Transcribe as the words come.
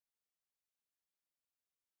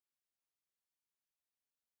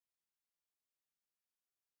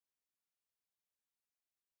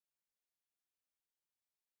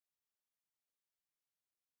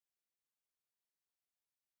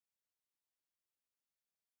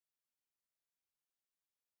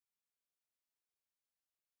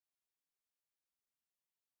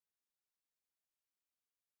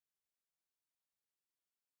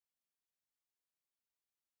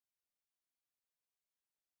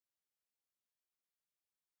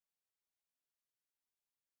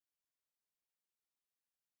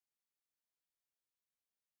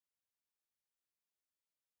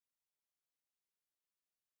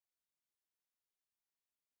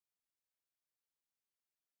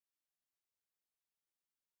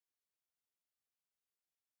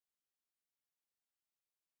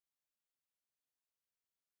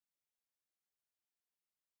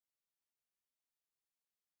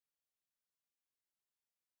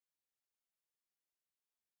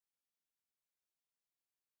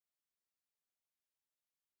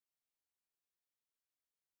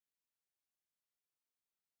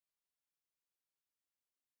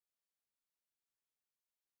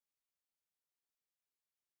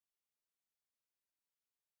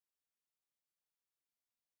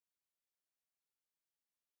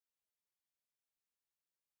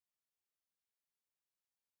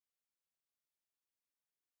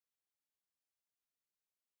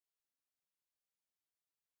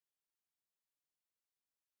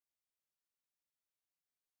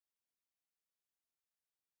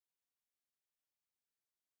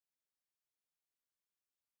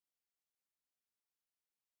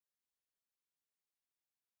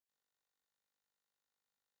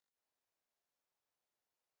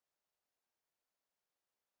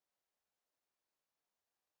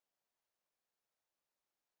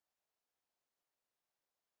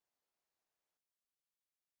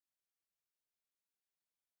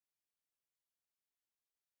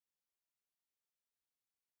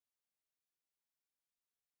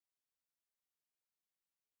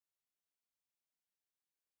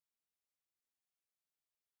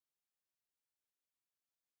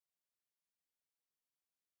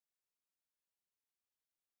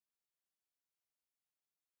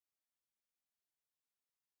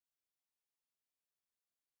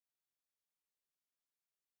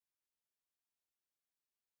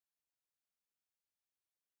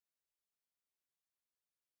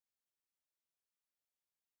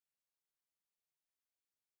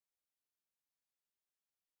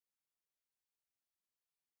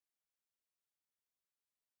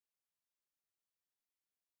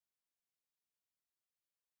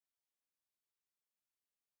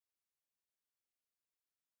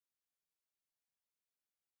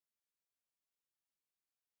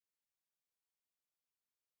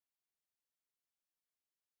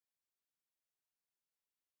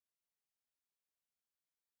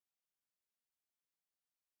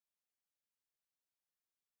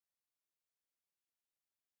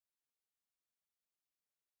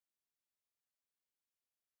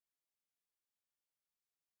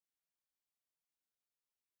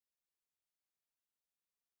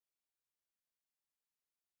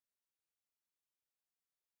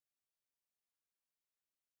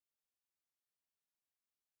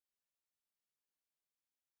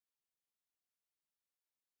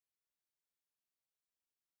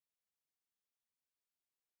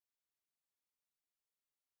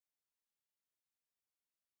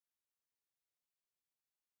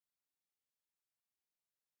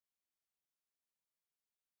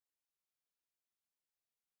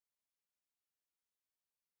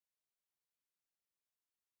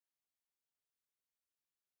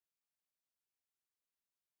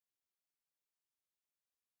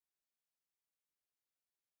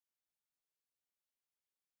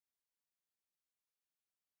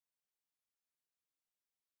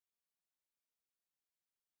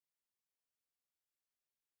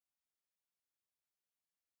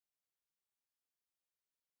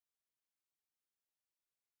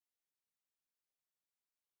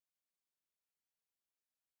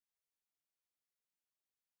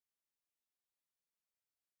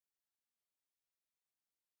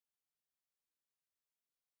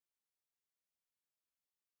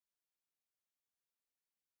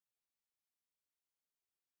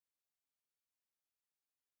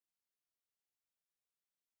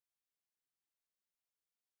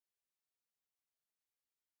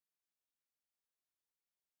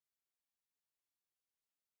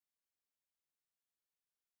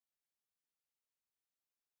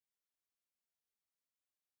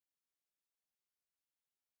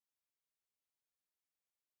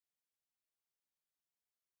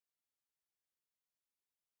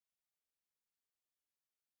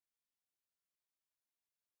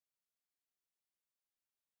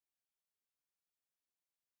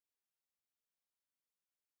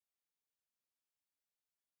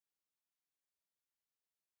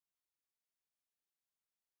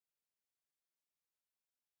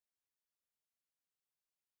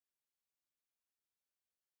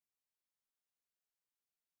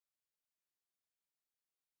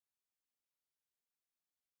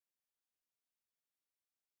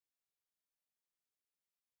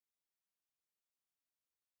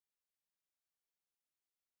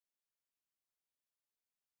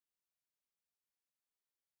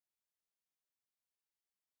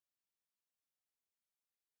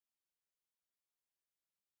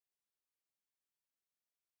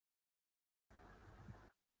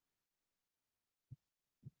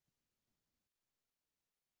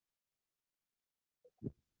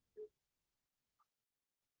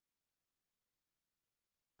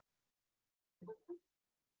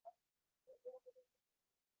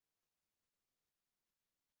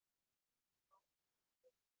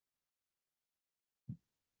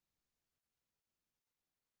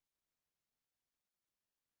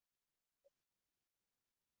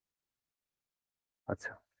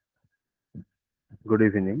আচ্ছা, good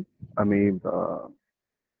evening. আমি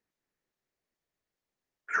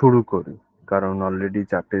শুরু করি, কারণ অলরেডি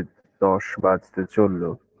 4:10 বাজতে চললো।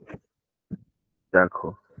 দেখো,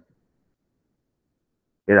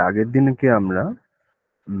 এর আগের দিনে কি আমরা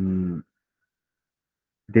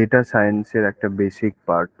ডেটা সায়েন্সের একটা বেসিক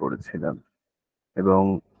পার্ট পড়েছিলাম, এবং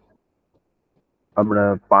আমরা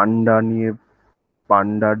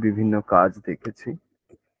পান্ডার বিভিন্ন কাজ দেখেছি।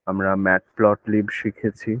 আমরা ম্যাটপ্লটলিব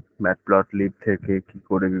শিখেছি, ম্যাটপ্লটলিব থেকে কি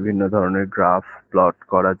করে বিভিন্ন ধরনের গ্রাফ প্লট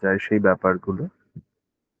করা যায় সেই ব্যাপারগুলো।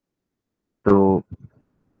 তো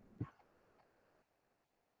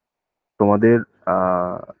তোমাদের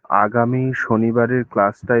আগামী শনিবারের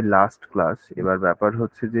ক্লাসটাই লাস্ট ক্লাস। এবার ব্যাপার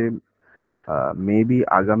হচ্ছে যে মেবি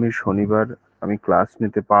আগামী শনিবার আমি ক্লাস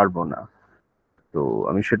নিতে পারবো না। তো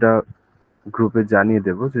আমি সেটা গ্রুপে জানিয়ে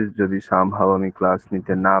দেবো যে যদি সামহাও আমি ক্লাস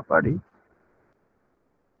নিতে না পারি,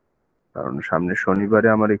 কারণ সামনে শনিবারে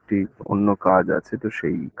আমার একটি অন্য কাজ আছে, তো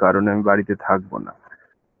সেই কারণে আমি বাড়িতে থাকবো না।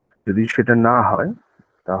 যদি সেটা না হয়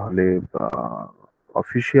তাহলে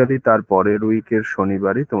অফিসিয়ালি তার পরের উইকের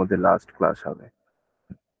শনিবারই তোমাদের লাস্ট ক্লাস হবে।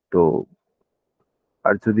 তো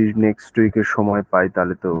আর যদি নেক্সট উইকের সময় পাই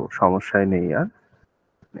তাহলে তো সমস্যাই নেই আর।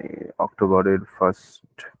 মানে অক্টোবরের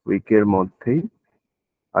ফার্স্ট উইকের মধ্যেই,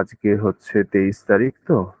 আজকে হচ্ছে 23 তারিখ,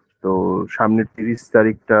 তো তো সামনের 30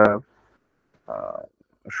 তারিখটা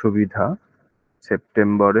সুবিধা।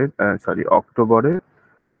 অক্টোবরের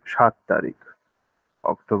 7 তারিখ,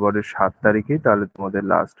 অক্টোবরের 7 তারিখেই তাহলে তোমাদের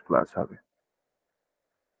লাস্ট ক্লাস হবে।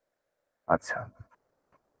 আচ্ছা,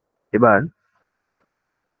 এবার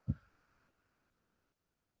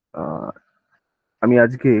আমি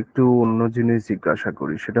আজকে একটু অন্য জিনিস জিজ্ঞাসা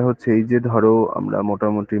করি। সেটা হচ্ছে এই যে ধরো আমরা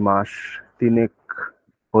মোটামুটি মাস তিনেক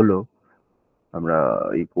হলো আমরা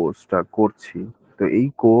এই কোর্সটা করছি, তো এই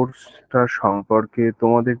কোর্সটা সম্পর্কে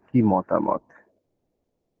তোমাদের কি মতামত?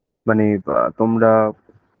 মানে তোমরা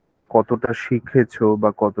কতটা শিখেছো বা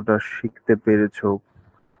কতটা শিখতে পেরেছো?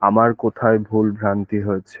 আমার কোথায় ভুল ভ্রান্তি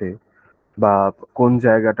হয়েছে, বা কোন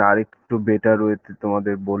জায়গাটা আরেকটু বেটার ওয়েতে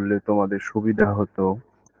তোমাদের বললে তোমাদের সুবিধা হতো,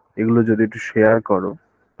 এগুলো যদি একটু শেয়ার করো,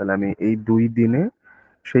 তাহলে আমি এই 2 দিনে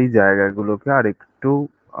সেই জায়গাগুলোকে আরেকটু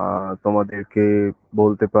তোমাদেরকে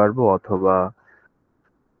বলতে পারবো, অথবা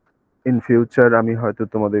ইন ফিউচার আমি হয়তো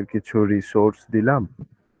তোমাদের কিছু রিসোর্স দিলাম,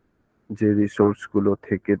 যে রিসোর্স গুলো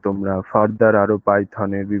থেকে তোমরা ফার্দার আরো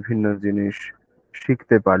পাইথনের বিভিন্ন জিনিস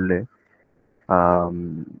শিখতে পারলে। আম,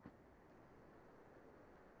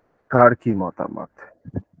 কার কি মতামত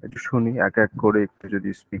একটু শুনি। এক এক করে একটু যদি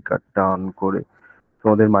স্পিকারটা অন করে,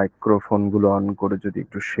 তোমাদের মাইক্রোফোন গুলো অন করে যদি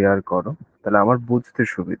একটু শেয়ার করো, তাহলে আমার বুঝতে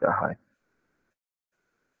সুবিধা হয়।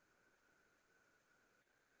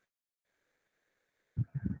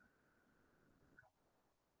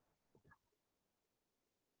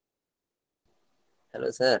 Hello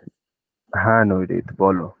sir. হ্যাঁ নৈরিত,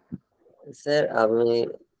 বলো। স্যার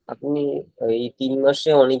আপনি এই 3 মাসে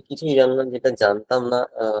অনেক কিছুই জানলাম যেটা জানতাম না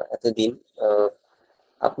এতদিন। আহ,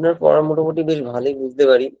 আপনার পড়া মোটামুটি বেশ ভালোই বুঝতে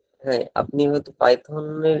পারি। হ্যাঁ, আপনি হয়তো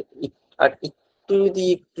পাইথনের আর একটু যদি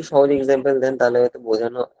একটু সহজ এক্সাম্পল দেন তাহলে হয়তো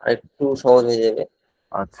বোঝানো আর একটু সহজ হয়ে যাবে।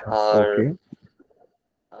 আচ্ছা, আর ওকে।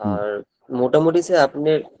 হুম। আর মোটামুটি স্যার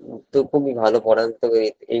আপনি তো খুবই ভালো পড়ান, তো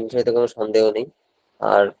এই বিষয়ে তো কোনো সন্দেহ নেই।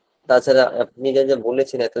 আর তাছাড়া আপনি যা যা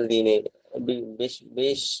বলেছেন এতদিনে বেশ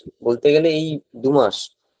বেশ বলতে গেলে এই 2 মাস,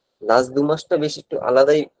 লাস্ট 2 মাসটা বেশ একটু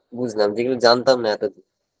আলাদাই বুঝলাম, যেগুলো জানতাম না এতদিন।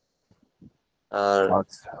 আর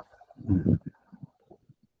আচ্ছা। হুম।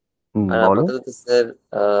 হুম, আর বলো।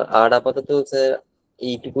 আপাতত স্যার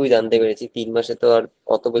এইটুকুই জানতে পেরেছি। 3 মাসে তো আর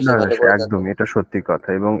অত বেশি না না, ভালো সে করে জানতে একদম পারি। এটা সত্যি কথা,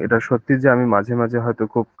 এবং এটা সত্যি যে আমি মাঝে মাঝে হয়তো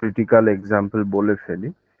খুব ক্রিটিক্যাল এক্সাম্পল বলে ফেলি।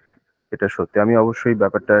 এটা সত্যি, আমি অবশ্যই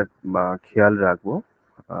ব্যাপারটা খেয়াল রাখবো।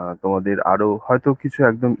 তোমাদের আরো হয়তো কিছু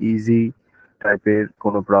একদম ইজি টাইপের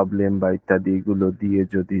কোনো প্রবলেম বা ইত্যাদি গুলো দিয়ে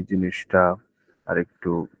যদি জিনিসটা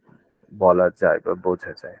আরেকটু বলা যায় বা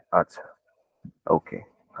বোঝা যায়। আচ্ছা, ওকে।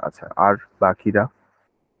 আচ্ছা, আর বাকিরা?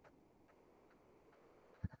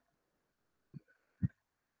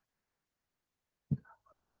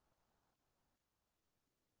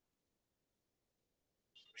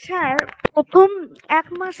 স্যার, প্রথম 1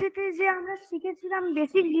 মাসেতে যে আমরা শিখেছিলাম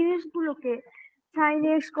বেসিক জিনিসগুলোকে, সাইন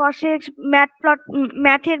এক্স কস এক্স,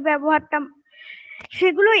 ম্যাথের ব্যবহারটা,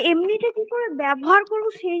 সেগুলো এমনিতে কি করে ব্যবহার করবো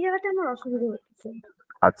সেই জায়গাতে আমার অসুবিধা হচ্ছে।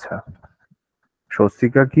 আচ্ছা,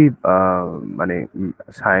 স্বস্তিকা কি মানে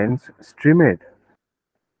সায়েন্স স্ট্রিমের?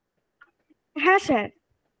 হ্যাঁ স্যার।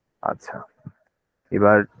 আচ্ছা,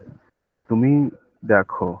 এবার তুমি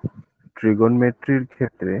দেখো ট্রিগোনমেট্রির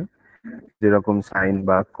ক্ষেত্রে যেরকম সাইন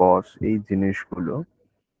বা কস এই জিনিসগুলো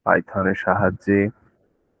পাইথনের সাহায্যে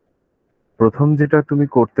প্রথম যেটা তুমি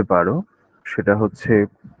করতে পারো সেটা হচ্ছে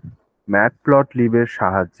ম্যাটপ্লটলিবের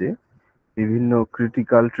সাহায্যে বিভিন্ন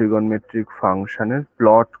ক্রিটিক্যাল ট্রিগোনমেট্রিক ফাংশনের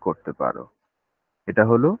প্লট করতে পারো। এটা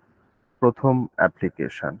হলো প্রথম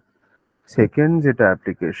অ্যাপ্লিকেশন। সেকেন্ড যেটা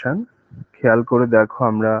অ্যাপ্লিকেশন, খেয়াল করে দেখো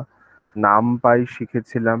আমরা নাম পাই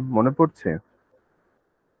শিখেছিলাম, মনে পড়ছে?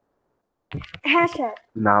 হ্যাঁ স্যার।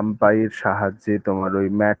 নাম পাইয়ের সাহায্যে তোমার ওই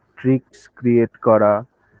ম্যাট্রিক্স ক্রিয়েট করা,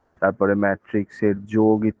 তারপরে ম্যাট্রিক্সের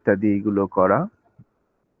যোগ ইত্যাদি এইগুলো করা,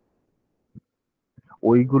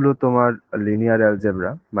 ওইগুলো তোমার লিনিয়ার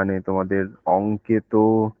অ্যালজেব্রা, মানে তোমাদের অঙ্কে তো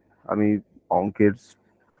আমি অঙ্কের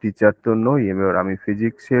টিচার তো নই, এবার আমি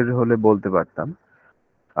ফিজিক্সের হলে বলতে পারতাম।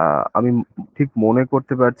 আমি ঠিক মনে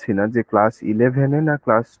করতে পারছি না যে ক্লাস 11-এ না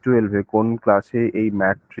ক্লাস 12-এ কোন ক্লাসে এই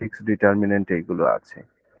ম্যাট্রিক্স ডিটারমিনেন্ট এগুলো আছে।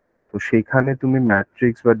 তো সেখানে তুমি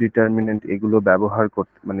ম্যাট্রিক্স বা ডিটারমিনেন্ট এগুলো ব্যবহার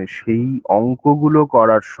করতে, মানে সেই অঙ্কগুলো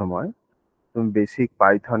করার সময় তুমি বেসিক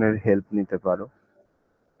পাইথনের হেল্প নিতে পারো।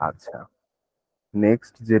 আচ্ছা,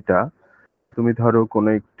 নেক্সট যেটা, তুমি ধরো কোনো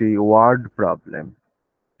একটি ওয়ার্ড প্রবলেম,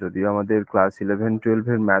 যদিও আমাদের ক্লাস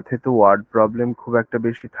 11-12-এর ম্যাথে তো ওয়ার্ড প্রবলেম খুব একটা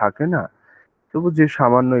বেশি থাকে না, তবু যে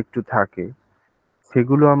সামান্য একটু থাকে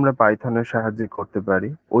সেগুলো আমরা পাইথনের সাহায্যে করতে পারি।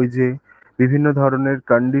 ওই যে বিভিন্ন ধরনের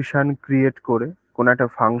কন্ডিশন ক্রিয়েট করে কোন একটা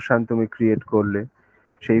ফাংশন তুমি ক্রিয়েট করলে,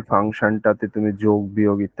 সেই ফাংশনটাতে তুমি যোগ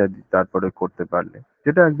বিয়োগ ইত্যাদি তারপরে করতে পারলে,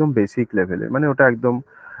 যেটা একদম বেসিক লেভেলের, মানে ওটা একদম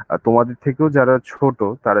তোমাদের থেকেও যারা ছোট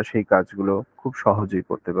তারা সেই কাজগুলো খুব সহজেই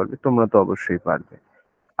করতে পারবে, তোমরা তো অবশ্যই পারবে।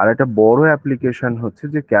 আর একটা বড় অ্যাপ্লিকেশন হচ্ছে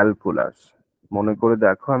যে ক্যালকুলাস। মনে করে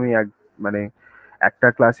দেখো আমি মানে একটা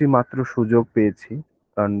ক্লাসই মাত্র সুযোগ পেয়েছি,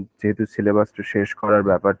 কারণ যেহেতু সিলেবাসটা শেষ করার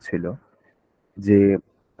ব্যাপার ছিল, যে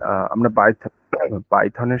আমরা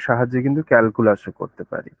পাইথনের সাহায্যে কিন্তু ক্যালকুলাসও করতে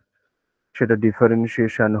পারি, সেটা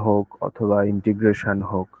ডিফারেন্সিয়েশন হোক অথবা ইন্টিগ্রেশন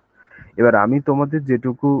হোক। এবার আমি তোমাদের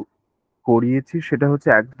যেটুকু করিয়েছি সেটা হচ্ছে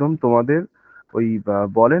একদম তোমাদের ওই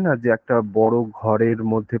বলে না যে একটা বড় ঘরের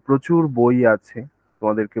মধ্যে প্রচুর বই আছে,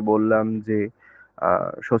 তোমাদেরকে বললাম যে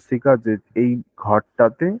স্বস্তিকা যে এই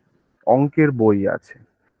ঘরটাতে অঙ্কের বই আছে।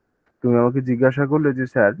 তুমি আমাকে জিজ্ঞাসা করলে যে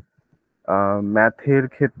স্যার ম্যাথের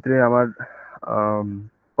ক্ষেত্রে আমার আম,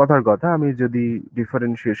 কথার কথা আমি যদি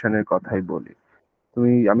ডিফারেন্সিয়েশনের কথাই বলি,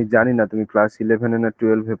 আমি জানি না তুমি ক্লাস 11-এ না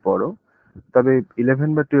 12-এ পড়ো, তবে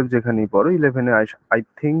 11 বা 12 যেখানেই পড়ো, 11-এ আই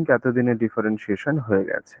থিঙ্ক এতদিনে ডিফারেন্সিয়েশন হয়ে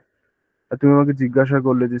গেছে। আর তুমি আমাকে জিজ্ঞাসা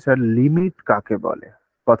করলে যে স্যার লিমিট কাকে বলে,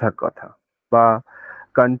 কথার কথা, বা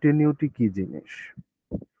কন্টিনিউটি কি জিনিস।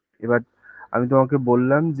 এবার আমি তোমাকে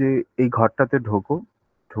বললাম যে এই ঘরটাতে ঢোকো,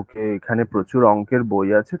 ঢুকে এখানে প্রচুর অঙ্কের বই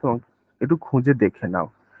আছে, তোমাকে একটু খুঁজে দেখে নাও।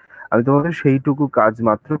 আমি তোমাদের সেইটুকু কাজ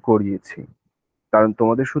মাত্র করিয়েছি, কারণ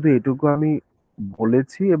তোমাদের শুধু এটুকু আমি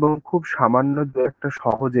বলেছি এবং খুব সামান্য দু একটা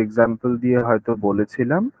সহজ এক্সাম্পল দিয়ে হয়তো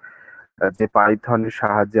বলেছিলাম যে পাইথনের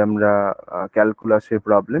সাহায্যে আমরা ক্যালকুলাসের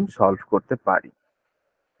প্রবলেম সলভ করতে পারি।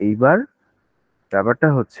 এইবার ব্যাপারটা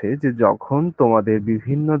হচ্ছে যে যখন তোমাদের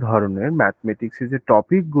বিভিন্ন ধরনের ম্যাথমেটিক্সে যে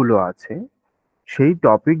টপিক গুলো আছে, সেই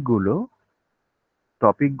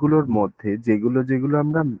টপিকগুলোর মধ্যে যেগুলো যেগুলো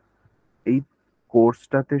আমরা এই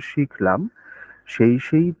কোর্সটাতে শিখলাম,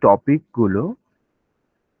 সেই টপিকগুলো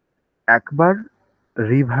একবার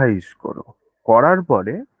রিভাইজ করো। করার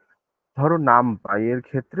পরে ধরো নাম পাই এর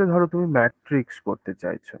ক্ষেত্রে ধরো তুমি ম্যাট্রিক্স করতে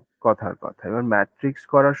চাইছো, কথার কথা, এবার ম্যাট্রিক্স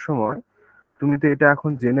করার সময় তুমি তো এটা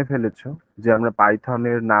এখন জেনে ফেলেছো যে আমরা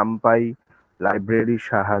পাইথনের নাম পাই লাইব্রেরির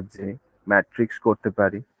সাহায্যে ম্যাট্রিক্স করতে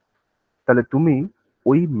পারি। তাহলে তুমি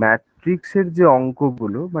ওই ম্যাট্রিক্সের যে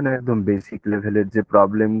অঙ্কগুলো, মানে একদম বেসিক লেভেলের যে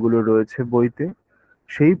প্রবলেমগুলো রয়েছে বইতে,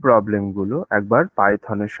 সেই প্রবলেমগুলো একবার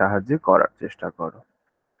পাইথনের সাহায্যে করার চেষ্টা করো।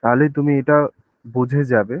 তাহলে তুমি এটা বুঝে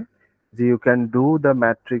যাবে যে you can do the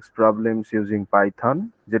matrix problems using Python,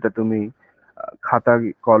 যেটা তুমি খাতা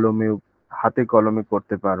কলমে, হাতে কলমে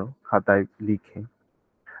করতে পারো, খাতায় লিখে।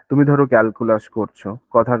 তুমি ধরো ক্যালকুলাস করছো,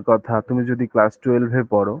 কথার কথা তুমি যদি ক্লাস 12-এ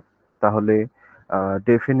পড়ো, তাহলে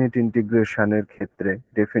ডেফিনিট ইন্টিগ্রেশনের ক্ষেত্রে,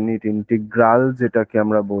 ডেফিনিট ইন্টিগ্রাল যেটাকে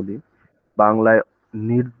আমরা বলি, বাংলায়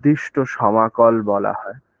নির্দিষ্ট সমাকল বলা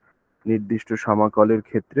হয়, নির্দিষ্ট সমাকলের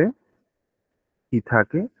ক্ষেত্রে কি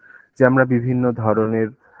থাকে, যে আমরা বিভিন্ন ধরনের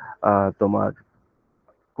তোমার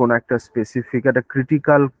কোন একটা স্পেসিফিক একটা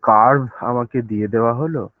ক্রিটিক্যাল কার্ভ আমাকে দিয়ে দেওয়া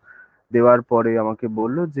হলো, দেওয়ার পরে আমাকে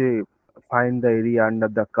বললো যে find the area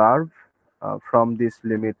under the curve from this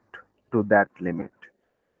limit to that limit.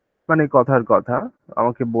 মানে কথার কথা,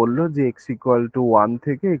 আমাকে বললো যে x=1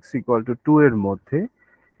 থেকে x=2 এর মধ্যে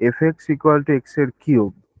f(x=x) এর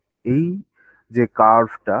কিউব, এই যে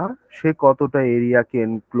কার্ভটা সে কতটা এরিয়াকে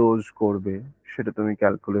এনক্লোজ করবে সেটা তুমি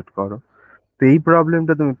ক্যালকুলেট করো। তো এই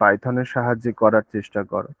প্রবলেমটা তুমি পাইথনের সাহায্যে করার চেষ্টা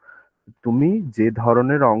করো। তুমি যে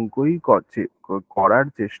ধরনের অঙ্কই করার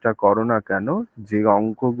চেষ্টা করো না কেন, যে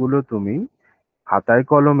অঙ্কগুলো তুমি খাতায়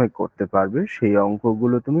কলমে করতে পারবে সেই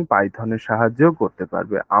অঙ্কগুলো তুমি পাইথনের সাহায্যেও করতে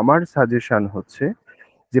পারবে। আমার সাজেশন হচ্ছে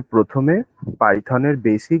যে প্রথমে পাইথনের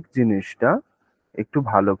বেসিক জিনিসটা একটু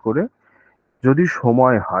ভালো করে, যদি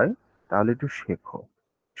সময় হয় তাহলে একটু শেখো।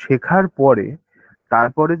 শেখার পরে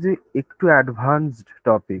তারপরে যে একটু অ্যাডভান্সড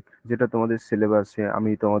টপিক, যেটা তোমাদের সিলেবাসে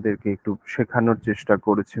আমি তোমাদেরকে একটু শেখানোর চেষ্টা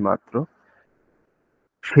করেছি মাত্র,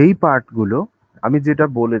 সেই পার্টগুলো আমি যেটা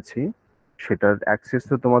বলেছি সেটার অ্যাক্সেস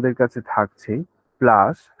তো তোমাদের কাছে থাকছেই।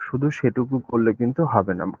 প্লাস শুধু সেটুকু করলে কিন্তু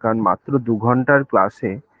হবে না, কারণ মাত্র 2 ঘন্টার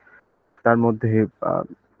ক্লাসে তার মধ্যে আহ,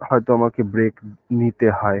 হয়তো আমাকে ব্রেক নিতে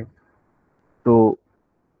হয়। তো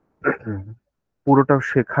পুরোটা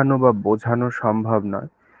শেখানো বা বোঝানো সম্ভব নয়।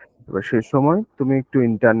 এবার সে সময় তুমি একটু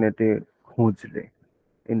ইন্টারনেটে খুঁজলে,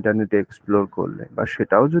 ইন্টারনেটে এক্সপ্লোর করলে, বা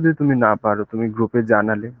সেটাও যদি তুমি না পারো তুমি গ্রুপে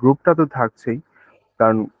জানালে, গ্রুপটা তো থাকছেই।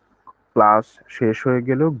 কারণ ক্লাস শেষ হয়ে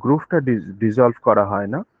গেলেও গ্রুপটা ডিসলভ করা হয়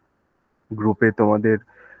না। গ্রুপে তোমাদের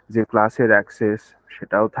যে ক্লাসের অ্যাক্সেস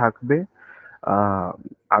সেটাও থাকবে, আহ,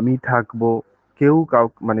 আমি থাকবো, কেউ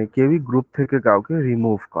মানে কেউই গ্রুপ থেকে কাউকে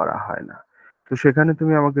রিমুভ করা হয় না। তো সেখানে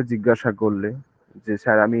তুমি আমাকে জিজ্ঞাসা করলে যে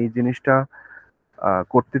স্যার আমি এই জিনিসটা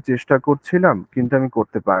করতে চেষ্টা করছিলাম কিন্তু আমি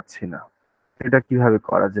করতে পারছি না, এটা কিভাবে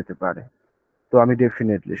করা যেতে পারে, তো আমি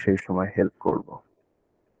ডেফিনেটলি সেই সময় হেল্প করব।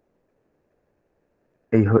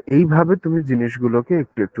 এইভাবে তুমি জিনিসগুলোকে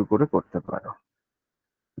একটু একটু করে করতে পারো।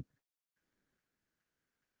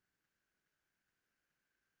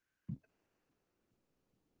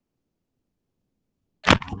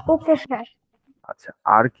 Okay sir. আচ্ছা,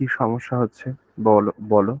 আর কি সমস্যা হচ্ছে বলো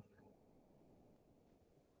বলো।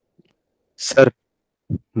 স্যার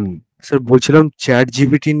হুম। স্যার বলছিলাম চ্যাট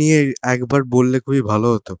জিপিটি নিয়ে একবার বললে খুবই ভালো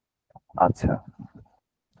হতো। আচ্ছা,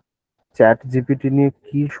 চ্যাট জিপিটি নিয়ে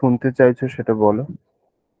কি শুনতে চাইছো সেটা বলো।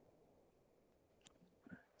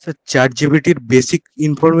 স্যার চ্যাট জিপিটির বেসিক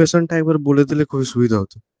ইনফরমেশনটা একবার বলে দিলে খুবই সুবিধা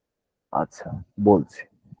হতো। আচ্ছা, বলছি।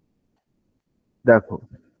 দেখো,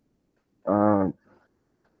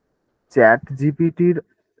 চ্যাট জিপিটির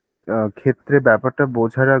ক্ষেত্রে ব্যাপারটা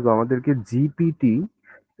বোঝার আগে আমাদেরকে জিপিটি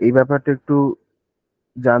এই ব্যাপারটা একটু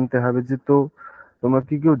জানতে হবে। যে তো তোমরা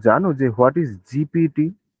কি কেউ জানো যে হোয়াট ইজ জিপিটি?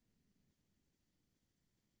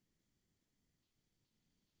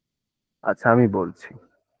 আচ্ছা, আমি বলছি।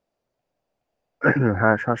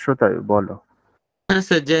 হ্যাঁ, শাশ্বতায় বলো। হ্যাঁ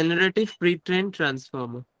sir, generative pre train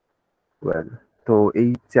transformer. Well, তো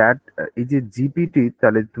এই যে জিপিটি,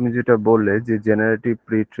 তাহলে তুমি যেটা বললে যে জেনারেটিভ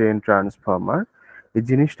প্রি ট্রেন ট্রান্সফর্মার, এই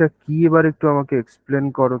জিনিসটা কি এবার একটু আমাকে এক্সপ্লেন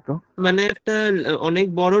করো তো। মানে একটা অনেক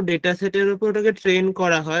বড় ডেটা সেটের উপর ওটাকে ট্রেন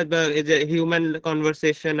করা হয়, বা এই যে হিউম্যান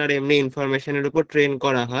কনভারসেশন আর এমনি ইনফরমেশনের উপর ট্রেন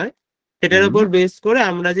করা হয়, সেটার হুম, উপর বেস করে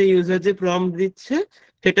আমরা যে ইউজার যে প্রম্পট দিচ্ছে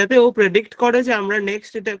সেটাতে ও প্রেডিক্ট করে যে আমরা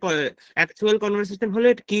নেক্সট এটা অ্যাকচুয়াল কনভারসেশন হলে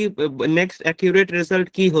কি নেক্সট অ্যাকিউরেট রেজাল্ট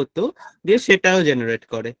কি হতো, দিয়ে সেটাও জেনারেট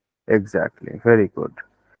করে। Exactly, very good.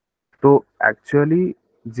 তো অ্যাকচুয়ালি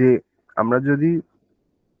যে আমরা যদি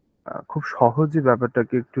খুব সহজে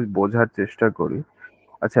ব্যাপারটাকে একটু বোঝার চেষ্টা করি।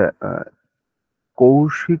 আচ্ছা,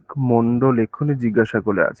 কৌশিক মন্ডল এক্ষুনি জিজ্ঞাসা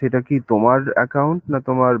করে আছে, এটা কি তোমার অ্যাকাউন্ট না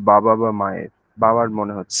তোমার বাবা বা মায়ের? বাবার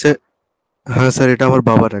মনে হচ্ছে। স্যার হ্যাঁ স্যার, এটা আমার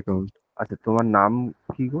বাবার অ্যাকাউন্ট। আচ্ছা, তোমার নাম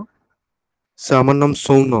কি গো? স্যার আমার নাম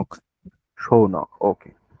সৌনক। সৌনক,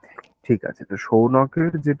 ওকে। ঠিক আছে, তো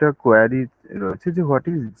সৌনকের যেটা কোয়ারি রয়েছে যে হোয়াট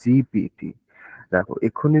ইজ জিপিটি। দেখো,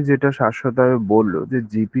 এক্ষুনি যেটা শাশ্বতায় বললো যে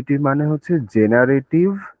জিপিটি মানে হচ্ছে জেনারেটিভ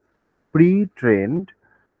প্রি ট্রেন্ড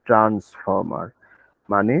ট্রান্সফর্মার।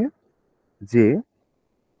 মানে যে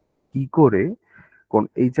কি করে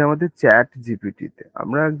এই যে আমাদের চ্যাট জিপিটিতে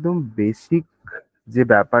আমরা একদম বেসিক যে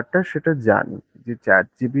ব্যাপারটা সেটা জানি, যে চ্যাট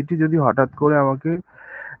জিপিটি যদি হঠাৎ করে আমাকে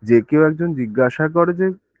যে কেউ একজন জিজ্ঞাসা করে যে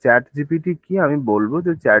চ্যাট জিপিটি কি, আমি বলবো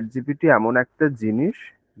যে চ্যাট জিপিটি এমন একটা জিনিস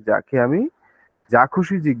যাকে আমি যা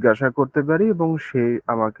খুশি জিজ্ঞাসা করতে পারি এবং সে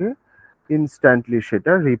আমাকে ইনস্ট্যান্টলি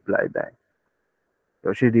সেটা রিপ্লাই দেয়। তো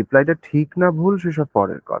সেই রিপ্লাইটা ঠিক না ভুল সেসব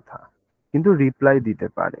পরের কথা, কিন্তু রিপ্লাই দিতে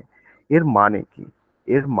পারে। এর মানে কি?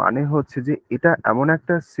 এর মানে হচ্ছে যে এটা এমন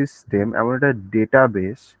একটা সিস্টেম, এমন একটা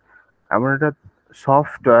ডেটাবেস, এমন একটা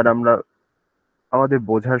সফটওয়্যার, আমরা আমাদের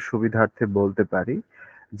বোঝার সুবিধার্থে বলতে পারি,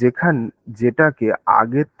 যেটাকে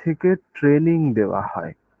আগের থেকে ট্রেনিং দেওয়া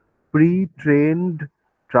হয়। প্রি ট্রেন্ড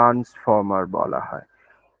ট্রান্সফর্মার বলা হয়।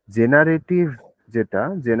 জেনারেটিভ,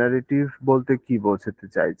 জেনারেটিভ বলতে কি বোঝাতে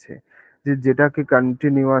চাইছে, যে যেটাকে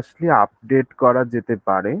কন্টিনিউয়াসলি আপডেট করা যেতে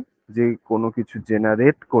পারে, যে কোনো কিছু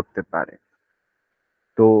জেনারেট করতে পারে।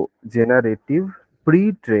 তো তো জেনারেটিভ প্রি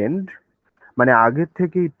ট্রেন্ড মানে আগের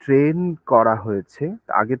থেকেই ট্রেন করা হয়েছে,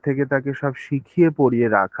 আগে থেকে তাকে সব শিখিয়ে পড়িয়ে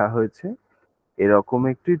রাখা হয়েছে, এরকম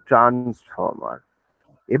একটি ট্রান্সফর্মার।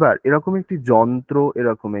 এবার এরকম একটি যন্ত্র,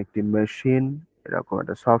 এরকম একটি মেশিন, এরকম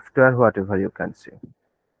একটা software, what ever you can say.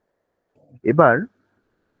 এবার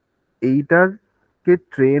এইটাকে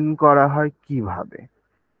ট্রেন করা হয় কিভাবে?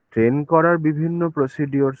 ট্রেন করার বিভিন্ন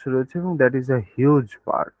প্রসিডিওরস রয়েছে এবং that is a huge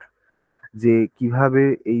part, যে কিভাবে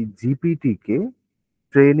এই জিপিটিকে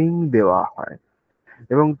ট্রেনিং দেওয়া হয়।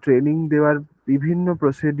 এবং ট্রেনিং দেওয়ার বিভিন্ন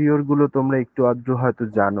প্রসিডিওর গুলো তোমরা একটু আধটু হয়তো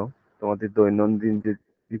জানো, তোমাদের দৈনন্দিন যে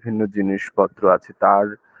বিভিন্ন জিনিসপত্র আছে তার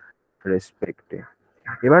রেসপেক্টে।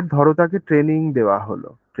 এবার ধরো তাকে ট্রেনিং দেওয়া হলো,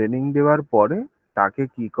 ট্রেনিং দেওয়ার পরে তাকে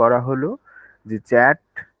কি করা হলো, যে চ্যাট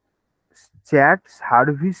চ্যাট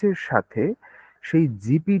সার্ভিসের সাথে সেই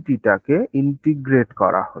জিপিটিটাকে ইন্টিগ্রেট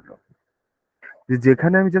করা হলো, যে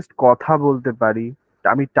যেখানে আমি জাস্ট কথা বলতে পারি,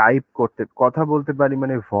 আমি টাইপ করতে, কথা বলতে পারি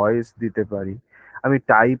মানে ভয়েস দিতে পারি, আমি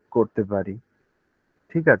টাইপ করতে পারি,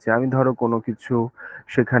 ঠিক আছে, আমি ধরো কোনো কিছু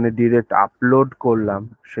সেখানে ডিরেক্ট আপলোড করলাম,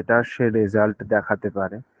 সেটা সে রেজাল্ট দেখাতে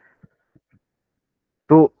পারে।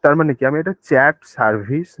 তো তার মানে কি, আমি একটা চ্যাট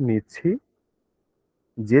সার্ভিস নিচ্ছি,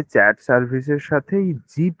 যে চ্যাট সার্ভিসের সাথে এই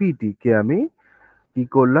জিপিটি কে আমি কি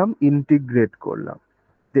করলাম, ইন্টিগ্রেট করলাম।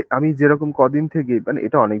 যে আমি যেরকম কদিন থেকে, মানে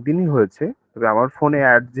এটা অনেক দিনই হয়েছে, তবে আমার ফোনে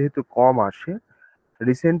অ্যাড যেহেতু কম আসে,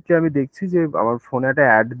 রিসেন্টলি আমি দেখছি যে আমার ফোনে একটা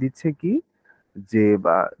অ্যাড দিচ্ছে কি, যে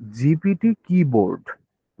বা জিপিটি কিবোর্ড,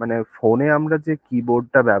 মানে ফোনে আমরা যে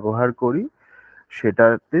কিবোর্ডটা ব্যবহার করি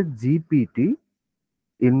সেটাতে জিপিটি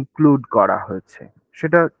ইনক্লুড করা হয়েছে,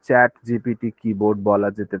 সেটা চ্যাট জিপিটি কিবোর্ড বলা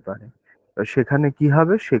যেতে পারে। তো সেখানে কি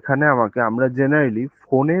হবে, সেখানে আমাকে, আমরা জেনারেলি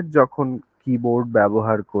ফোনের যখন কিবোর্ড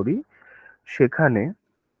ব্যবহার করি সেখানে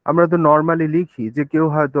আমরা তো নর্মালি লিখি, যে কেউ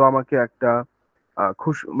হয়তো আমাকে একটা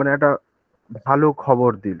মানে একটা ভালো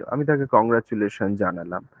খবর দিল, আমি তাকে কংগ্রাচুলেশন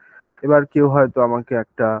জানালাম। এবার কেউ হয়তো আমাকে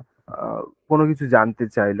একটা আহ, কোনো কিছু জানতে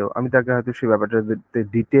চাইলো, আমি তাকে হয়তো সেই ব্যাপারটা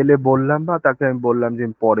ডিটেলে বললাম, বা তাকে আমি বললাম যে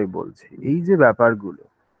আমি পরে বলছি। এই যে ব্যাপারগুলো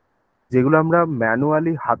যেগুলো আমরা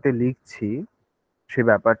ম্যানুয়ালি হাতে লিখছি, সে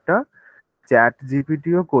ব্যাপারটা চ্যাট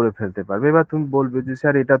জিপিটিও করে ফেলতে পারবে। এবার তুমি বলবে যে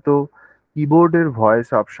স্যার এটা তো কিবোর্ডের ভয়েস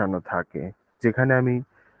অপশনও থাকে, যেখানে আমি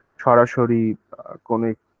সরাসরি কোনো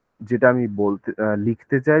যেটা আমি বলতে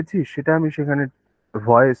লিখতে চাইছি সেটা আমি সেখানে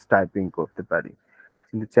ভয়েস টাইপিং করতে পারি।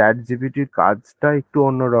 কিন্তু চ্যাট জিপিটির কাজটা একটু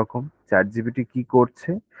অন্যরকম। চ্যাট জিপিটি কি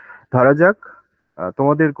করছে, ধরা যাক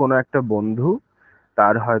তোমাদের কোনো একটা বন্ধু,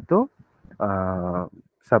 তার হয়তো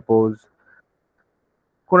সাপোজ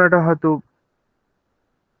কোনো একটা হয়তো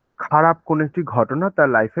খারাপ কোনো একটি ঘটনা তার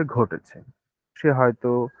লাইফে ঘটেছে, সে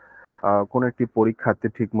হয়তো কোনো একটি পরীক্ষাতে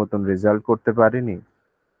ঠিক মতন রেজাল্ট করতে পারেনি,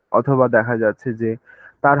 অথবা দেখা যাচ্ছে যে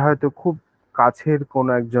তার হয়তো খুব কাছের কোনো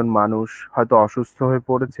একজন মানুষ হয়তো অসুস্থ হয়ে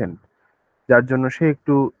পড়েছেন, যার জন্য সে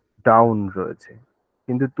একটু ডাউন রয়েছে।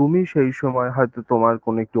 কিন্তু তুমি সেই সময় হয়তো তোমার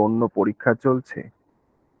কোনো একটি অন্য পরীক্ষা চলছে,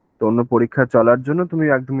 তো অন্য পরীক্ষা চলার জন্য তুমি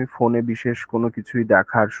একদমই ফোনে বিশেষ কোনো কিছুই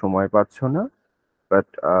দেখার সময় পাচ্ছ না। বাট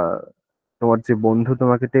তোমার যে বন্ধু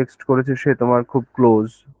তোমাকে টেক্সট করেছে সে তোমার খুব ক্লোজ,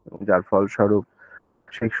 যার ফলস্বরূপ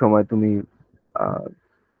সেই সময় তুমি আহ,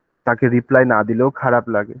 তাকে রিপ্লাই না দিলেও খারাপ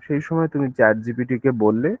লাগে, সেই সময় তুমি চ্যাট জিপিটি কে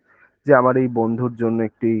বললে যে আমার এই বন্ধুর জন্য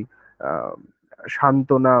একটি আহ,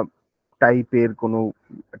 সান্ত্বনা টাইপের কোনো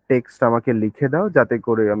টেক্সট আমাকে লিখে দাও, যাতে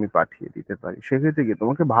করে আমি পাঠিয়ে দিতে পারি। সেক্ষেত্রে কি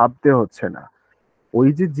তোমাকে ভাবতে হচ্ছে না, ওই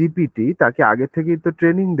যে জিপিটি তাকে আগে থেকেই তো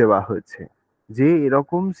ট্রেনিং দেওয়া হয়েছে, যে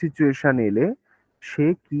এরকম সিচুয়েশন এলে সে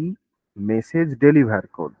কি মেসেজ ডেলিভার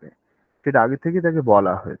করবে, সেটা আগে থেকে তাকে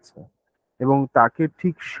বলা হয়েছে। এবং তাকে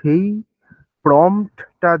ঠিক সেই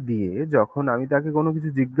প্রম্পটটা দিয়ে যখন আমি তাকে কোনো কিছু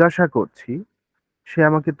জিজ্ঞাসা করছি, সে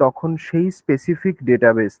আমাকে তখন সেই স্পেসিফিক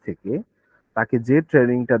ডেটাবেস থেকে তাকে যে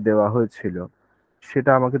ট্রেনিংটা দেওয়া হয়েছিল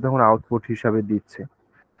সেটা আমাকে তখন আউটপুট হিসাবে দিচ্ছে।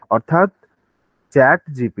 অর্থাৎ চ্যাট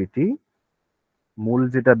জিপিটি মূল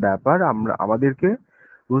যেটা ব্যাপার, আমরা আমাদেরকে,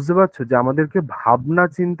 বুঝতে পারছো, যে আমাদেরকে ভাবনা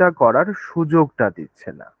চিন্তা করার সুযোগটা দিচ্ছে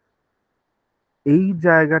না। এই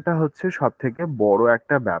জায়গাটা হচ্ছে সব থেকে বড়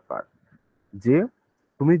একটা ব্যাপার, যে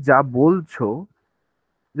তুমি যা বলছো,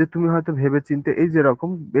 যে তুমি হয়তো ভেবে চিন্তে, এই যেরকম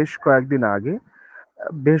বেশ কয়েকদিন আগে,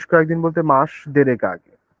 বেশ কয়েকদিন বলতে মাস দেড়েক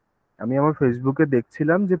আগে, আমি আমার ফেসবুকে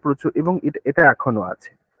দেখছিলাম যে প্রচুর, এবং এটা এটা এখনো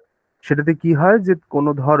আছে, সেটাতে কি হয় যে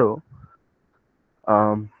কোনো ধরো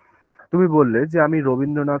আম, তুমি বললে যে আমি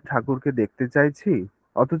রবীন্দ্রনাথ ঠাকুরকে দেখতে চাইছি,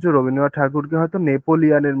 অথচ রবীন্দ্রনাথ ঠাকুরকে হয়তো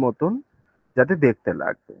নেপোলিয়ানের মতন যাতে দেখতে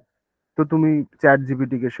লাগবে। তো তুমি চ্যাট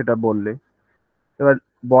জিপিটি কে সেটা বললে, এবার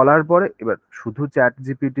বলার পরে এবার শুধু চ্যাট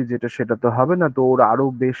জিপিটি যেটা সেটা তো হবে না, তো ওর আরো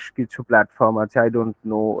বেশ কিছু প্ল্যাটফর্ম আছে, I don't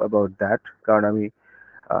know about that, কারণ আমি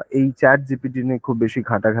এই চ্যাট জিপিটি নিয়ে খুব বেশি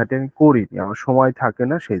ঘাটাঘাটি আমি করিনি, আমার সময় থাকে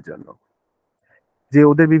না সেই জন্য। যে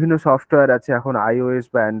ওদের বিভিন্ন সফটওয়্যার আছে এখন iOS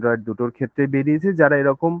বা অ্যান্ড্রয়েড দুটোর ক্ষেত্রে বেরিয়েছে, যারা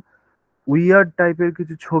এরকম উইয়ার্ড টাইপের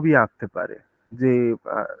কিছু ছবি আঁকতে পারে, যে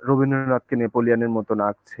রবীন্দ্রনাথকে নেপোলিয়নের মতন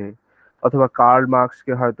আঁকছে, অথবা কার্ল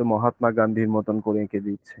মার্কসকে হয়তো মহাত্মা গান্ধীর মতন করে এঁকে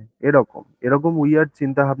দিচ্ছে। এরকম এরকম উইয়ার্ড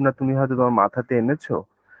চিন্তা ভাবনা তুমি হয়তো তোমার মাথাতে এনেছো,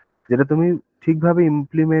 যেটা তুমি ঠিকভাবে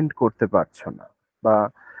ইমপ্লিমেন্ট করতে পারছো না। বা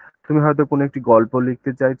তুমি হয়তো কোনো একটি গল্প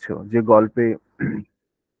লিখতে চাইছো, যে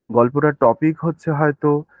গল্পটার টপিক হচ্ছে হয়তো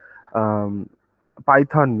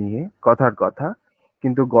পাইথন নিয়ে, কথার কথা,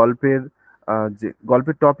 কিন্তু যে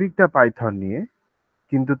গল্পের টপিকটা পাইথন নিয়ে,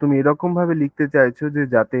 কিন্তু তুমি এরকম ভাবে লিখতে চাইছো যে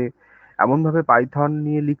যাতে এমন ভাবে পাইথন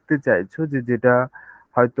নিয়ে লিখতে চাইছো যে যেটা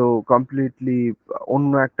হয়তো কমপ্লিটলি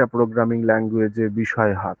অন্য একটা প্রোগ্রামিং ল্যাঙ্গুয়েজের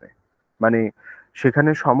বিষয় হবে। মানে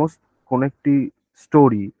সেখানে কোন একটি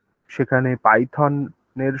স্টোরি সেখানে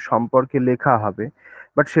পাইথনের সম্পর্কে লেখা হবে,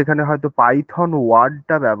 বাট সেখানে হয়তো পাইথন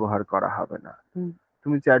ওয়ার্ডটা ব্যবহার করা হবে না।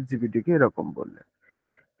 তুমি চ্যাট জিপিটিকে এরকম বললে।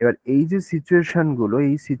 এবার এই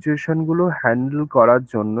সিচুয়েশন গুলো হ্যান্ডেল করার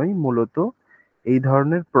জন্যই মূলত এই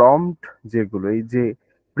ধরনের প্রম্পট, যেগুলো এই যে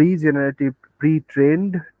প্রি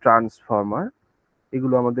ট্রেন্ড ট্রান্সফর্মার,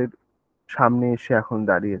 এগুলো আমাদের সামনে এসে এখন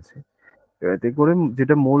দাঁড়িয়েছে। এতে করে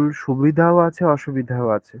যেটা মূল সুবিধাও আছে অসুবিধাও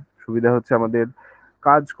আছে। সুবিধা হচ্ছে আমাদের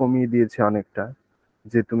কাজ কমিয়ে দিয়েছে অনেকটা।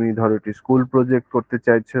 যে তুমি ধরো একটি স্কুল প্রজেক্ট করতে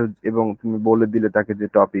চাইছো এবং তুমি বলে দিলে তাকে যে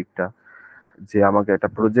টপিকটা, যে আমাকে একটা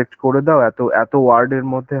প্রজেক্ট করে দাও, এত এত ওয়ার্ডের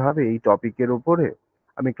মধ্যে হবে এই টপিকের উপরে,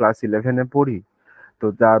 আমি ক্লাস 11-এ পড়ি, তো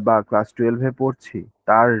বা ক্লাস 12-এ পড়ছি,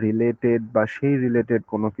 তার রিলেটেড বা সেই রিলেটেড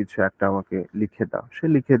কোনো কিছু একটা আমাকে লিখে দাও। সে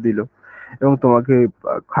লিখে দিল, এবং তোমাকে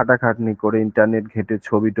খাটাখাটনি করে ইন্টারনেট ঘেটে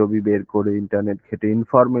ছবি টবি বের করে ইন্টারনেট ঘেটে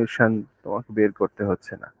ইনফরমেশন তোমাকে বের করতে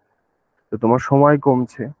হচ্ছে না। তো তোমার সময়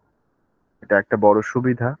কমছে, এটা একটা বড়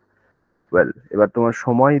সুবিধা। এবার তোমার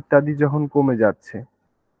সময় ইত্যাদি যখন কমে যাচ্ছে,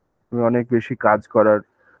 তুমি অনেক বেশি কাজ করার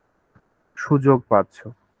সুযোগ পাচ্ছ,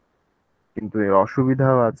 কিন্তু এর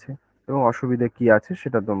অসুবিধাও আছে। এবং অসুবিধা কি আছে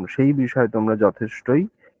সেটা তোমরা, সেই বিষয়ে তোমরা যথেষ্টই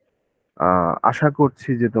আশা করছি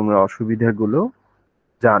যে তোমরা অসুবিধাগুলো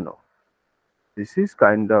জানো। This is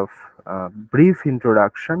kind of brief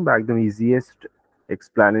introduction বা একদম ইজিয়েস্ট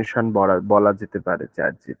এক্সপ্লানেশন বলা যেতে পারে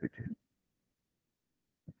চ্যাট জিপিটি।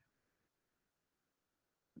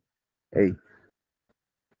 এই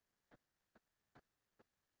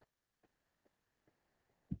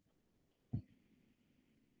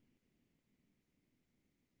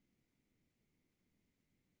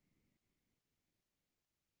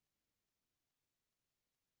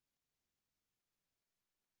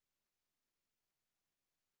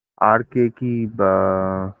আর কে কি বা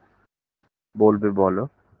বলবে বলো?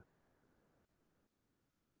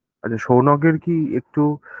 আচ্ছা, সৌনকের কি একটু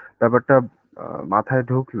ব্যাপারটা মাথায়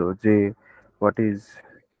ঢুকলো যে what is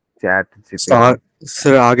chat GPT?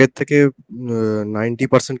 Sir আগের থেকে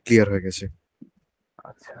 90% ক্লিয়ার হয়ে গেছে।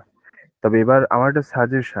 আচ্ছা, তবে এবার আমার একটা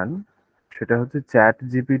সাজেশন, সেটা হচ্ছে চ্যাট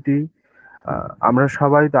জিপিটি, আমরা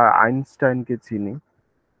সবাই তার আইনস্টাইনকে চিনি,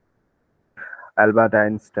 অ্যালবার্ট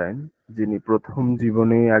আইনস্টাইন, যিনি প্রথম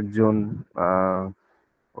জীবনে একজন আহ,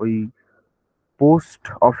 ওই পোস্ট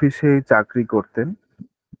অফিসে চাকরি করতেন,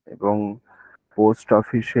 এবং পোস্ট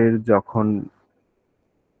অফিসের যখন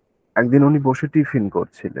একদিন উনি বসে টিফিন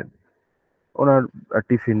করছিলেন ওনার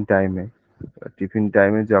টিফিন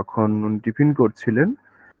টাইমে যখন উনি টিফিন করছিলেন,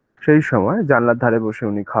 সেই সময় জানলার ধারে বসে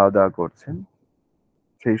উনি খাওয়া দাওয়া করছেন।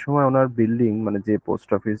 সেই সময় ওনার বিল্ডিং, মানে যে পোস্ট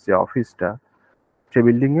অফিস, যে অফিসটা, সে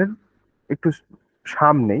বিল্ডিং এর একটু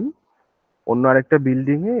সামনেই অন্য আরেকটা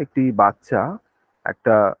বিল্ডিং এ একটি বাচ্চা,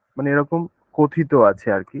 একটা, মানে এরকম কথিত আছে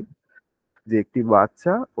আর কি, যে একটি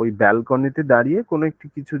বাচ্চা ওই ব্যালকনিতে দাঁড়িয়ে কোনো একটি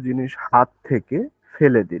কিছু জিনিস হাত থেকে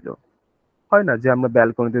ফেলে দিল। হয় না যে আমরা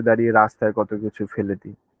ব্যালকনিতে দাঁড়িয়ে রাস্তায় কত কিছু ফেলে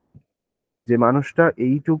দিই? যে মানুষটা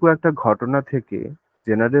এইটুকু একটা ঘটনা থেকে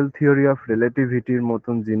জেনারেল থিওরি অফ রিলেটিভিটির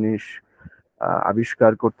মতন জিনিস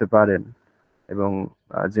আবিষ্কার করতে পারেন, এবং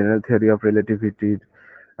জেনারেল থিওরি অফ রিলেটিভিটির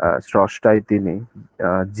স্রষ্টাই তিনি,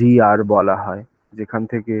 GR বলা হয়। যেখান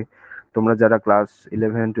থেকে তোমরা যারা ক্লাস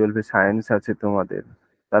 11-12-এ সায়েন্স আছে তোমাদের,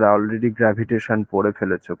 তারা অলরেডি গ্র্যাভিটেশন পড়ে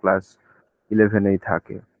ফেলেছো, ক্লাস 11-এই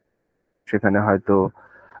থাকে। সেখানে হয়তো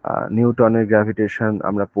নিউটনের গ্র্যাভিটেশন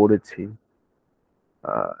আমরা পড়েছি,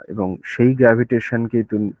 এবং সেই গ্র্যাভিটেশনকে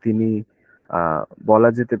তিনি আহ, বলা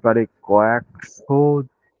যেতে পারে কয়েকশো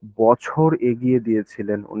বছর এগিয়ে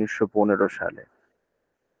দিয়েছিলেন 1915 সালে।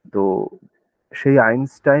 তো সেই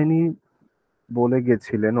আইনস্টাইনই বলে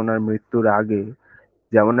গেছিলেন ওনার মৃত্যুর আগে,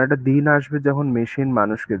 যেমন একটা দিন আসবে যখন মেশিন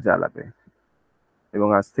মানুষকে জ্বালাবে। এবং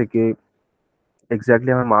আজ থেকে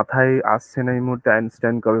এক্স্যাক্টলি আমার মাথায় আসছে না এই মুহূর্তে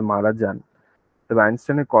আইনস্টাইন কবে মারা যান, তবে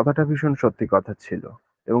আইনস্টাইনের কথাটা ভীষণ সত্যি কথা ছিল।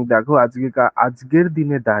 এবং দেখো আজকের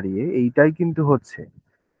দিনে দাঁড়িয়ে এইটাই কিন্তু হচ্ছে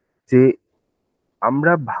যে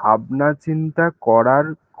আমরা ভাবনা চিন্তা করার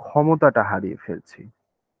ক্ষমতাটা হারিয়ে ফেলছি,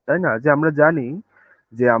 তাই না? যে আমরা জানি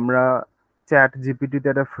যে আমরা চ্যাট জিপিটিতে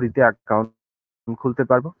একটা ফ্রিতে অ্যাকাউন্ট খুলতে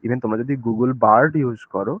পারবো। ইভেন তোমরা যদি গুগল বার্ড ইউজ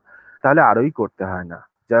করো তাহলে আরোই করতে হয় না,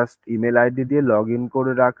 জাস্ট ইমেল আইডি দিয়ে লগ ইন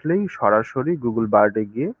করে রাখলেই সরাসরি গুগল বার্ডে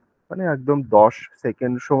গিয়ে, মানে একদম 10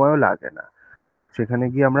 সেকেন্ড সময়ও লাগে না, সেখানে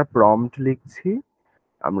গিয়ে আমরা প্রম্পট লিখছি,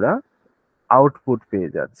 আমরা আউটপুট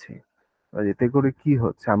পেয়ে যাচ্ছি। আর এতে করে কি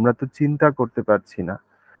হচ্ছে, আমরা তো চিন্তা করতে পারছি না,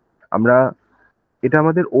 আমরা, এটা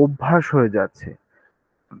আমাদের অভ্যাস হয়ে যাচ্ছে।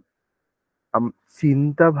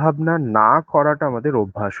 চিন্তা ভাবনা না করাটা আমাদের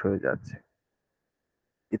অভ্যাস হয়ে যাচ্ছে।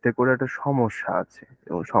 এতে করে একটা সমস্যা আছে,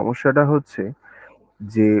 এবং সমস্যাটা হচ্ছে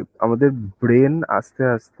যে আমাদের ব্রেন আস্তে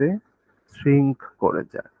আস্তে শ্রিঙ্ক করে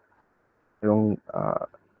যায়। এবং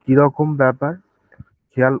কিরকম ব্যাপার,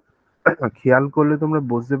 খেয়াল খেয়াল করলে তোমরা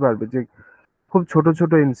বুঝতে পারবে যে খুব ছোট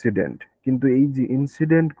ছোট ইনসিডেন্ট, কিন্তু এই যে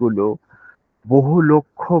ইনসিডেন্ট গুলো বহু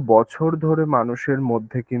লক্ষ বছর ধরে মানুষের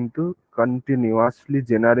মধ্যে কিন্তু কন্টিনিউয়াসলি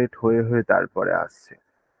জেনারেট হয়ে হয়ে তারপরে আসছে।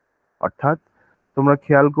 অর্থাৎ তোমরা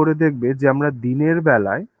খেয়াল করে দেখবে যে আমরা দিনের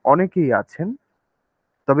বেলায় অনেকেই আছেন,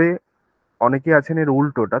 তবে অনেকেই আছেন এর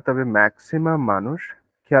উল্টোটা, তবে ম্যাক্সিমাম মানুষ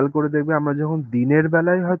খেয়াল করে দেখবে আমরা যখন দিনের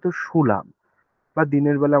বেলায় হয়তো শুলাম, বা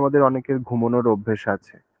দিনের বেলা আমাদের অনেকের ঘুমানোর অভ্যেস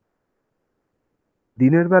আছে,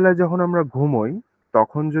 দিনের বেলায় যখন আমরা ঘুমোই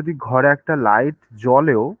তখন যদি ঘরে একটা লাইট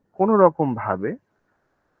জ্বলেও কোনো রকম ভাবে,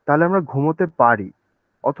 তাহলে আমরা ঘুমোতে পারি।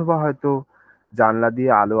 অথবা হয়তো জানলা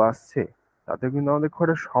দিয়ে আলো আসছে, তাতে কিন্তু আমাদের খুব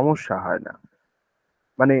একটা সমস্যা হয় না,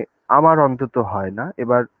 মানে আমার অন্তত হয় না।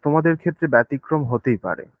 এবার তোমাদের ক্ষেত্রে ব্যতিক্রম হতেই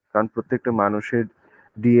পারে, কারণ প্রত্যেকটা মানুষের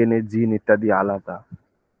ডিএনএ, জিন ইত্যাদি আলাদা।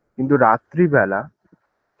 কিন্তু রাত্রিবেলা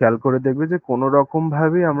খেয়াল করে দেখবে যে কোনো রকম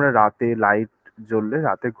ভাবে আমরা রাতে লাইট জ্বললে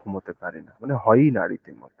রাতে ঘুমোতে পারি না, মানে হয়ই না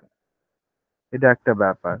রীতিমতো। এটা একটা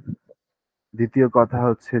ব্যাপার। দ্বিতীয় কথা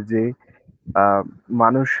হচ্ছে যে আহ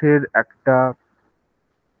মানুষের একটা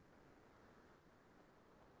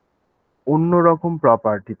অন্যরকম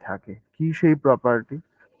প্রপার্টি থাকে। কি সেই প্রপার্টি?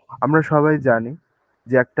 আমরা সবাই জানি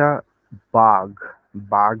যে একটা বাঘ,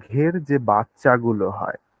 বাঘের যে বাচ্চাগুলো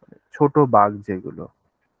হয়, ছোট বাঘ যেগুলো,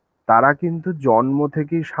 তারা কিন্তু জন্ম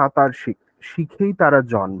থেকেই সাঁতার শিখেই তারা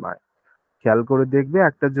জন্মায়। খেয়াল করে দেখবে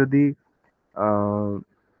একটা যদি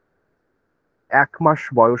 1 মাস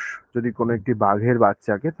বয়স যদি কোনো একটি বাঘের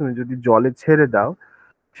বাচ্চাকে তুমি যদি জলে ছেড়ে দাও,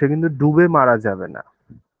 সে কিন্তু ডুবে মারা যাবে না।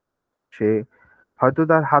 সে হয়তো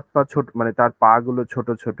তার হাত পা ছোট, মানে তার পা গুলো ছোট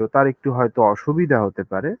ছোট, তার একটু হয়তো অসুবিধা হতে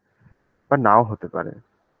পারে বা নাও হতে পারে।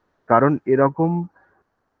 কারণ এরকম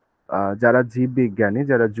যারা জীববিজ্ঞানী,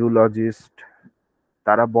 যারা জুলজিস্ট,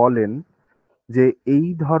 তারা বলেন যে এই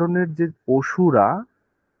ধরনের যে পশুরা,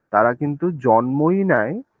 তারা কিন্তু জন্মই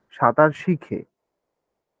নেয় সাঁতার শিখে,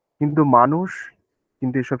 কিন্তু মানুষ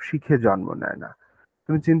কিন্তু এসব শিখে জন্ম নেয় না।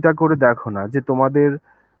 তুমি চিন্তা করে দেখো না যে তোমাদের,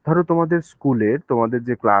 ধরো তোমাদের স্কুলের তোমাদের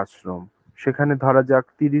যে ক্লাসরুম, সেখানে ধরা যাক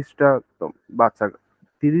 30টা বাচ্চা,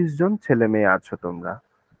 30 জন ছেলে মেয়ে আছো তোমরা।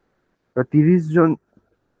 30 জন,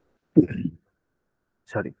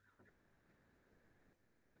 সরি,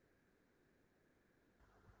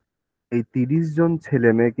 এই 30 জন ছেলে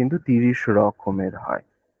মেয়ে কিন্তু 30 রকমের হয়।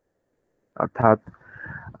 অর্থাৎ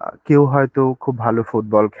কেউ হয়তো খুব ভালো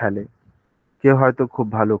ফুটবল খেলে, কেউ হয়তো খুব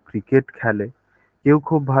ভালো ক্রিকেট খেলে, কেউ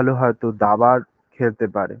খুব ভালো হয়তো দাবা খেলতে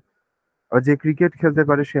পারে। আর যে ক্রিকেট খেলতে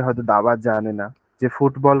পারে সে হয়তো দাবা জানে না, যে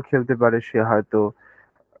ফুটবল খেলতে পারে সে হয়তো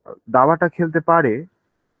দাবাটা খেলতে পারে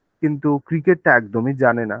কিন্তু ক্রিকেটটা একদমই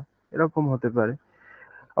জানে না, এরকম হতে পারে।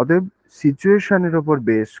 অতএব সিচুয়েশনের উপর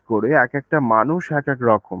বেস করে এক একটা মানুষ এক এক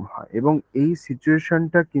রকম হয়, এবং এই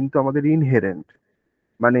সিচুয়েশনটা কিন্তু আমাদের ইনহেরেন্ট।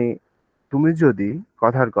 মানে তুমি যদি,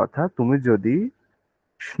 কথার কথা, তুমি যদি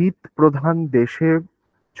শীত প্রধান দেশে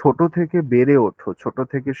ছোট থেকে বেড়ে ওঠো, ছোট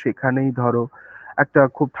থেকে সেখানেই ধরো একটা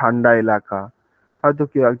খুব ঠান্ডা এলাকা, হয়তো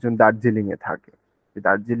কেউ একজন দার্জিলিং এ থাকে,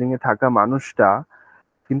 দার্জিলিং এ থাকা মানুষটা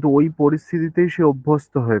কিন্তু ওই পরিস্থিতিতেই সে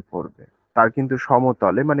অভ্যস্ত হয়ে পড়বে। তার কিন্তু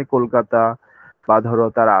সমতলে, মানে কলকাতা বা ধরো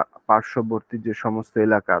তার পার্শ্ববর্তী যে সমস্ত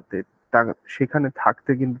এলাকাতে, তার সেখানে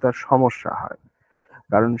থাকতে কিন্তু তার সমস্যা হয়,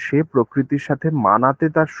 কারণ সে প্রকৃতির সাথে মানাতে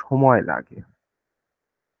তার সময় লাগে।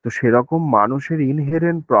 তো সেরকম মানুষের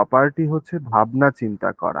ইনহেরেন্ট প্রপার্টি হচ্ছে ভাবনা চিন্তা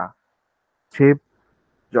করা। সে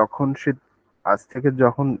সে আজ থেকে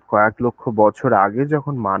যখন কয়েক লক্ষ বছর আগে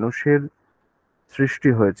যখন মানুষের সৃষ্টি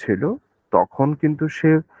হয়েছিল, তখন কিন্তু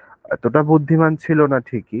সে এতটা বুদ্ধিমান ছিল না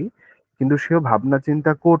ঠিকই, কিন্তু সেও ভাবনা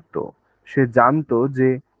চিন্তা করত। সে জানতো যে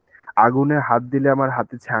আগুনে হাত দিলে আমার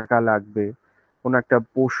হাতে ছ্যাঁকা লাগবে, কোন একটা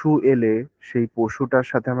পশু এলে সেই পশুটার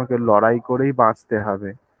সাথে আমাকে লড়াই করেই বাঁচতে হবে।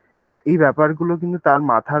 এই ব্যাপারগুলো কিন্তু তার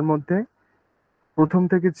মাথার মধ্যে প্রথম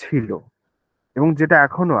থেকে ছিল এবং যেটা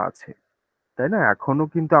এখনো আছে, তাই না? এখনো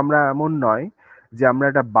কিন্তু আমরা এমন নয় যে আমরা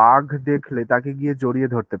একটা বাঘ দেখলে তাকে গিয়ে জড়িয়ে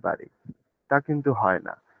ধরতে পারি, তা কিন্তু হয়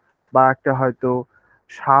না। বা একটা হয়তো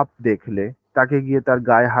সাপ দেখলে তাকে গিয়ে তার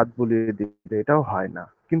গায়ে হাত বুলিয়ে দিতে, এটাও হয় না।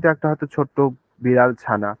 কিন্তু একটা হয়তো ছোট্ট বিড়াল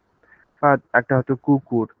ছানা বা একটা হয়তো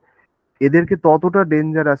কুকুর, এদেরকে ততটা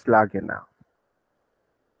ডেঞ্জারাস লাগে না।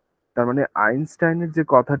 তার মানে আইনস্টাইনের যে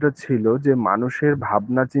কথাটা ছিল যে মানুষের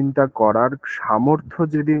ভাবনা চিন্তা করার সামর্থ্য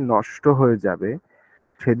যেদিন নষ্ট হয়ে যাবে,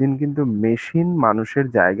 সেদিন কিন্তু মেশিন মানুষের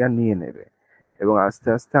জায়গা নিয়ে নেবে। এবং আস্তে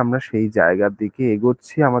আস্তে আমরা সেই জায়গার দিকে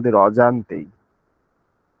এগোচ্ছি আমাদের অজান্তেই।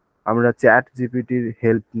 আমরা চ্যাট জিপিটির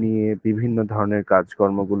হেল্প নিয়ে বিভিন্ন ধরনের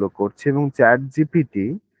কাজকর্মগুলো করছি, এবং চ্যাট জিপিটি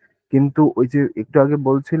কিন্তু ওই যে একটু আগে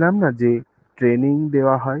বলছিলাম না যে ট্রেনিং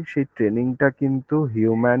দেওয়া হয়, সেই ট্রেনিংটা কিন্তু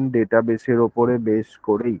হিউম্যান ডেটাবেসের ওপরে বেস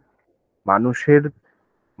করেই মানুষের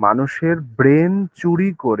মানুষের ব্রেন চুরি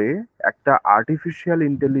করে একটা আর্টিফিশিয়াল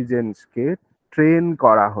ইন্টেলিজেন্সকে ট্রেন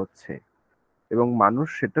করা হচ্ছে, এবং মানুষ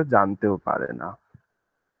সেটা জানতেও পারে না।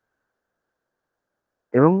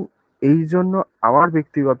 এবং এই জন্য আমার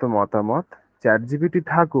ব্যক্তিগত মতামত, চ্যাট জিপিটি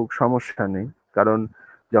থাকুক, সমস্যা নেই। কারণ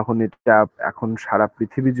যখন এটা এখন সারা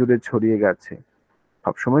পৃথিবী জুড়ে ছড়িয়ে গেছে,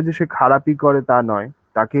 সবসময় যে সে খারাপই করে তা নয়,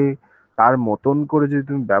 তাকে তার মতন করে যদি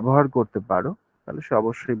তুমি ব্যবহার করতে পারো তাহলে সে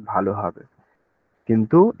অবশ্যই ভালো হবে।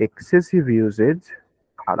 কিন্তু এক্সেসিভ ইউজেজ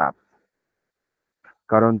খারাপ।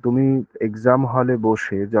 কারণ তুমি এক্সাম হলে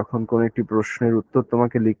বসে যখন কোনো একটি প্রশ্নের উত্তর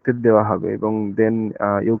তোমাকে লিখতে দেওয়া হবে এবং দেন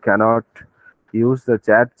you cannot use the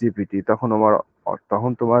chat GPT, তখন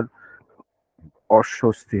তোমার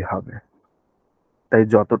অস্বস্তি হবে। তাই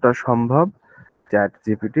যতটা সম্ভব চ্যাট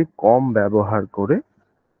জিপিটি কম ব্যবহার করে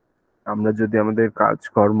আমরা যদি আমাদের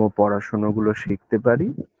কাজকর্ম পড়াশোনাগুলো শিখতে পারি,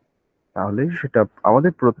 তাহলে সেটা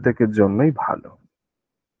আমাদের প্রত্যেকের জন্যই ভালো।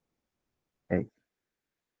 এই,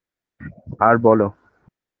 আর বলো,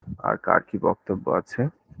 আর কার কি বক্তব্য আছে?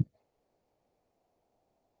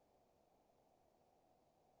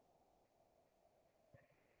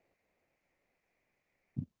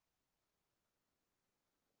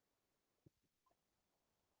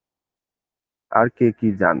 আর কে কি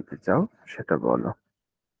জানতে চাও সেটা বলো।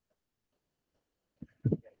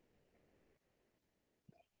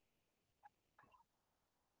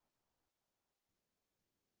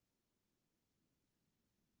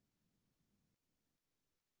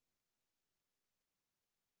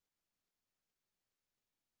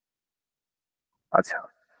 আচ্ছা,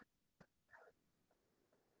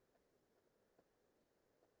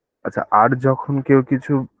 আচ্ছা, আর যখন কেউ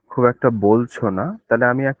কিছু খুব একটা বলছো না, তাহলে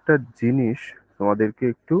আমি একটা জিনিস তোমাদেরকে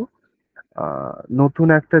একটু নতুন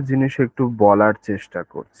একটা জিনিস একটু বলার চেষ্টা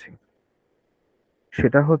করছি।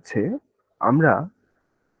 সেটা হচ্ছে, আমরা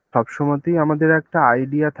সবসময়তেই আমাদের একটা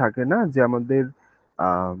আইডিয়া থাকে না যে আমাদের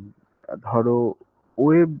আহ, ধরো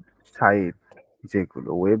ওয়েবসাইট, যেগুলো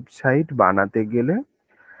ওয়েবসাইট বানাতে গেলে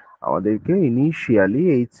আমাদেরকে ইনিশিয়ালি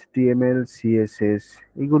এইচটিএমএল সিএসএস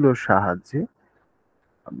এগুলোর সাহায্যে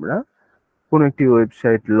আমরা কোনো একটি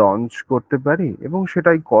ওয়েবসাইট লঞ্চ করতে পারি, এবং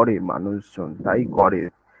সেটাই করে মানুষজন, তাই করে।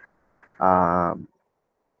 আহ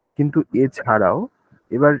কিন্তু এছাড়াও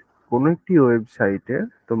এবার কোনো একটি ওয়েবসাইটে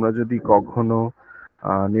তোমরা যদি কখনো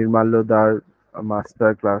নির্মাল্যদার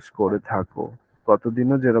মাস্টার ক্লাস করে থাকো,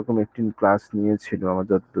 গতদিনও যেরকম একটি ক্লাস নিয়েছিল আমার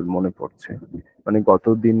যতদূর মনে পড়ছে, মানে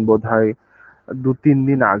গতদিন বোধহয় 2-3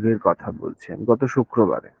 দিন আগের কথা বলছি আমি, গত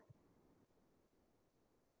শুক্রবারে।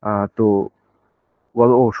 তো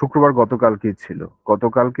শুক্রবার গতকালকেই ছিল,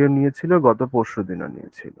 গতকালকে নিয়েছিল, গত পরশুদিনও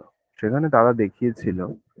নিয়েছিল। সেখানে তারা দেখিয়েছিল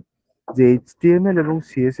যে এইচটিএমএল এবং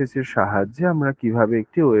সিএসএস এর সাহায্যে আমরা কিভাবে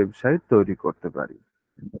একটি ওয়েবসাইট তৈরি করতে পারি।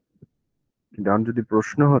 যেমন যদি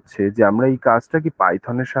প্রশ্ন হচ্ছে যে আমরা এই কাজটা কি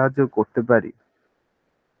পাইথনের সাহায্যে করতে পারি,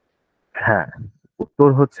 হ্যাঁ, উত্তর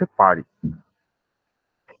হচ্ছে পারি।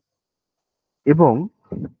 এবং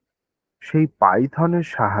সেই পাইথনের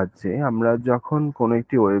সাহায্যে আমরা যখন কোনো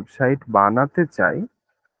একটি ওয়েবসাইট বানাতে চাই,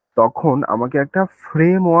 তখন আমাকে একটা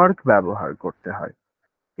ফ্রেমওয়ার্ক ব্যবহার করতে হয়।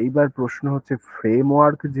 এইবার প্রশ্ন হচ্ছে,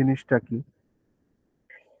 ফ্রেমওয়ার্ক জিনিসটা কি?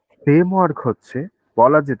 ফ্রেমওয়ার্ক হচ্ছে,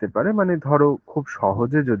 বলা যেতে পারে, মানে ধরো খুব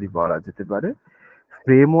সহজে যদি বলা যেতে পারে,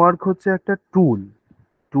 ফ্রেমওয়ার্ক হচ্ছে একটা টুল।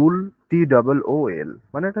 টুল, TOOL,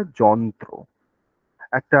 মানে একটা যন্ত্র,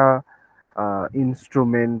 একটা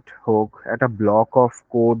ইনস্ট্রুমেন্ট হোক, একটা ব্লক অফ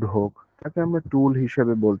কোড হোক, তাকে আমরা টুল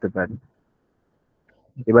হিসেবে বলতে পারি।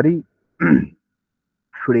 এবারে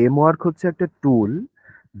ফ্রেমওয়ার্ক হচ্ছে একটা টুল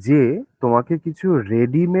যে তোমাকে কিছু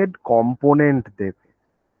রেডিমেড কম্পোনেন্ট দেবে,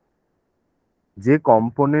 যে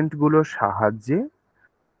কম্পোনেন্ট গুলোর সাহায্যে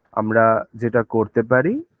আমরা যেটা করতে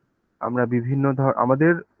পারি, আমরা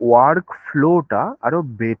আমাদের ওয়ার্ক ফ্লোটা আরো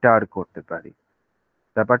বেটার করতে পারি।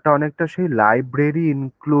 ব্যাপারটা অনেকটা সেই লাইব্রেরি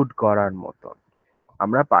ইনক্লুড করার মতন।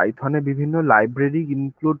 আমরা পাইথনে বিভিন্ন লাইব্রেরি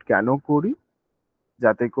ইনক্লুড কেন করি?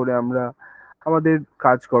 যাতে করে আমরা আমাদের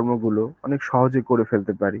কাজকর্মগুলো অনেক সহজে করে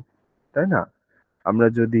ফেলতে পারি, তাই না? আমরা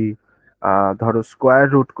যদি ধরো স্কোয়ার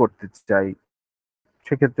রুট করতে চাই,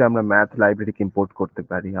 সেক্ষেত্রে আমরা ম্যাথ লাইব্রেরিকে ইম্পোর্ট করতে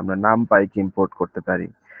পারি, আমরা নামপাইকে ইম্পোর্ট করতে পারি।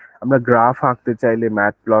 আমরা গ্রাফ আঁকতে চাইলে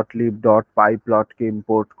ম্যাটপ্লটলিব ডট পাই প্লটকে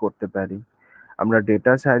ইম্পোর্ট করতে পারি। আমরা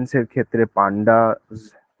ডেটা সায়েন্সের ক্ষেত্রে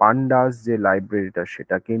পান্ডাস যে লাইব্রেরিটা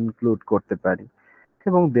সেটাকে ইনক্লুড করতে পারি,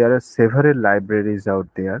 এবং দেয়ার আর সেভারেল লাইব্রেরিজ আউট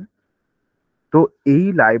দেয়ার। তো এই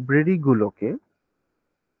লাইব্রেরি গুলোকে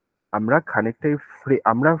আমরা খানিকটাই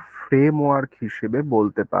আমরা ফ্রেমওয়ার্ক হিসেবে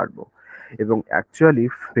বলতে পারবো, এবং অ্যাকচুয়ালি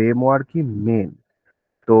ফ্রেমওয়ার্কই মেন।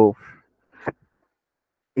 তো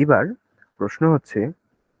এবার প্রশ্ন হচ্ছে,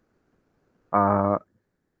 আহ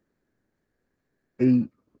এই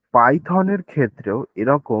পাইথনের ক্ষেত্রেও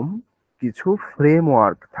এরকম কিছু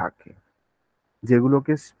ফ্রেমওয়ার্ক থাকে,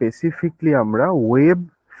 যেগুলোকে স্পেসিফিকলি আমরা ওয়েব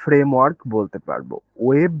ফ্রেমওয়ার্ক বলতে পারবো।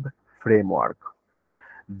 ওয়েব ফ্রেমওয়ার্ক,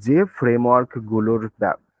 যে ফ্রেমওয়ার্ক গুলোর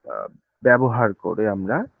ব্যবহার করে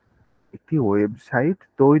আমরা একটি ওয়েবসাইট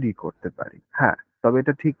তৈরি করতে পারি। হ্যাঁ, তবে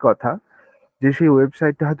এটা ঠিক কথা যে সেই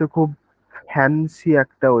ওয়েবসাইটটা হয়তো খুব ফ্যান্সি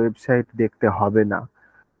একটা ওয়েবসাইট দেখতে হবে না।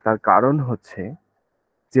 তার কারণ হচ্ছে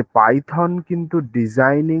যে পাইথন কিন্তু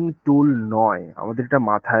ডিজাইনিং টুল নয়, আমাদের এটা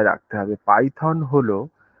মাথায় রাখতে হবে। পাইথন হলো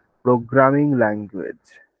প্রোগ্রামিং ল্যাঙ্গুয়েজ।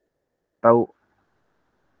 তাও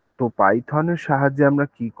তো পাইথনের সাহায্যে আমরা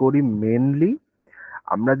কি করি? মেনলি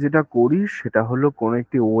আমরা যেটা করি সেটা হলো কোনো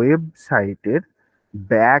একটি ওয়েবসাইটের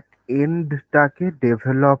ব্যাক এন্ডটাকে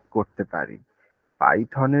ডেভেলপ করতে পারি।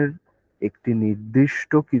 পাইথনের একটি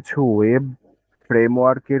নির্দিষ্ট কিছু ওয়েব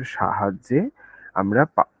ফ্রেমওয়ার্কের সাহায্যে আমরা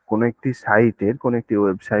কোনো একটি সাইটের, কোনো একটি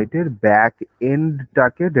ওয়েবসাইটের ব্যাক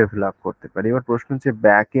এন্ডটাকে ডেভেলপ করতে পারি। এবার প্রশ্ন হচ্ছে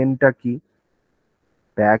ব্যাক এন্ডটা কি?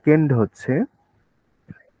 ব্যাক এন্ড হচ্ছে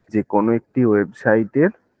যে কোনো একটি ওয়েবসাইট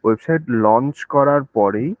লঞ্চ করার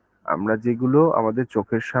পরেই আমরা যেগুলো আমাদের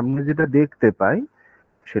চোখের সামনে যেটা দেখতে পাই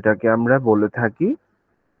সেটাকে আমরা বলে থাকি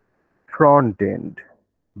ফ্রন্ট এন্ড,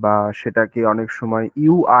 বা সেটাকে অনেক সময়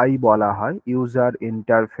ইউআই বলা হয়, ইউজার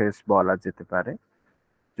ইন্টারফেস বলা যেতে পারে।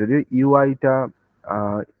 যদিও ইউআইটা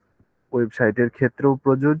ওয়েবসাইটের ক্ষেত্রেও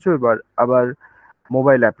প্রযোজ্য, এবার আবার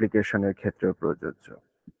মোবাইল অ্যাপ্লিকেশনের ক্ষেত্রেও প্রযোজ্য।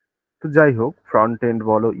 তো যাই হোক, ফ্রন্ট এন্ড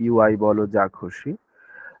বলো, ইউআই বলো, যা খুশি।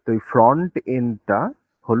 তো এই ফ্রন্ট এন্ডটা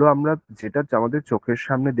হলো আমরা যেটা আমাদের চোখের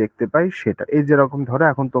সামনে দেখতে পাই সেটা। এই যেরকম ধরো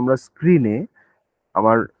এখন তোমরা স্ক্রিনে,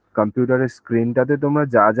 আমার কম্পিউটারের স্ক্রিনটাতে তোমরা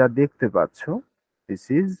যা যা দেখতে পাচ্ছ, দিস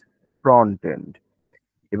ইজ ফ্রন্ট এন্ড।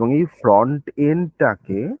 এবং এই ফ্রন্ট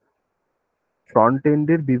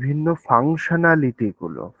এন্ডের বিভিন্ন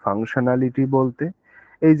ফাংশনালিটি বলতে,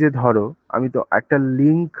 এই যে ধরো আমি তো একটা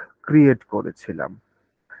লিংক ক্রিয়েট করেছিলাম,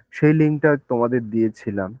 সেই লিংকটা তোমাদের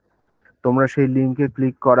দিয়েছিলাম, তোমরা সেই লিংকে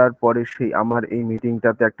ক্লিক করার পরে সেই আমার এই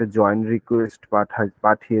মিটিংটাতে একটা জয়েন রিকোয়েস্ট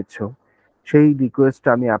পাঠিয়েছো, সেই রিকোয়েস্ট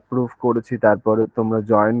আমি অ্যাপ্রুভ করেছি, তারপরে তোমরা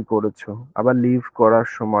জয়েন করেছো। আবার লিভ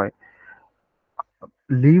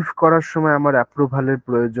করার সময় আমার অ্যাপ্রুভালের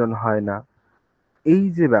প্রয়োজন হয় না। এই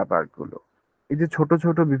যে ব্যাপারগুলো, এই যে ছোট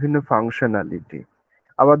ছোট বিভিন্ন ফাংশনালিটি।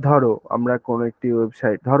 আবার ধরো আমরা কোনো একটি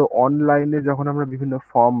ওয়েবসাইট, ধরো অনলাইনে যখন আমরা বিভিন্ন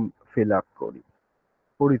ফর্ম ফিল আপ করি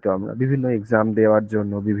তো আমরা বিভিন্ন এক্সাম দেওয়ার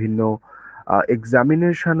জন্য বিভিন্ন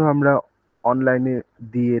এক্সামিনেশনও আমরা অনলাইনে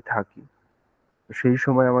দিয়ে থাকি। সেই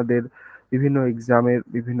সময় আমাদের বিভিন্ন এক্সামের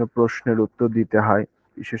বিভিন্ন প্রশ্নের উত্তর দিতে হয়,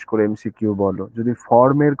 বিশেষ করে এমসিকিউ বলো। যদি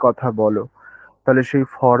ফর্মের কথা বলো, তাহলে সেই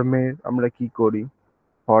ফর্মে আমরা কি করি?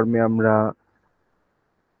 ফর্মে আমরা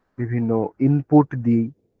বিভিন্ন ইনপুট দিই,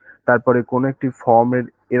 তারপরে কোনো একটি ফর্মের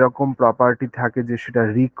এরকম প্রপার্টি থাকে যে সেটা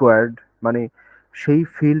রিকোয়ার্ড, মানে সেই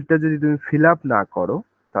ফিল্ডটা যদি তুমি ফিল আপ না করো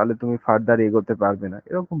তাহলে তুমি ফার্দার এগোতে পারবে না।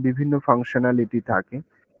 এরকম বিভিন্ন ফাংশনালিটি থাকে।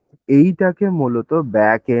 এইটাকে মূলত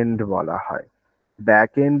ব্যাক এন্ড বলা হয়।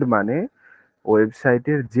 ব্যাক এন্ড মানে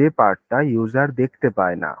ওয়েবসাইটের যে পার্টটা ইউজার দেখতে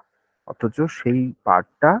পায় না, অথচ সেই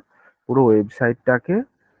পার্টটা পুরো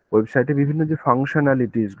ওয়েবসাইটে বিভিন্ন যে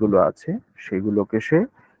ফাংশনালিটিস গুলো আছে সেগুলোকে সে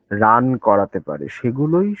রান করাতে পারে,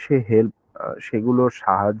 সেগুলোর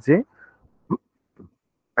সাহায্যে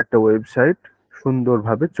একটা ওয়েবসাইট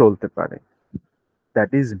সুন্দরভাবে চলতে পারে।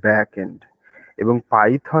 That is back end. এবং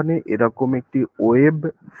পাইথনে এরকম একটি ওয়েব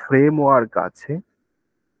ফ্রেমওয়ার্ক আছে,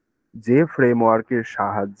 যে ফ্রেমওয়ার্কের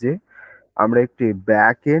সাহায্যে আমরা একটি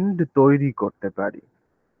ব্যাক এন্ড তৈরি করতে পারি।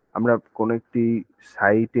 আমরা কোনো একটি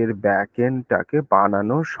সাইটের ব্যাক এন্ডটাকে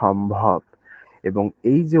বানানো সম্ভব। এবং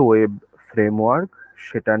এই যে ওয়েব ফ্রেমওয়ার্ক,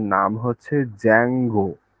 সেটার নাম হচ্ছে জ্যাঙ্গো।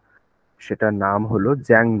 সেটার নাম হলো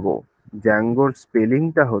জ্যাঙ্গো। জ্যাঙ্গোর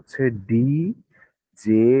স্পেলিংটা হচ্ছে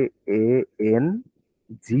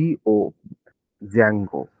DJANGO।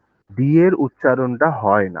 জ্যাঙ্গো, ডি এর উচ্চারণটা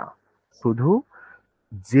হয় না, শুধু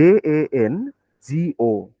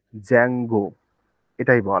JANGO, জ্যাঙ্গো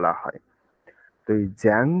এটাই বলা হয়। তো এই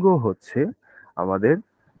জ্যাঙ্গো হচ্ছে আমাদের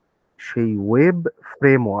সেই ওয়েব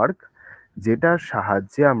ফ্রেমওয়ার্ক যেটার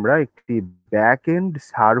সাহায্যে আমরা একটি ব্যাক এন্ড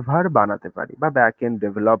সার্ভার বানাতে পারি বা ব্যাক এন্ড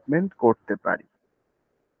ডেভেলপমেন্ট করতে পারি।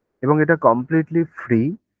 এবং এটা কমপ্লিটলি ফ্রি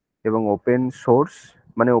এবং ওপেন সোর্স।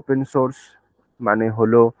 মানে ওপেন সোর্স মানে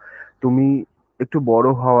হলো তুমি একটু বড়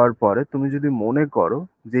হওয়ার পরে তুমি যদি মনে করো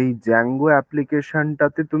যে এই জ্যাঙ্গো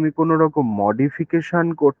অ্যাপ্লিকেশনটাতে তুমি কোনো রকম মডিফিকেশন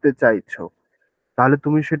করতে চাইছো, তাহলে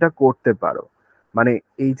তুমি সেটা করতে পারো। মানে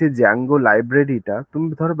এই যে জ্যাঙ্গো লাইব্রেরিটা তুমি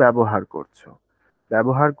ধরো ব্যবহার করছো,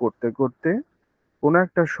 ব্যবহার করতে করতে কোনো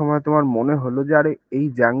একটা সময় তোমার মনে হলো যে আরে এই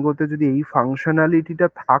জ্যাঙ্গোতে যদি এই ফাংশনালিটিটা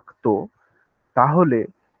থাকতো তাহলে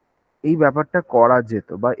এই ব্যাপারটা করা যেত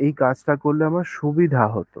বা এই কাজটা করলে আমার সুবিধা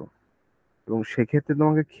হতো। এবং সেক্ষেত্রে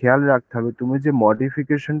তোমাকে খেয়াল রাখতে হবে তুমি যে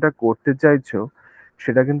মডিফিকেশনটা করতে চাইছো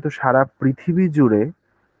সেটা কিন্তু সারা পৃথিবী জুড়ে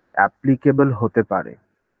অ্যাপ্লিকেবল হতে পারে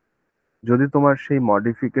যদি তোমার সেই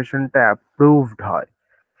মডিফিকেশনটা অ্যাপ্রুভড হয়।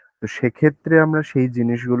 তো সেক্ষেত্রে আমরা সেই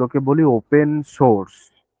জিনিসগুলোকে বলি ওপেন সোর্স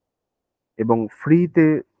এবং ফ্রিতে।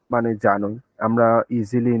 মানে জানোই আমরা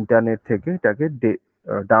ইজিলি ইন্টারনেট থেকে এটাকে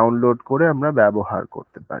ডাউনলোড করে আমরা ব্যবহার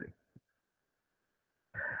করতে পারি।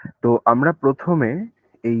 তো আমরা প্রথমে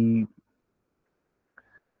এই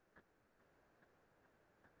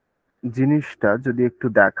জিনিসটা যদি একটু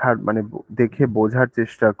দেখার মানে দেখে বোঝার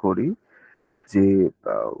চেষ্টা করি যে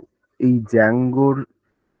আহ, এই জ্যাঙ্গোর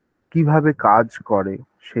কিভাবে কাজ করে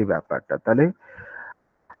সেই ব্যাপারটা, তাহলে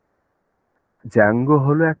জ্যাঙ্গো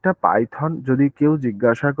হলো একটা পাইথন। যদি কেউ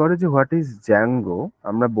জিজ্ঞাসা করে যে হোয়াট ইজ জ্যাঙ্গো,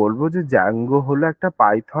 আমরা বলবো যে জ্যাঙ্গো হলো একটা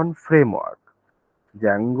Python framework.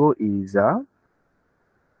 Zango is a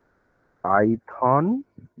Python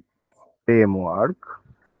framework.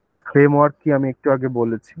 Framework কি আমি একটু আগে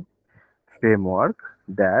বলেছি, framework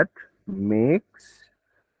that makes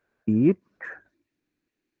it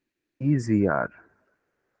easier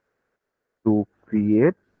to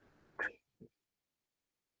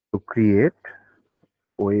create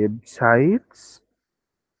websites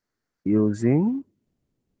using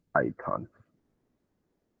Python.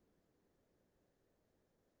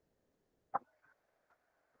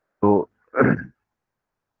 তো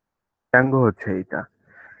জ্যাঙ্গো হচ্ছে এটা।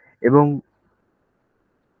 এবং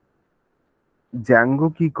জ্যাঙ্গো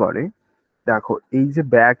কি করে দেখো, এই যে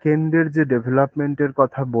ব্যাক এন্ডের যে ডেভেলপমেন্টের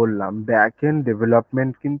কথা বললাম, ব্যাক এন্ড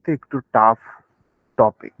ডেভেলপমেন্ট কিন্তু একটু টাফ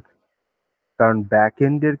টপিক। কারণ ব্যাক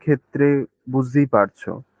এন্ডের ক্ষেত্রে বুঝতেই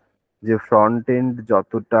পারছো যে ফ্রন্ট এন্ড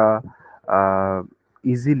যতটা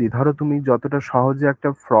ইজিলি, ধরো তুমি যতটা সহজে একটা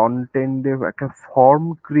ফ্রন্ট এন্ডে একটা ফর্ম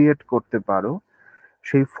ক্রিয়েট করতে পারো,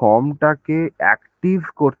 সেই ফর্মটাকে অ্যাক্টিভ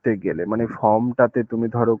করতে গেলে মানে ফর্মটাতে তুমি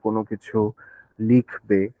ধরো কোনো কিছু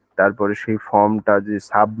লিখবে, তারপরে সেই ফর্মটা যে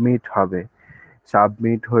সাবমিট হবে,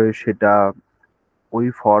 সাবমিট হয়ে সেটা ওই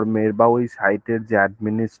ফর্মের বা ওই সাইটের যে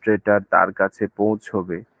অ্যাডমিনিস্ট্রেটর তার কাছে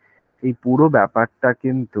পৌঁছবে, এই পুরো ব্যাপারটা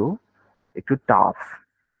কিন্তু একটু টাফ।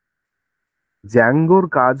 জ্যাঙ্গোর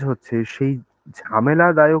কাজ হচ্ছে সেই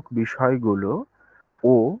ঝামেলাদায়ক বিষয়গুলো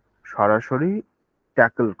ও সরাসরি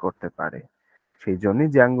ট্যাকল করতে পারে, সেই জন্যই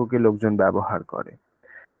জ্যাঙ্গোকে লোকজন ব্যবহার করে।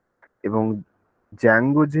 এবং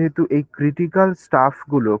জ্যাঙ্গো যেহেতু এই ক্রিটিক্যাল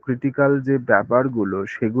স্টাফগুলো, ক্রিটিক্যাল যে ব্যাপারগুলো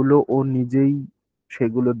সেগুলো ও নিজেই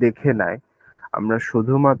সেগুলো দেখে নেয়। আমরা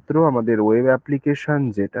শুধুমাত্র আমাদের ওয়েব অ্যাপ্লিকেশন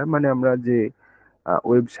যেটা মানে আমরা যে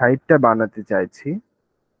ওয়েবসাইটটা বানাতে চাইছি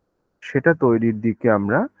সেটা তৈরির দিকে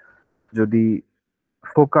আমরা যদি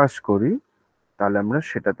ফোকাস করি তাহলে আমরা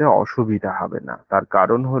সেটাতে অসুবিধা হবে না। তার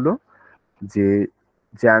কারণ হলো যে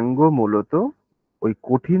জ্যাঙ্গো মূলত ওই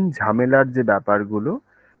কঠিন ঝামেলার যে ব্যাপারগুলো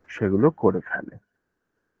সেগুলো করে ফেলে।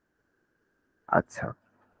 আচ্ছা,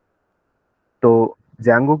 তো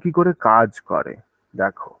জ্যাঙ্গো কি করে কাজ করে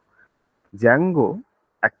দেখো, জ্যাঙ্গো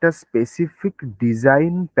একটা স্পেসিফিক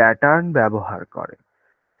ডিজাইন প্যাটার্ন ব্যবহার করে।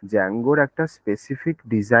 জ্যাঙ্গোর একটা স্পেসিফিক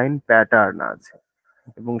ডিজাইন প্যাটার্ন আছে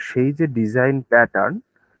এবং সেই যে ডিজাইন প্যাটার্ন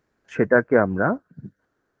সেটাকে আমরা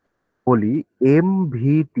বলি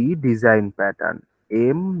MVT design pattern.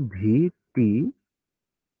 MVT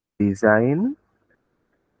design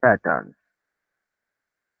pattern.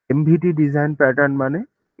 MVT design pattern মানে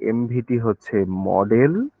এমভিটি হচ্ছে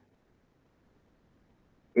model,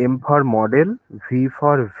 M for model, V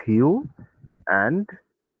for view and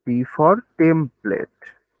T for template.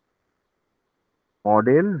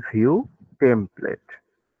 Model, view, template.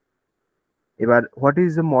 এবার what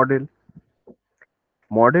is a model?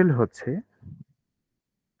 Model হচ্ছে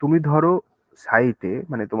তুমি ধরো সাইটে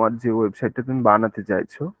মানে তোমার যে ওয়েবসাইটটা তুমি বানাতে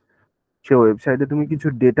চাইছো সে ওয়েবসাইটে তুমি কিছু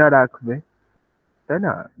ডেটা রাখবে, তাই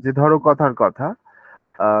না? যে ধরো কথার কথা,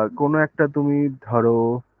 কোনো একটা তুমি ধরো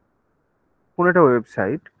কোনো একটা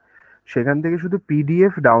ওয়েবসাইট, সেখান থেকে শুধু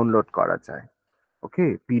পিডিএফ ডাউনলোড করা যায়। ওকে,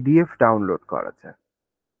 পিডিএফ ডাউনলোড করা যায়।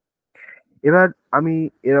 এবার আমি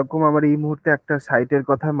এরকম আমার এই মুহূর্তে একটা সাইটের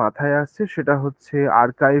কথা মাথায় আসছে, সেটা হচ্ছে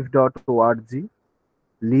archive.org,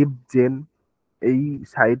 লিবজেন, এই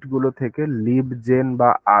সাইটগুলো থেকে, লিবজেন বা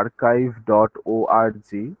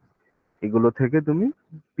archive.org, এগুলো থেকে তুমি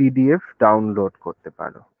পিডিএফ ডাউনলোড করতে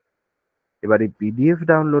পারো। এবার এই পিডিএফ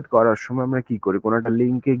ডাউনলোড করার সময় আমরা কি করি, কোনো একটা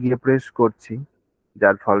লিঙ্কে গিয়ে প্রেস করছি,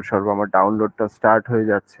 যার ফলস্বরূপ আমার ডাউনলোডটা স্টার্ট হয়ে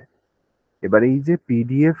যাচ্ছে। এবার এই যে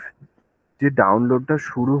পিডিএফ যে ডাউনলোডটা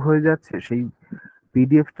শুরু হয়ে যাচ্ছে, সেই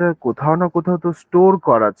পিডিএফটা কোথাও না কোথাও তো স্টোর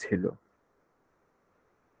করা ছিল,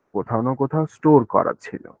 কোথাও না কোথাও স্টোর করা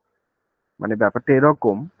ছিল। মানে ব্যাপারটা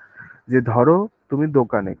এরকম যে ধরো তুমি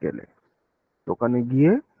দোকানে গেলে, দোকানে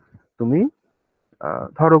গিয়ে তুমি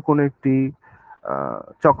ধরো কোনো একটি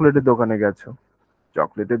চকলেটের দোকানে গেছো,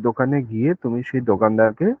 চকলেটের দোকানে গিয়ে তুমি সেই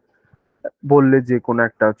দোকানদারকে বললে যে কোনো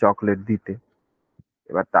একটা চকলেট দিতে।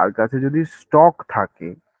 এবার তার কাছে যদি স্টক থাকে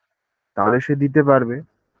তাহলে সে দিতে পারবে,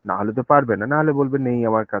 না হলে তো পারবে না, না হলে বলবে নেই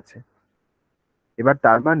আমার কাছে। এবার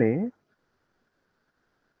তার মানে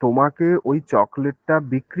তোমাকে ওই চকলেটটা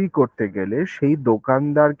বিক্রি করতে গেলে সেই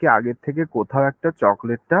দোকানদারকে আগের থেকে কোথাও একটা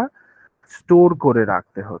চকলেটটা স্টোর করে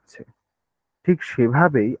রাখতে হচ্ছে। ঠিক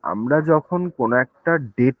সেভাবেই আমরা যখন কোনো একটা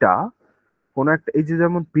ডেটা, কোনো একটা, এই যে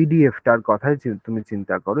যেমন পিডিএফটার কথাই তুমি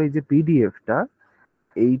চিন্তা করো, এই যে পিডিএফটা,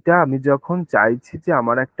 এইটা আমি যখন চাইছি যে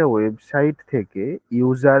আমার একটা ওয়েবসাইট থেকে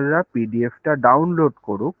ইউজাররা পিডিএফটা ডাউনলোড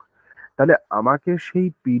করুক, তাহলে আমাকে সেই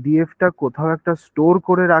পিডিএফটা কোথাও একটা স্টোর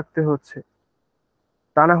করে রাখতে হচ্ছে,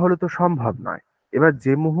 তা না হলে তো সম্ভব নয়। এবার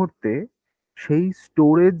যে মুহূর্তে সেই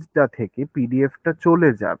স্টোরেজটা থেকে পিডিএফটা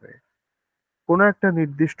চলে যাবে কোনো একটা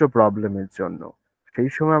নির্দিষ্ট প্রবলেমের জন্য, সেই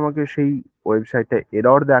সময় আমাকে সেই ওয়েবসাইটে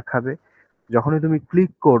এরর দেখাবে। যখনই তুমি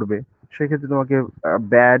ক্লিক করবে সেক্ষেত্রে তোমাকে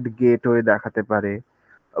ব্যাড গেটওয়ে দেখাতে পারে,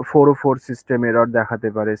 404 সিস্টেম এরর দেখাতে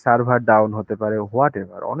পারে, সার্ভার ডাউন হতে পারে, হোয়াট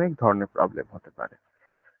এভার, অনেক ধরনের প্রবলেম হতে পারে।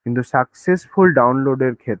 কিন্তু সাকসেসফুল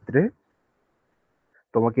ডাউনলোডের ক্ষেত্রে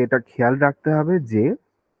তোমাকে এটা খেয়াল রাখতে হবে যে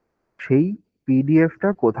সেই পিডিএফটা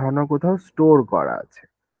কোথাও না কোথাও স্টোর করা আছে।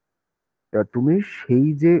 এবার তুমি সেই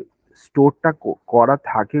যে স্টোরটা করা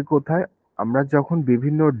থাকে কোথায়, আমরা যখন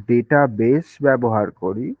বিভিন্ন ডেটাবেস ব্যবহার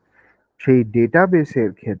করি, সেই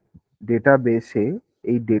ডেটাবেসে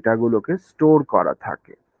এই ডেটাগুলোকে স্টোর করা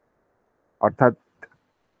থাকে। অর্থাৎ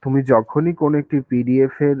তুমি যখনই কোনো একটি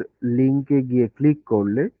পিডিএফ এর লিংকে গিয়ে ক্লিক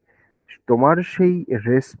করলে, তোমার সেই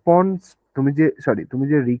রেসপন্স, তুমি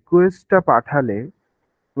যে রিকোয়েস্টটা পাঠালে,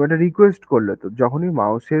 তুমি একটা রিকোয়েস্ট করলে, তো যখনই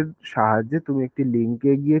মাউসের সাহায্যে তুমি একটি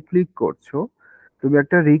লিংকে গিয়ে ক্লিক করছো, তুমি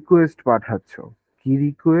একটা রিকোয়েস্ট পাঠাচ্ছ। কি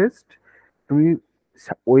রিকোয়েস্ট? তুমি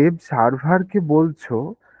ওয়েব সার্ভারকে বলছো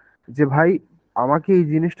যে ভাই আমাকে এই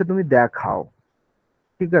জিনিসটা তুমি দেখাও।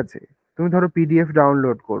 ঠিক আছে, তুমি ধরো পিডিএফ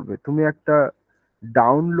ডাউনলোড করবে, তুমি একটা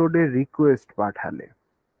ডাউনলোডের রিকোয়েস্ট পাঠালে।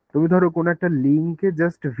 তুমি ধরো কোনো একটা লিংকে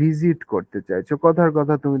জাস্ট ভিজিট করতে চাইছো, কথার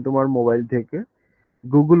কথা তুমি তোমার মোবাইল থেকে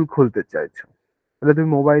গুগল খুলতে চাইছো, তাহলে তুমি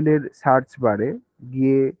মোবাইলের সার্চ বারে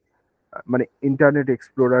গিয়ে, মানে ইন্টারনেট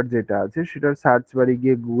এক্সপ্লোরার যেটা আছে সেটার সার্চ বারে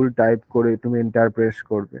গিয়ে গুগল টাইপ করে তুমি এন্টার প্রেস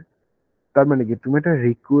করবে। তার মানে কি, তুমি একটা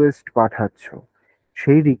রিকোয়েস্ট পাঠাচ্ছ।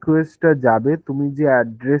 সেই রিকোয়েস্টটা যাবে তুমি যে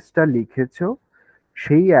অ্যাড্রেসটা লিখেছো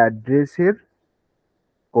সেই অ্যাড্রেসের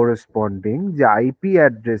করেসপন্ডিং যে আইপি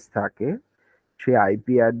অ্যাড্রেস থাকে, সেই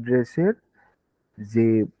আইপি অ্যাড্রেসের যে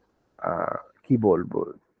কি বলবো,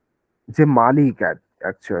 যে মালিক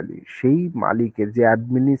অ্যাকচুয়ালি সেই মালিকের, যে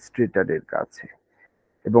অ্যাডমিনিস্ট্রেটরের কাছে,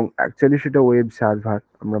 এবং অ্যাকচুয়ালি সেটা ওয়েব সার্ভার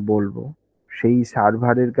আমরা বলবো, সেই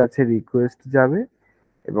সার্ভারের কাছে রিকোয়েস্ট যাবে,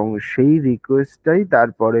 এবং সেই রিকোয়েস্টটাই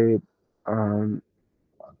তারপরে আম,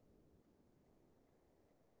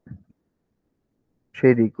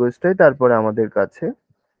 সেই রিকোয়েস্টটাই তারপরে আমাদের কাছে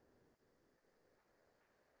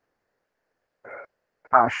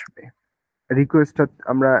আসবে, রিকোয়েস্টটা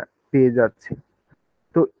আমরা পেয়ে যাচ্ছি।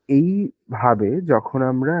 তো এইভাবে যখন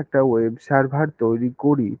আমরা একটা ওয়েব সার্ভার তৈরি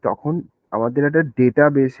করি, তখন আমাদের একটা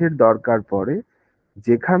ডেটাবেসের দরকার পড়ে,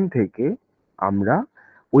 যেখান থেকে আমরা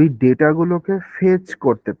ওই ডেটাগুলোকে ফেচ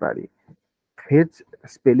করতে পারি। ফেচ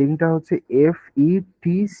স্পেলিংটা হচ্ছে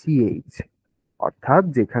FETCH, অর্থাৎ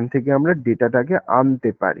যেখান থেকে আমরা ডেটাটাকে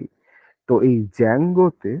আনতে পারি। তো এই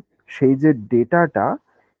জ্যাঙ্গোতে সেই যে ডেটাটা,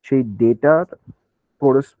 সেই ডেটার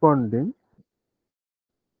করেসপন্ডিং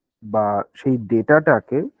বা সেই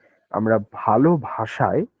ডেটাটাকে আমরা ভালো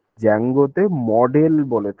ভাষায় জ্যাঙ্গোতে মডেল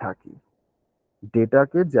বলে থাকি।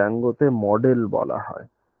 ডেটাকে জ্যাঙ্গোতে মডেল বলা হয়।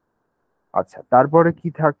 আচ্ছা, তারপরে কি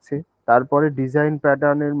থাকছে? তারপরে ডিজাইন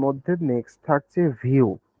প্যাটার্নের মধ্যে নেক্সট থাকছে ভিউ।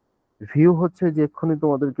 ভিউ হচ্ছে যে এক্ষুনি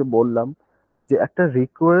তোমাদেরকে বললাম যে একটা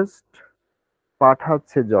রিকোয়েস্ট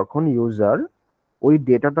পাঠাচ্ছে যখন ইউজার ওই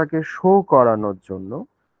ডেটাটাকে শো করানোর জন্য,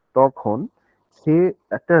 তখন সে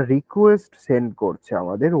একটা রিকোয়েস্ট সেন্ড করছে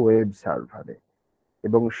আমাদের ওয়েব সার্ভারে,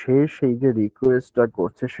 এবং সে সেই যে রিকোয়েস্টটা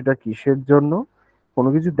করছে সেটা কিসের জন্য? কোনো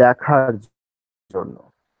কিছু দেখার জন্য।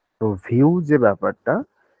 তো ভিউ যে ব্যাপারটা,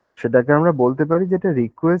 সেটাকে আমরা বলতে পারি যেটা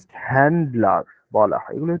রিকোয়েস্ট হ্যান্ডলার বলা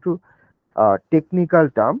হয়। এগুলো একটু টেকনিক্যাল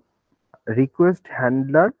টার্ম। রিকোয়েস্ট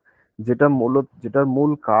হ্যান্ডলার যেটার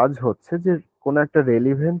মূল কাজ হচ্ছে যে কোনো একটা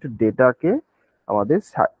রেলিভেন্ট ডেটাকে আমাদের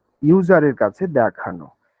ইউজারের কাছে দেখানো।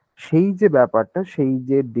 সেই যে ব্যাপারটা, সেই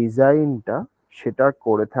যে ডিজাইনটা, সেটা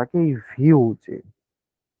করে থাকে এই ভিউ যে।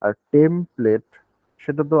 আর টেমপ্লেট,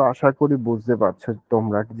 সেটা তো আশা করি বুঝতে পারছো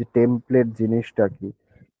তোমরা যে টেমপ্লেট জিনিসটা কি।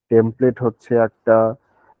 টেমপ্লেট হচ্ছে একটা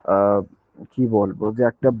কি বলবো, যে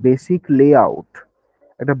একটা বেসিক লেআউট,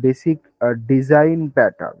 একটা বেসিক ডিজাইন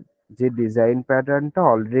প্যাটার্ন, যে ডিজাইন প্যাটার্নটা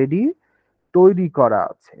অলরেডি তৈরি করা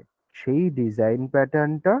আছে। সেই ডিজাইন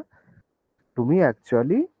প্যাটার্নটা তুমি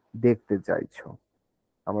অ্যাকচুয়ালি দেখতে চাইছো।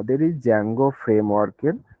 আমাদের এই জ্যাঙ্গো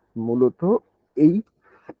ফ্রেমওয়ার্কের মূলত এই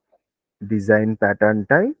ডিজাইন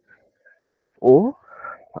প্যাটার্নটাই ও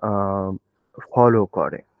ফলো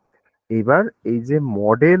করে। এবার এই যে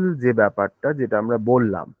মডেল যে ব্যাপারটা যেটা আমরা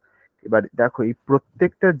বললাম, এবার দেখো এই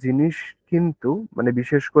প্রত্যেকটা জিনিস কিন্তু মানে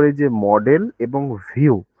বিশেষ করে যে মডেল এবং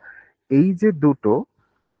ভিউ, এই যে দুটো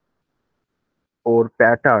ওর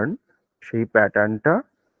প্যাটার্ন, সেই প্যাটার্নটা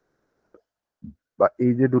বা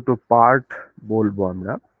এই যে দুটো পার্ট বলবো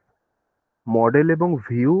আমরা, মডেল এবং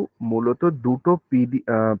ভিউ মূলত দুটো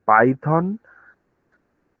পাইথন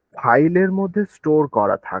ফাইলের মধ্যে স্টোর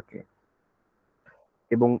করা থাকে।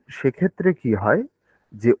 এবং সেক্ষেত্রে কি হয়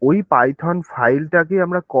যে ওই পাইথন ফাইলটাকে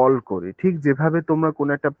আমরা কল করি, ঠিক যেভাবে তোমরা কোনো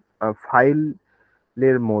একটা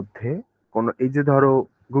ফাইলের মধ্যে কোনো, এই যে ধরো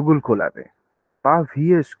গুগল কোল্যাবে বা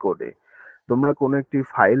ভিএস কোডে তোমরা কোনো একটি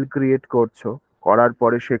ফাইল ক্রিয়েট করছো, করার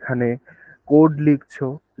পরে সেখানে কোড লিখছো,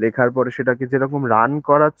 লেখার পরে সেটাকে যেরকম রান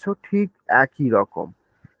করাচ্ছ, ঠিক একই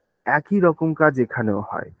রকম কাজ এখানেও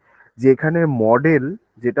হয়। যে এখানে মডেল,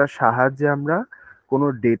 যেটা সাহায্যে আমরা কোনো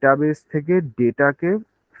ডেটাবেস থেকে ডেটাকে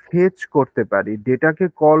ফেচ করতে পারি, ডেটাকে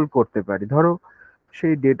কল করতে পারি। ধরো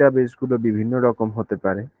সেই ডেটাবেসগুলো বিভিন্ন রকম হতে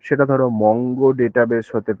পারে, সেটা ধরো মঙ্গো ডেটাবেস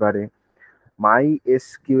হতে পারে, মাই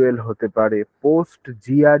এসকিউএল হতে পারে, পোস্ট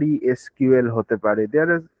জিআরই এসকিউএল হতে পারে। দেয়ার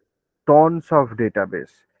আর টনস অফ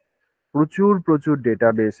ডেটাবেস, প্রচুর প্রচুর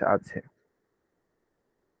ডেটাবেস আছে।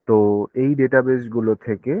 তো এই ডেটাবেস গুলো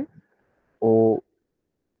থেকে ও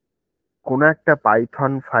কোনো একটা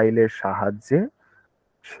পাইথন ফাইলের সাহায্যে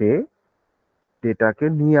সে ডেটাকে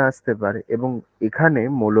নিয়ে আসতে পারে। এবং এখানে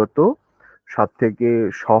মূলত সব থেকে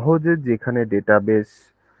সহজে যেখানে ডেটাবেস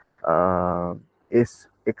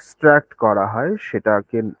এক্সট্রাক্ট করা হয়,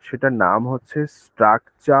 সেটার নাম হচ্ছে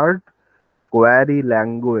স্ট্রাকচার্ড কোয়ারি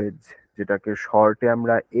ল্যাঙ্গুয়েজ, যেটাকে শর্টে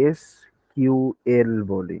আমরা এসকিউএল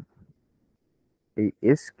বলি। এই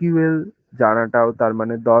এসকিউএল জানাটাও তার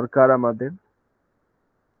মানে দরকার আমাদের।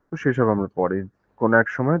 তো সেসব আমরা পরে কোনো এক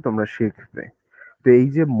সময় তোমরা শিখবে। তো এই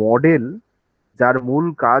যে মডেল, যার মূল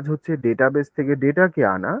কাজ হচ্ছে ডেটাবেস থেকে ডেটাকে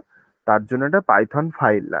আনা, তার জন্য একটা পাইথন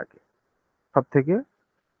ফাইল লাগে। সব থেকে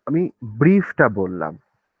আমি ব্রিফটা বললাম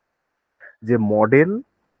যে মডেল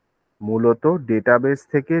মূলত ডেটাবেস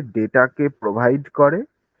থেকে ডেটাকে প্রোভাইড করে,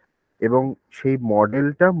 এবং সেই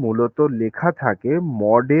মডেলটা মূলত লেখা থাকে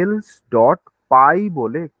মডেলস ডট পাই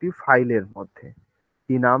বলে একটি ফাইলের মধ্যে।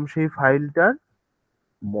 কি নাম সেই ফাইলটার?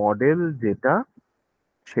 মডেল যেটা,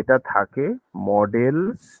 সেটা থাকে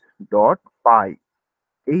মডেলস ডট পাই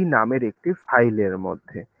এই নামের একটি ফাইলের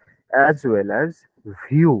মধ্যে। As well as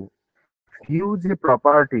view, view যে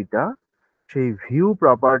প্রপার্টিটা, সেই ভিউ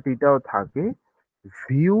প্রপার্টিটাও থাকে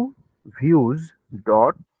ভিউ ভিউজ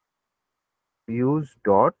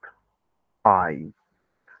ডট পাই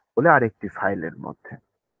বলে আরেকটি ফাইলের মধ্যে।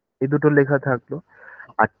 এই দুটো লেখা থাকলো।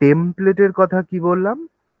 আর টেমপ্লেটের কথা কি বললাম?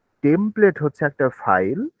 টেমপ্লেট হচ্ছে একটা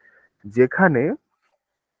ফাইল যেখানে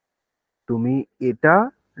তুমি এটা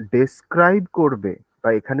ডেসক্রাইব করবে, বা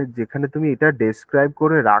যেখানে তুমি এটা ডেসক্রাইব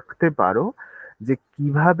করে রাখতে পারো যে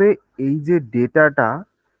কিভাবে এই যে ডেটাটা,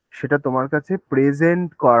 সেটা তোমার কাছে প্রেজেন্ট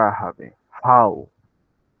করা হবে। হাউ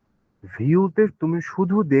ভিউতে তুমি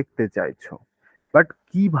শুধু দেখতে চাইছো, বাট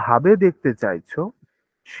কিভাবে দেখতে চাইছো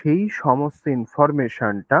সেই সমস্ত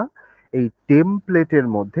ইনফরমেশনটা এই টেমপ্লেটের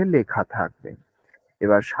মধ্যে লেখা থাকবে।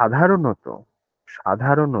 এবার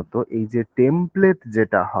সাধারণত এই যে টেমপ্লেট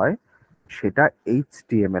যেটা হয়, সেটা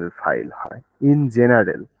এইচটিএমএল ফাইল হয় ইন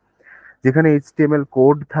জেনারেল, যেখানে এইচটিএমএল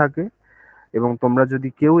কোড থাকে। এবং তোমরা যদি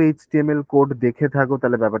কেউ এইচটিএমএল কোড দেখে থাকো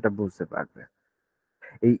তাহলে ব্যাপারটা বুঝতে পারবে।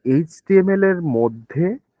 এই এইচটিএমএল এর মধ্যে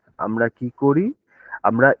আমরা কি করি,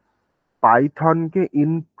 আমরা পাইথনকে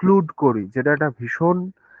ইনক্লুড করি, যেটা একটা ভীষণ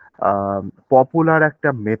পপুলার একটা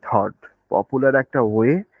মেথড, পপুলার একটা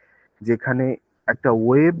ওয়ে, যেখানে একটা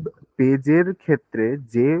ওয়েব পেজের ক্ষেত্রে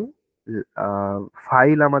যে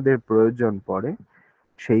ফাইল আমাদের প্রয়োজন পড়ে,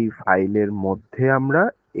 সেই ফাইলের মধ্যে আমরা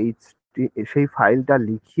সেই ফাইলটা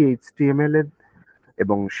লিখি এইচটিএমএল এর,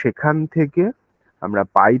 এবং সেখান থেকে আমরা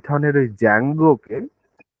পাইথনের ওই জ্যাঙ্গোকে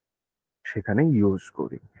সেখানে ইউজ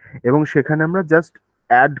করি, এবং সেখানে আমরা জাস্ট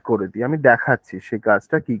অ্যাড করে দিই। আমি দেখাচ্ছি সেই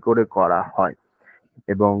কাজটা কি করে করা হয়।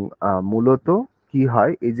 এবং মূলত কি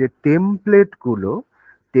হয়, এই যে টেমপ্লেট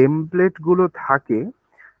গুলো থাকে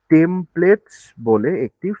টেমপ্লেটস বলে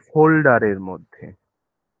একটি ফোল্ডারের মধ্যে।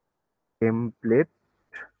 টেমপ্লেট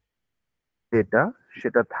যেটা,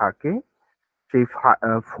 সেটা থাকে সেই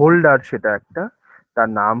ফোল্ডার, সেটা একটা, তার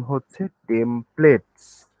নাম হচ্ছে টেমপ্লেটস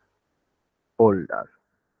ফোল্ডার।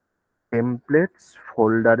 টেমপ্লেটস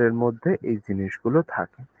ফোল্ডারের মধ্যে এই জিনিসগুলো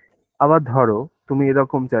থাকে। আবার ধরো তুমি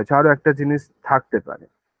এরকম চাইছো আরো একটা জিনিস থাকতে পারে,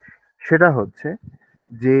 সেটা হচ্ছে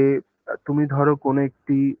যে তুমি ধরো কোনো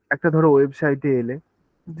একটা ধরো ওয়েবসাইটে এলে,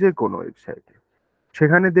 যে কোনো ওয়েবসাইটে,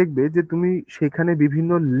 সেখানে দেখবে যে তুমি সেখানে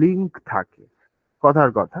বিভিন্ন লিংক থাকে।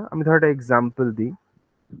 কথার কথা, আমি ধরো একটা এক্সাম্পল দিই।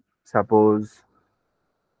 সাপোজ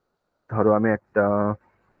ধরো আমি একটা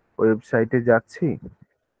ওয়েবসাইটে যাচ্ছি,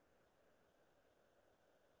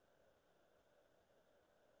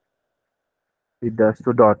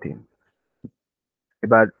 বিদ্যাস্তু.in।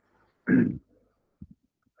 এবার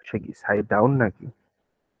সে কি সাইট ডাউন নাকি?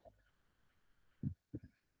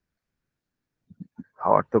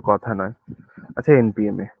 হওয়ার তো কথা নয়। আচ্ছা,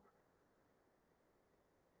 এনপিএম এ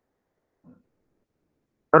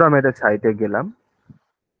ধরো আমি একটা সাইটে গেলাম।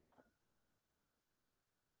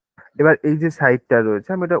 এবার এই যে সাইটটা রয়েছে,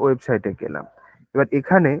 আমি একটা ওয়েবসাইটে গেলাম। এবার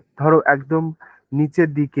এখানে ধরো একদম নিচের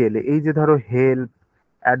দিকে এলে, এই যে ধরো হেল্প,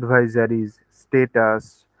 অ্যাডভাইজারিজ, স্টেটাস,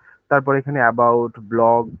 তারপর এখানে অ্যাবাউট,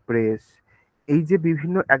 ব্লগ, প্রেস, এই যে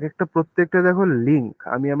বিভিন্ন এক একটা প্রত্যেকটা দেখো লিংক,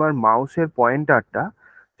 আমি আমার মাউসের পয়েন্টারটা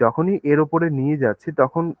যখনই এর ওপরে নিয়ে যাচ্ছি,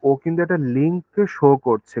 তখন ও কিন্তু একটা লিংককে শো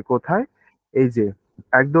করছে। কোথায়? এই যে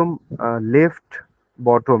একদম লেফট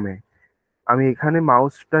বটমে আমি এখানে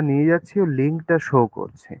মাউসটা নিয়ে যাচ্ছি, ও লিঙ্কটা শো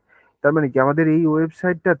করছে। তার মানে কি, আমাদের এই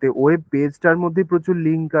ওয়েবসাইটটাতে ওয়েব পেজটার মধ্যে প্রচুর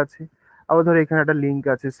লিঙ্ক আছে। আবার ধরো এখানে একটা লিঙ্ক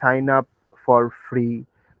আছে সাইন আপ ফর ফ্রি,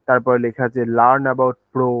 তারপরে লেখা আছে লার্ন অ্যাবাউট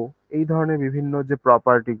প্রো, এই ধরনের বিভিন্ন যে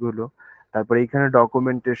প্রপার্টি গুলো, তারপরে এখানে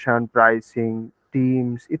ডকুমেন্টেশন, প্রাইসিং,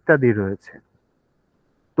 টিমস ইত্যাদি রয়েছে।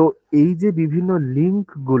 তো এই যে বিভিন্ন লিঙ্ক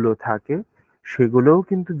গুলো থাকে, সেগুলোও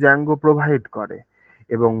কিন্তু জ্যাঙ্গো প্রোভাইড করে।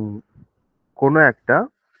 এবং কোনো একটা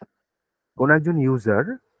কোনো একজন ইউজার,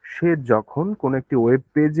 সে যখন কোনো একটি ওয়েব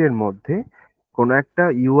পেজের মধ্যে কোনো একটা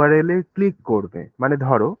ইউআরএল এ ক্লিক করবে, মানে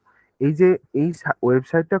ধরো এই যে এই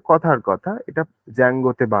ওয়েবসাইটটা, কথার কথা এটা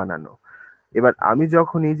জ্যাঙ্গোতে বানানো। এবার আমি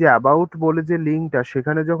যখন এই যে অ্যাবাউট বলে যে লিঙ্কটা,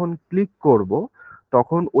 সেখানে যখন ক্লিক করব,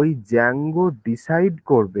 তখন ওই জ্যাঙ্গো ডিসাইড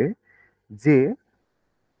করবে যে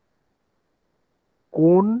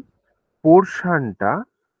কোন পোর্শনটা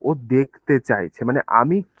ও দেখতে চাইছে, মানে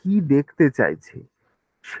আমি কি দেখতে চাইছি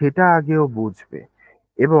সেটা আগেও বুঝবে।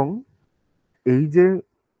 এবং এই যে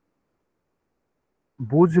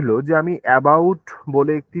বুঝলো যে আমি অ্যাবাউট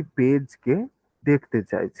বলে একটি পেজকে দেখতে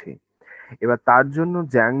চাইছি, এবার তার জন্য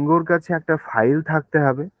জ্যাঙ্গোর কাছে একটা ফাইল থাকতে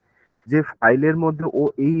হবে, যে ফাইলের মধ্যে ও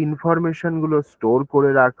এই ইনফরমেশন গুলো স্টোর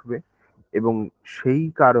করে রাখবে। এবং সেই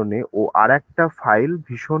কারণে ও আরেকটা ফাইল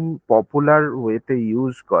ভীষণ পপুলার ওয়েতে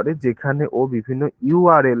ইউজ করে, যেখানে ও বিভিন্ন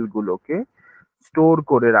ইউআরএল গুলোকে স্টোর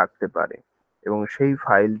করে রাখতে পারে। এবং সেই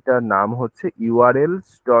ফাইলটার নাম হচ্ছে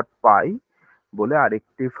urls.py বলে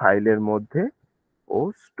আরেকটি ফাইলের মধ্যে ও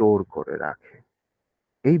স্টোর করে রাখে।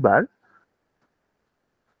 এইবার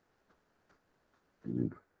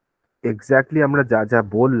এক্স্যাক্টলি আমরা যা যা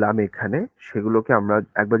বললাম এখানে, সেগুলোকে আমরা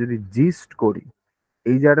একবার যদি জিস্ট করি,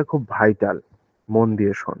 এই জায়গাটা খুব ভাইটাল, মন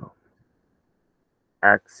দিয়ে শোনো।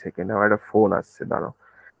 এক সেকেন্ড, আমার একটা ফোন আসছে, দাঁড়াও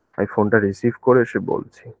আমি ফোনটা রিসিভ করে এসে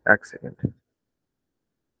বলছি। এক সেকেন্ড।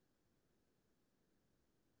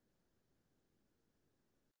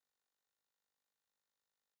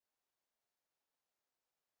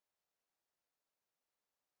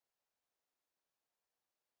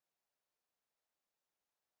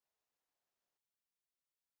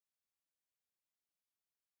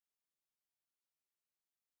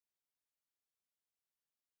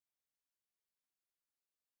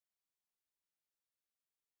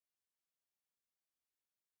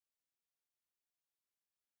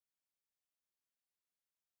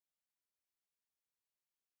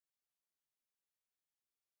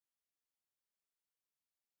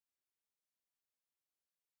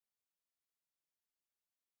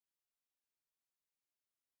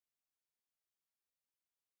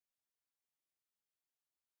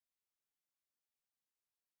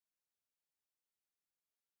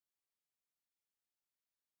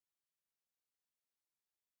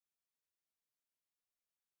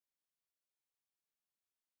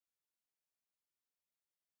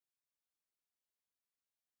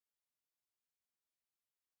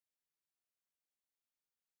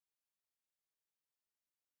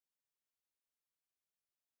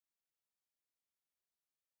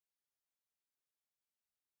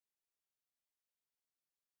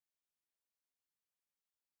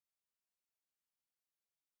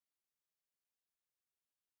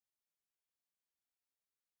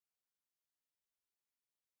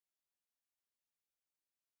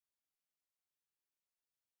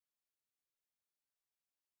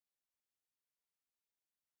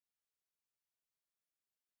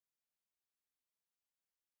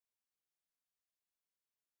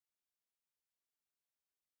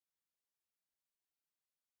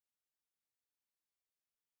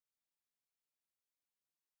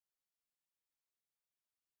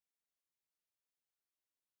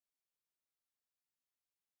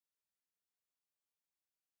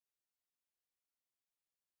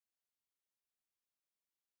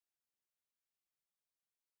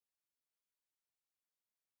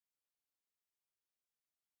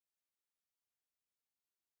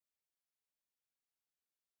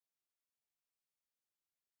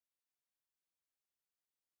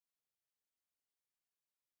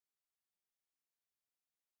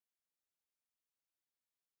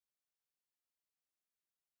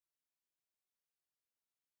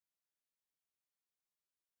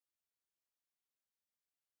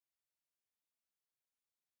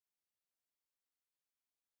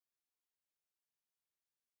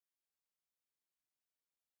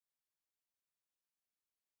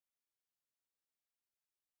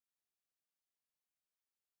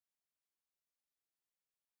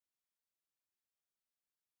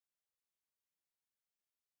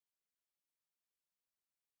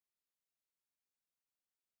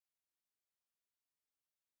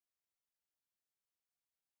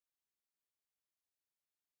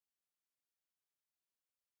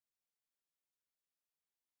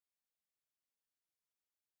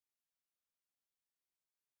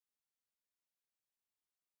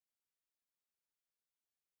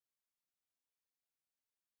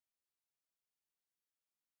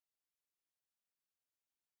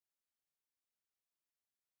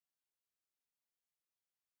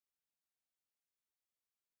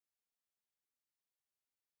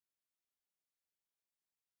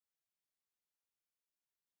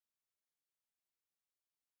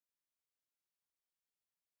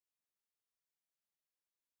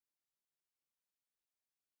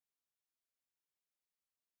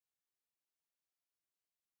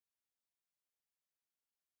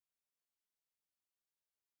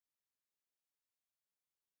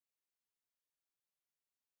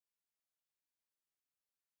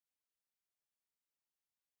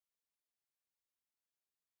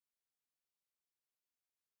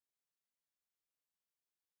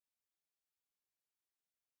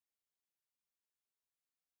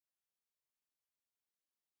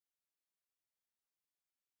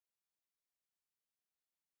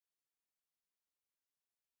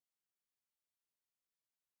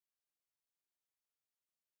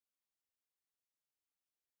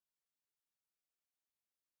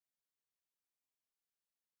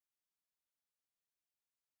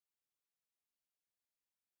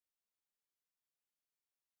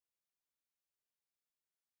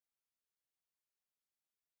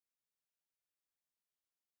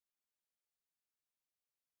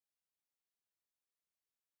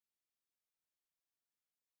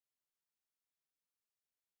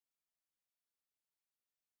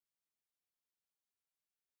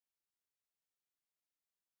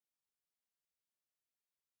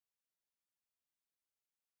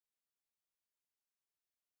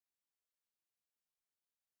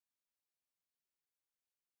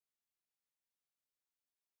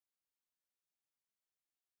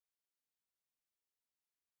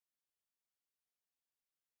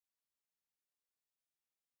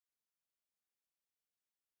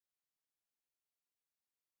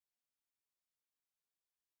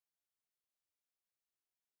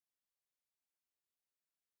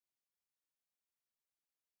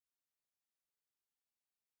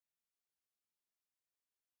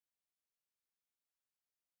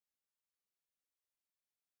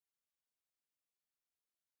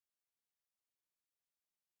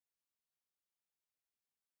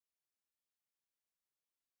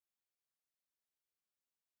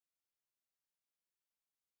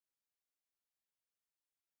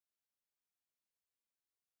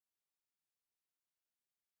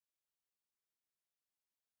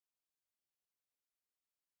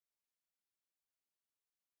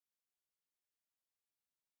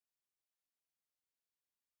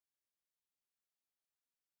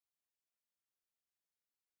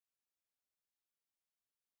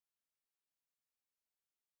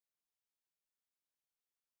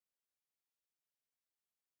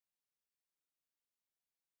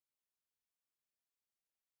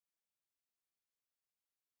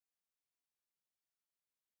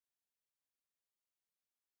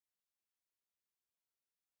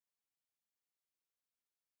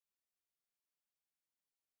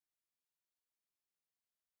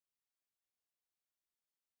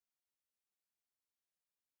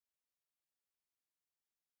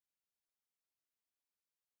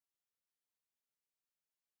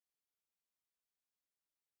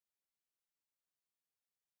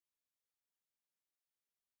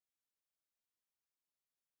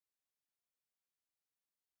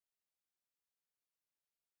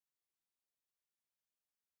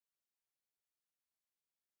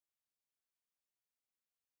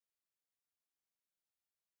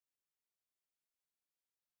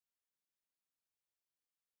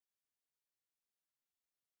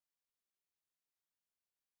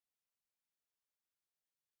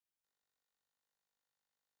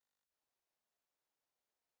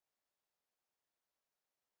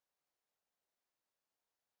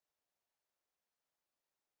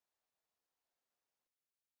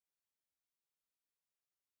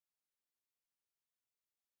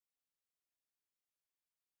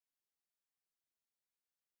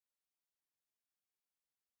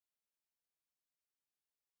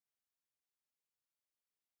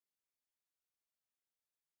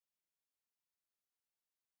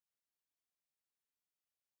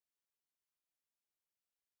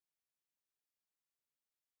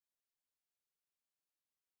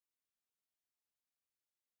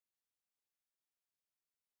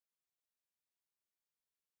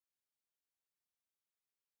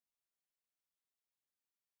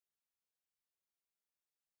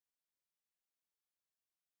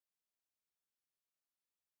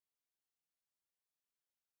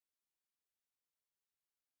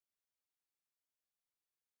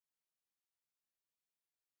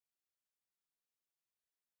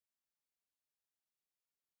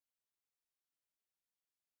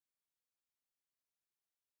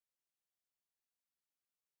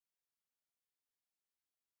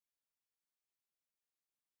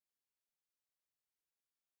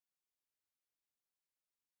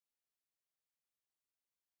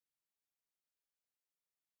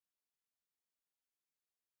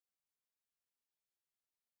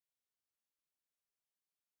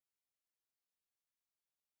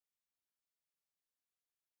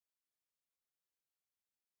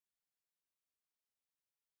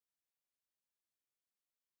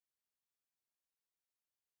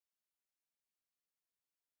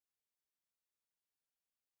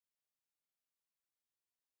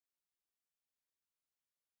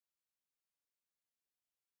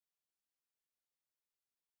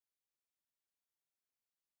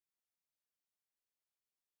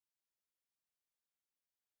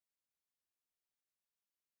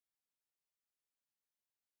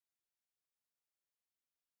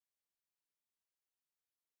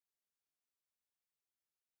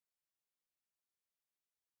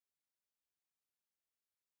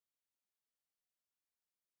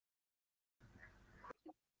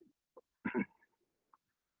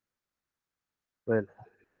 Well,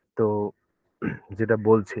 তো যেটা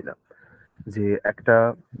বলছিলাম যে একটা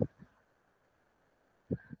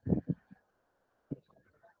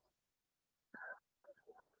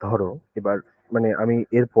ধরো এবার মানে আমি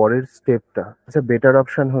এর পরের স্টেপটা, আচ্ছা বেটার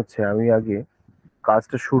অপশন হচ্ছে আমি আগে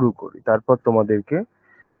কাজটা শুরু করি, তারপর তোমাদেরকে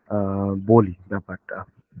বলি ব্যাপারটা।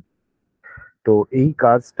 তো এই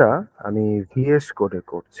কাজটা আমি ভিএস করে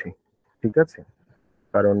করছি, ঠিক আছে?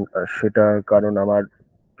 কারণ সেটা কারণ আমার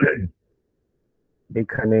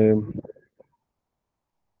এখানে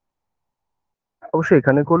অবশ্যই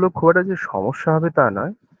এখানে করলেও খুব একটা যে সমস্যা হবে তা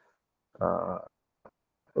নয়।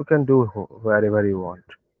 You can do where ever you want.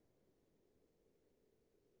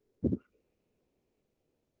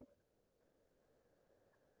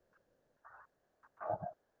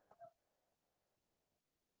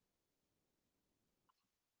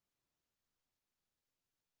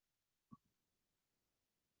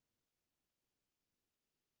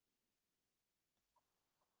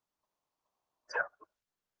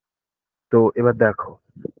 তো এবার দেখো,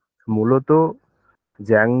 মূলত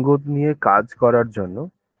জ্যাঙ্গো নিয়ে কাজ করার জন্য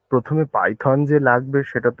প্রথমে পাইথন যে লাগবে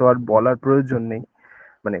সেটা তো আর বলার প্রয়োজন নেই।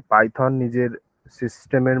 মানে পাইথন নিজের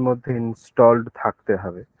সিস্টেমের মধ্যে ইনস্টলড থাকতে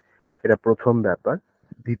হবে, এটা প্রথম ব্যাপার।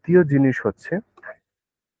 দ্বিতীয় জিনিস হচ্ছে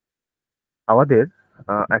আমাদের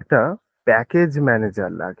একটা প্যাকেজ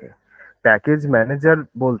ম্যানেজার লাগে। প্যাকেজ ম্যানেজার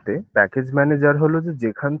বলতে প্যাকেজ ম্যানেজার হলো যে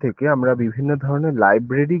যেখান থেকে আমরা বিভিন্ন ধরনের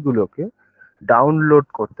লাইব্রেরি গুলোকে ডাউনলোড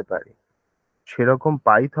করতে পারি। সেরকম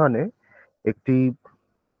পাইথনে একটি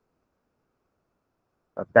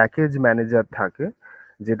প্যাকেজ ম্যানেজার থাকে,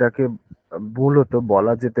 যেটাকে মূলত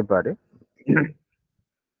বলা যেতে পারে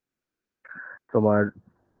তোমার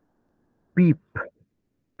পিপ।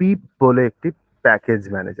 পিপ বলে একটি প্যাকেজ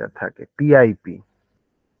ম্যানেজার থাকে, পিআইপি।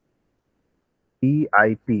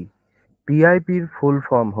 পিআইপি পিআইপির ফুল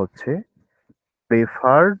ফর্ম হচ্ছে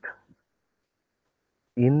preferred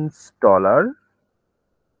installer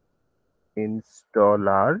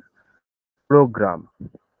installer programme.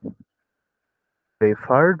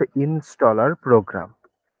 Preferred installer programme.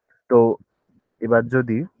 তো এবার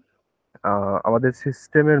যদি আমাদের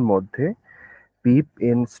সিস্টেমের মধ্যে পিপ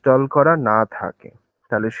ইনস্টল করা না থাকে,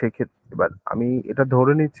 তাহলে সেক্ষেত্রে এবার আমি এটা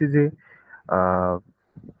ধরে নিচ্ছি যে আহ,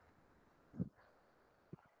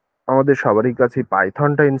 আমাদের সবারই কাছে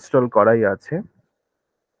পাইথনটা ইনস্টল করাই আছে।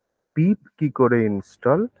 পিপ কি করে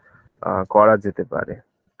ইনস্টল করা যেতে পারে?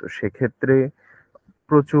 তো সেক্ষেত্রে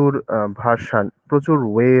প্রচুর ভার্সান, প্রচুর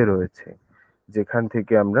ওয়ে রয়েছে যেখান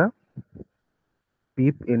থেকে আমরা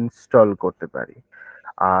পিপ ইনস্টল করতে পারি।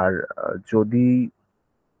 আর যদি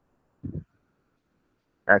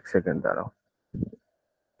এক সেকেন্ড দাঁড়াও,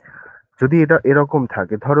 যদি এটা এরকম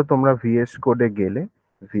থাকে, ধরো তোমরা ভিএস কোডে গেলে,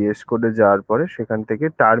 ভিএস কোডে যাওয়ার পরে সেখান থেকে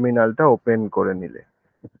টার্মিনালটা ওপেন করে নিলে।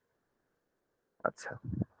 আচ্ছা,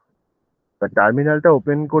 টার্মিনালটা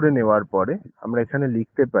ওপেন করে নেওয়ার পরে আমরা এখানে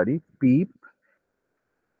লিখতে পারি পিপ,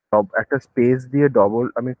 একটা স্পেস দিয়ে ডবল,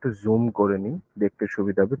 আমি একটু জুম করে নিই দেখতে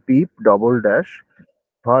সুবিধা হবে, পিপ ডবল ড্যাশ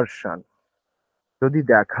ভার্সান। যদি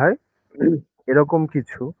দেখায় এরকম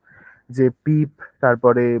কিছু যে পিপ,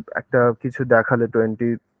 তারপরে একটা কিছু দেখালে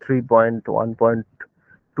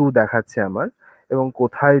 23.1.2 দেখাচ্ছে আমার, এবং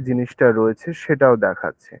কোথায় জিনিসটা রয়েছে সেটাও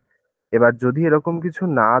দেখাচ্ছে। এবার যদি এরকম কিছু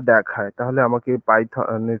না দেখায় তাহলে আমাকে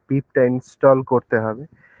পাইথনের পিপটা ইনস্টল করতে হবে,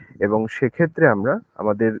 এবং সেক্ষেত্রে আমরা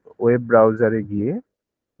আমাদের ওয়েব ব্রাউজারে গিয়ে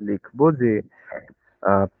লিখবো যে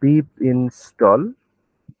পিপ install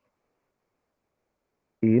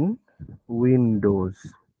in Windows.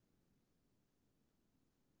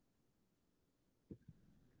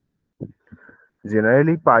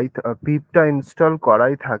 Generally পিপটা install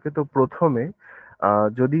করাই থাকে। তো প্রথমে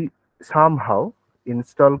যদি সামহাও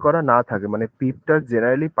ইনস্টল করা না থাকে, মানে পিপটা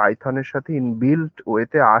জেনারেলি পাইথনের সাথে ইনবিল্ট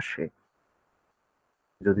ওয়েতে আসে,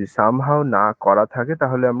 যদি সামহাও না করা থাকে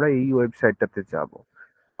তাহলে আমরা এই ওয়েবসাইটটাতে যাব,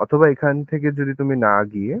 অথবা এখান থেকে যদি তুমি না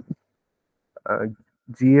গিয়ে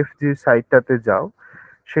জিএফজি সাইটটাতে যাও,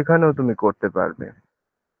 সেখানেও তুমি করতে পারবে।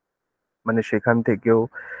 মানে সেখান থেকেও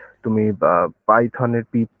তুমি পাইথনের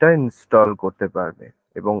পিপটা ইনস্টল করতে পারবে,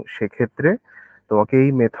 এবং সেক্ষেত্রে তোমাকে এই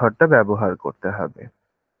মেথডটা ব্যবহার করতে হবে।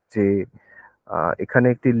 যে এখানে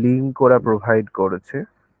একটি লিঙ্ক ওরা প্রোভাইড করেছে,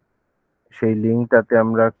 সেই লিঙ্কটাতে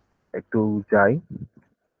আমরা একটু যাই,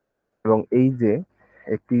 এবং এই যে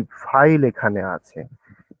একটি ফাইল এখানে আছে,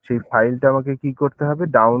 সেই ফাইলটা আমাকে কি করতে হবে,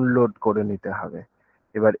 ডাউনলোড করে নিতে হবে।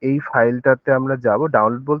 এবার এই ফাইলটাতে আমরা যাব,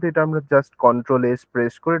 ডাউনলোড বলতে এটা আমরা জাস্ট কন্ট্রোল এস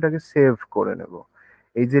প্রেস করে এটাকে সেভ করে নেব।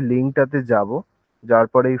 এই যে লিঙ্কটাতে যাব, যাওয়ার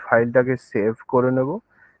পরে এই ফাইলটাকে সেভ করে নেব।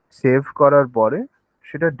 সেভ করার পরে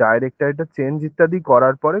সেটা ডাইরেক্টরিটা চেঞ্জ ইত্যাদি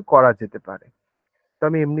করার পরে করা যেতে পারে। তো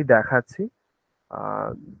আমি এমনি দেখাচ্ছি,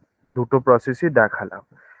 দুটো প্রসেসই দেখালাম।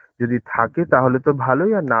 যদি থাকে তাহলে তো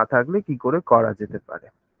ভালোই, আর না থাকলে কি করে করা যেতে পারে।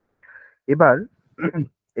 এবার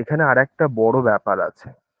এখানে আর একটা বড় ব্যাপার আছে,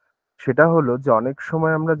 সেটা হলো যে অনেক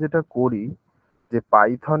সময় আমরা যেটা করি, যে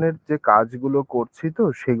পাইথনের যে কাজগুলো করছি তো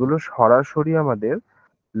সেগুলো সরাসরি আমাদের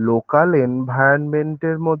লোকাল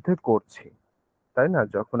এনভায়রনমেন্টের মধ্যে করছি, তাই না?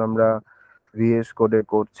 যখন আমরা ভিএস কোডে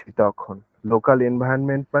করছি তখন লোকাল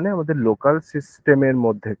এনভায়রনমেন্ট মানে আমাদের লোকাল সিস্টেমের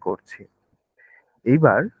মধ্যে করছি।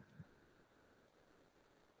 এইবার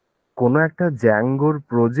কোনো একটা জ্যাঙ্গোর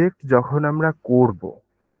প্রজেক্ট যখন আমরা করব,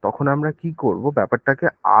 তখন আমরা কি করব, ব্যাপারটাকে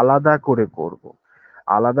আলাদা করে করব।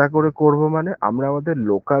 আলাদা করে করব মানে আমরা আমাদের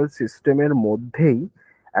লোকাল সিস্টেমের মধ্যেই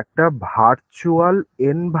একটা ভার্চুয়াল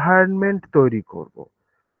এনভায়রনমেন্ট তৈরি করব।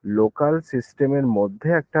 লোকাল সিস্টেমের মধ্যে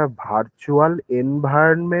একটা ভার্চুয়াল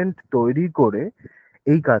এনভায়রনমেন্ট তৈরি করে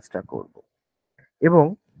এই কাজটা করব। এবং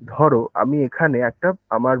ধরো আমি এখানে একটা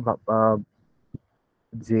আমার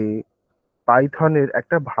যে পাইথনের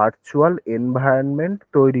একটা ভার্চুয়াল এনভায়রনমেন্ট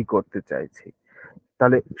তৈরি করতে চাইছি,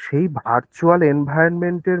 তাহলে সেই ভার্চুয়াল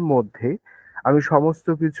এনভায়রনমেন্টের মধ্যে আমি সমস্ত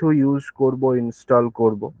কিছু ইউজ করব, ইনস্টল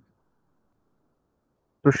করব।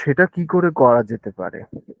 তো সেটা কি করে করা যেতে পারে?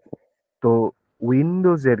 তো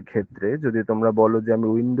উইন্ডোজের ক্ষেত্রে যদি তোমরা বলো যে আমি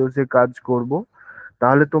উইন্ডোজে কাজ করব,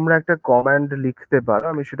 তাহলে তোমরা একটা কমান্ড লিখতে পারো,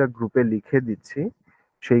 আমি সেটা গ্রুপে লিখে দিচ্ছি।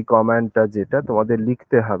 সেই কমান্ডটা যেটা তোমাদের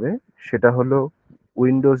লিখতে হবে সেটা হলো,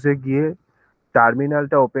 উইন্ডোজে গিয়ে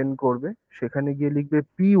টার্মিনালটা ওপেন করবে, সেখানে গিয়ে লিখবে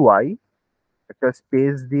PY, একটা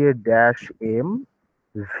স্পেস দিয়ে -M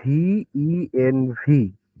VENV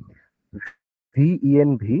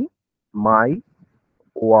VENV মাই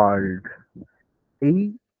ওয়ার্ল্ড। এই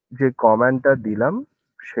যে কমান্ডটা দিলাম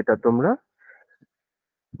সেটা তোমরা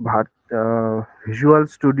ভিজুয়াল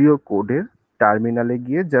স্টুডিও কোডের টার্মিনালে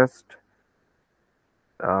গিয়ে জাস্ট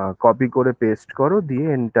কপি করে পেস্ট করো, দিয়ে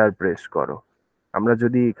এন্টার প্রেস করো। আমরা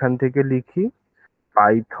যদি এখান থেকে লিখি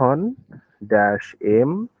পাইথন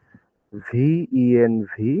 -M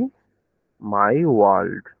VENV মাই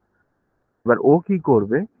ওয়ার্ল্ড, এবার ও কি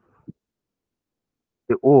করবে,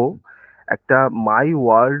 যে ও একটা মাই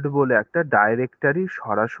ওয়ার্ল্ড বলে একটা ডাইরেক্টরি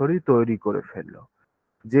সরাসরি তৈরি করে ফেললো,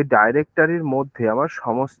 যে ডাইরেক্টরির মধ্যে আমার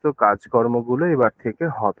সমস্ত কাজকর্মগুলো এবার থেকে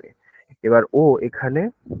হবে। এবার ও এখানে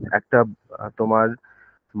একটা তোমার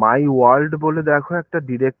মাই ওয়ার্ল্ড বলে দেখো একটা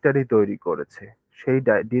ডিরেক্টরি তৈরি করেছে। সেই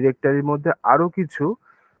ডিরেক্টরির মধ্যে আরো কিছু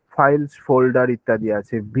ফাইলস, ফোল্ডার ইত্যাদি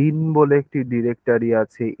আছে। বিন বলে একটি ডিরেক্টরি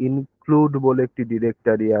আছে, ইনক্লুড বলে একটি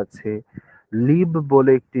ডিরেক্টরি আছে, লিব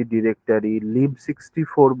বলে একটি ডিরেক্টরি,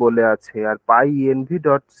 lib64 বলে আছে, আর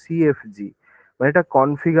pyenv.cfg মানে এটা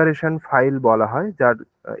কনফিগারেশন ফাইল বলা হয়, যার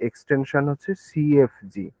এক্সটেনশন হচ্ছে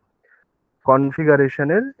সিএফজি,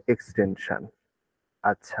 কনফিগারেশনের এক্সটেনশন।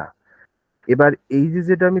 আচ্ছা, এবার এই যে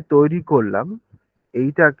যেটা আমি তৈরি করলাম,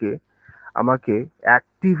 এইটাকে আমাকে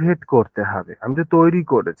অ্যাক্টিভেট করতে হবে। আমি তো তৈরি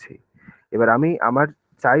করেছি, এবার আমি আমার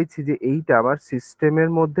চাইছি যে এইটা আমার সিস্টেমের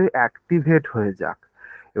মধ্যে অ্যাক্টিভেট হয়ে যাক।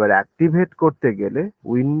 এবার অ্যাক্টিভেট করতে গেলে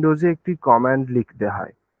উইন্ডোজে একটি কমান্ড লিখতে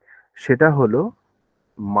হয়, সেটা হলো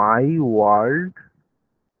মাই ওয়ার্ল্ড,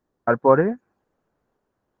 তারপরে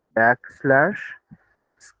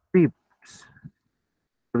 \scripts,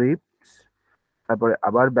 তারপরে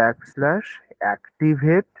আবার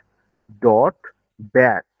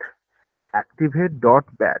 \activate.bat,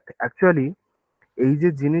 activate.bat। অ্যাকচুয়ালি এই যে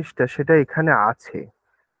জিনিসটা সেটা এখানে আছে,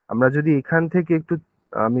 আমরা যদি এখান থেকে একটু,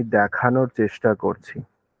 আমি দেখানোর চেষ্টা করছি,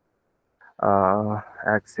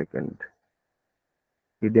 এক সেকেন্ড,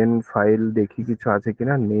 হিডেন ফাইল দেখি কিছু আছে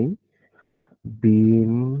কিনা, নেই।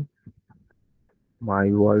 বিন মাই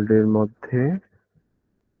ওয়ার্ল্ড এর মধ্যে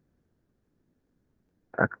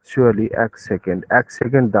অ্যাকচুয়ালি, এক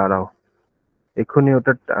সেকেন্ড দাঁড়াও, এক্ষুনি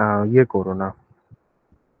ওটা ইয়ে করো না,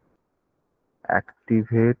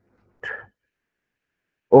 অ্যাক্টিভেট,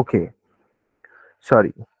 ওকে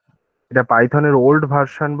সরি, এটা পাইথনের ওল্ড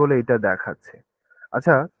ভার্সন বলে এটা দেখাচ্ছে।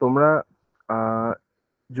 আচ্ছা, তোমরা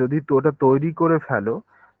যদি ওটা তৈরি করে ফেলো,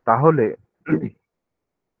 তাহলে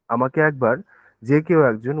আমাকে একবার যে কেউ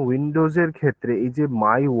একজন উইন্ডোজের ক্ষেত্রে এই যে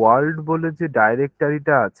মাই ওয়ার্ল্ড বলে যে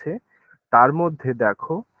ডাইরেক্টরিটা আছে, তার মধ্যে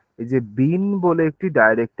দেখো এই যে বিন বলে একটি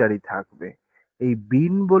ডাইরেক্টরি থাকবে। এই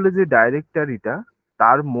বিন বলে যে ডাইরেক্টরিটা,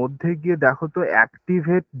 তার মধ্যে গিয়ে দেখো তো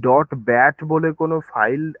activate.bat বলে কোনো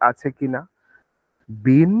ফাইল আছে কিনা।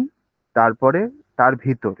 বিন, তারপরে তার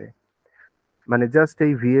ভিতরে মানে জাস্ট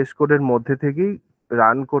এই ভিএস কোডের মধ্যে থেকেই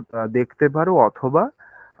রান দেখতে পারো, অথবা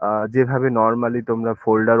যেভাবে নর্মালি তোমরা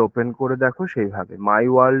ফোল্ডার ওপেন করে দেখো সেইভাবে মাই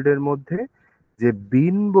ওয়ার্ল্ড এর মধ্যে যে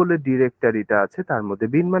বিন বলে ডিরেক্টরিটা আছে, তার মধ্যে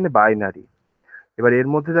বিন মানে বাইনারি। এবার এর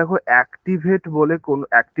মধ্যে দেখো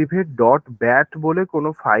activate.bat বলে কোনো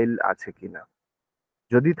ফাইল আছে কিনা।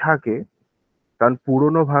 যদি থাকে কারণ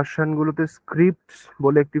পুরোনো ভার্সানগুলোতে স্ক্রিপ্টস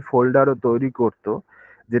বলে একটি ফোল্ডারও তৈরি করতো,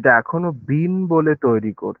 যেটা এখনো বিন বলে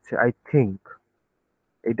তৈরি করছে আই থিঙ্ক।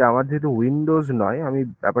 এটা আমার যেহেতু উইন্ডোজ নয়, আমি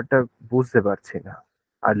ব্যাপারটা বুঝতে পারছি না।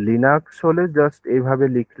 আর লিনাক্স হলে জাস্ট এইভাবে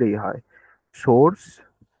লিখলেই হয়, সোর্স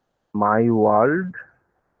মাই ওয়ার্ল্ড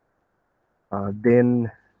দেন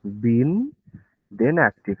বিন দেন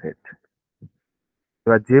অ্যাক্টিভেট।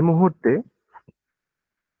 এবার যে মুহূর্তে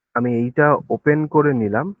আমি এইটা ওপেন করে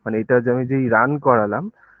নিলাম, মানে এটা যে আমি যেই রান করালাম,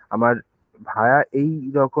 আমার ভায়া এই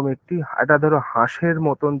রকম একটা ধরো হাঁসের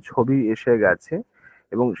মতন ছবি এসে গেছে,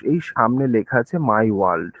 এবং এই সামনে লেখা আছে মাই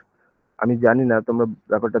ওয়ার্ল্ড। আমি জানি না তোমরা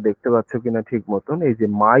ব্যাপারটা দেখতে পাচ্ছ কিনা ঠিক মতন, এই যে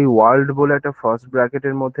মাই ওয়ার্ল্ড বলে একটা ফার্স্ট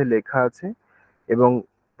ব্র্যাকেটের মধ্যে লেখা আছে, এবং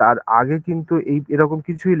তার আগে কিন্তু এরকম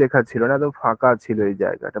কিছুই লেখা ছিল না, একদম ফাঁকা ছিল এই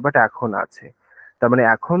জায়গাটা, বাট এখন আছে। তার মানে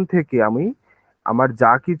এখন থেকে আমি আমার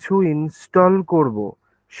যা কিছু ইনস্টল করব,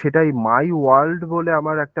 সেটাই মাই ওয়ার্ল্ড বলে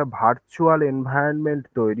আমার একটা ভার্চুয়াল এনভায়রনমেন্ট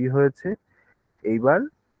তৈরি হয়েছে। এইবার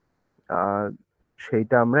আহ,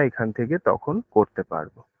 সেইটা আমরা এখান থেকে তখন করতে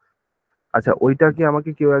পারবো। আচ্ছা, ওইটা কি আমাকে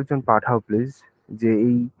কেউ একজন পাঠাও প্লিজ, যে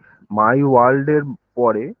এই মাই ওয়ার্ল্ড এর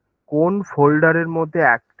পরে কোন ফোল্ডারের মধ্যে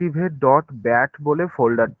অ্যাক্টিভেট ডট ব্যাট বলে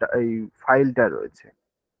ফোল্ডারটা, এই ফাইলটা রয়েছে।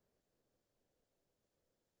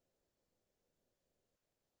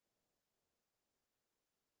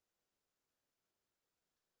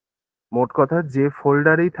 মোট কথা যে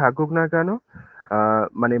ফোল্ডারেই থাকুক না কেন,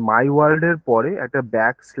 মানে মাই ওয়ার্ল্ড এর পরে একটা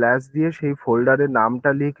ব্যাক স্ল্যাশ দিয়ে সেই ফোল্ডারের নামটা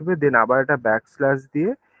লিখবে, দেন আবার একটা ব্যাক স্ল্যাশ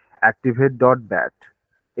দিয়ে অ্যাক্টিভেট ডট ব্যাট।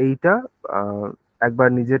 এইটা আহ, একবার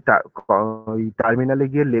নিজের টার্মিনালে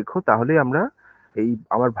গিয়ে লেখো, তাহলে আমরা এই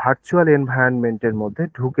আমার ভার্চুয়াল এনভায়রনমেন্টের মধ্যে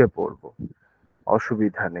ঢুকে পড়বো,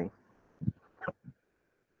 অসুবিধা নেই।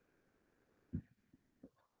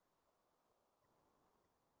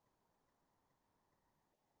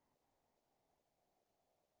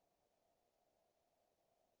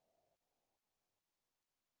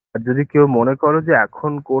 আর যদি কেউ মনে করো যে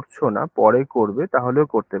এখন করছো না, পরে করবে, তাহলেও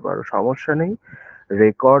করতে পারো, সমস্যা নেই।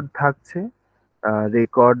 রেকর্ড থাকছে,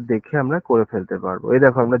 রেকর্ড দেখে আমরা করে ফেলতে পারবো। এই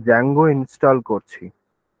দেখো, আমরা জ্যাঙ্গো ইনস্টল করছি।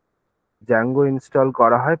 জ্যাঙ্গো ইনস্টল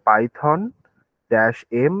করা হয় পাইথন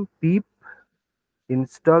 -m পিপ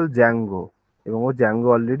ইনস্টল জ্যাঙ্গো, এবং ও জ্যাঙ্গো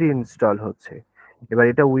অলরেডি ইনস্টল হচ্ছে। এবার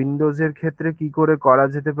এটা উইন্ডোজের ক্ষেত্রে কি করে করা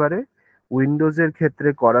যেতে পারে? উইন্ডোজের ক্ষেত্রে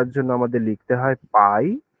করার জন্য আমাদের লিখতে হয় পাই,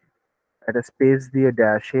 একটা স্পেস দিয়ে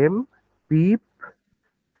 -m পিপ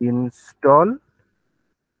ইনস্টল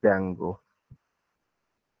জ্যাঙ্গো।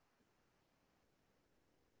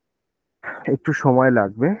 একটু সময়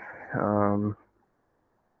লাগবে, আম,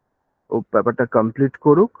 ও ব্যাপারটা কমপ্লিট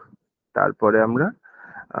করুক, তারপরে আমরা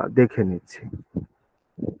দেখে নিচ্ছি।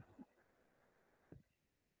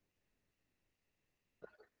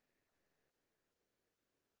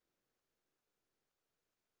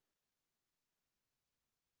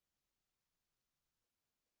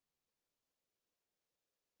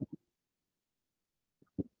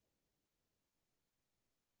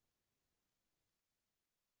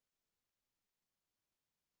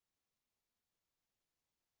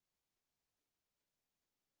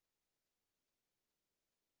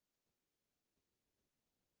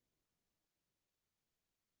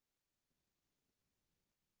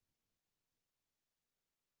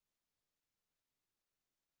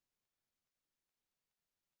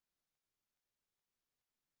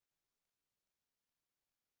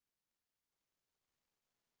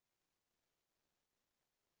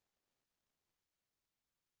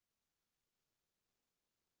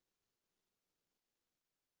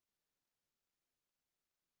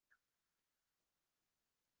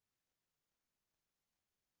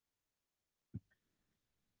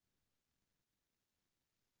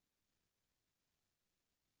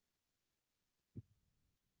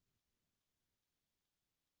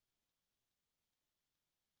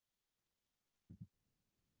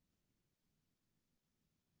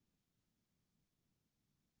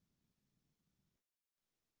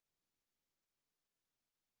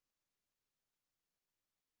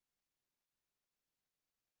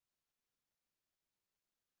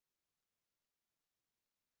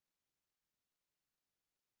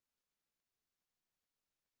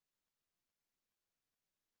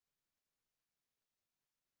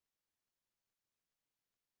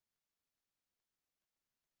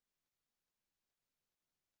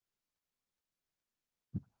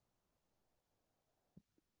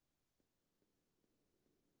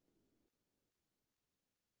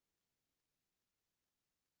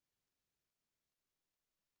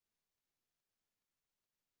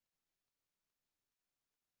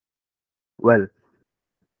 ওয়েল,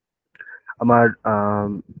 আমার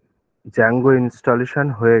জ্যাঙ্গো ইনস্টলেশন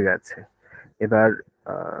হয়ে গেছে। এবার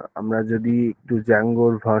আমরা যদি একটু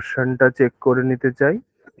জ্যাঙ্গোর ভার্সনটা চেক করে নিতে চাই,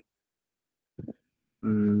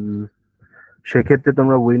 সেক্ষেত্রে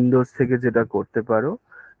তোমরা উইন্ডোজ থেকে যেটা করতে পারো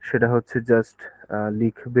সেটা হচ্ছে জাস্ট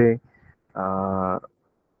লিখবে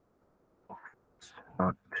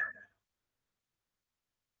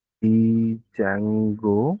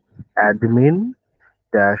Zango admin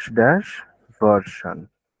dash dash version,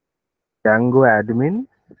 Zango admin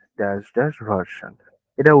dash dash version.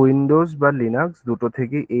 এটা উইন্ডোজ বা লিনাক্স দুটো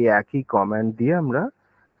থেকে এই একই কমান্ড দিয়ে আমরা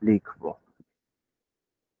লিখব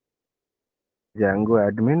জ্যাঙ্গো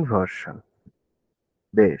অ্যাডমিন ভার্সন।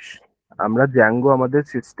 বেশ, আমরা জ্যাঙ্গো আমাদের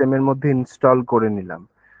সিস্টেমের মধ্যে ইনস্টল করে নিলাম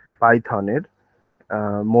পাইথনের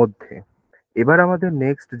মধ্যে। এবার আমাদের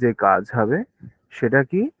নেক্সট যে কাজ হবে সেটা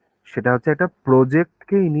কি, সেটা হচ্ছে একটা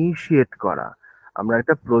প্রজেক্টকে ইনিশিয়েট করা। আমরা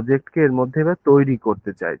একটা প্রজেক্টকে এর মধ্যে এবার তৈরি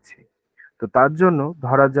করতে চাইছি। তো তার জন্য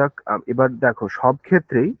ধরা যাক এবার দেখো সব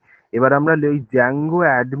ক্ষেত্রেই এবার আমরা ওই জ্যাঙ্গো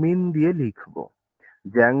অ্যাডমিন দিয়ে লিখবো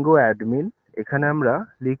জ্যাঙ্গো অ্যাডমিন। এখানে আমরা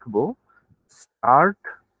লিখবো স্টার্ট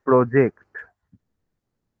প্রজেক্ট,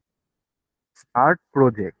 স্টার্ট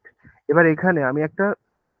প্রজেক্ট। এবার এখানে আমি একটা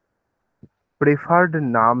প্রেফার্ড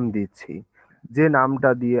নাম দিচ্ছি, যে নামটা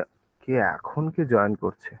দিয়ে কে জয়েন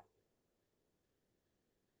করছে।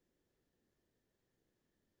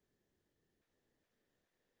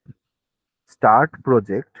 স্টার্ট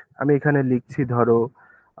প্রজেক্ট আমি এখানে লিখছি ধরো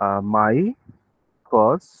মাই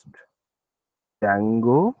ফার্স্ট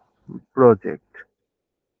জ্যাঙ্গো প্রজেক্ট।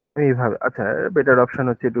 এইভাবে, আচ্ছা বেটার অপশন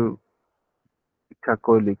হচ্ছে একটু ঠিকঠাক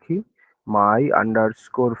করে লিখি, মাই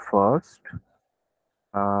আন্ডারস্কোর ফার্স্ট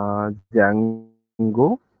জ্যাঙ্গো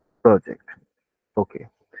প্রজেক্ট। ওকে,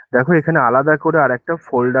 দেখো এখানে আলাদা করে আর একটা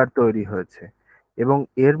ফোল্ডার তৈরি হয়েছে এবং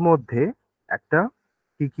এর মধ্যে একটা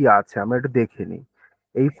কি কি আছে আমরা একটু দেখে নিই।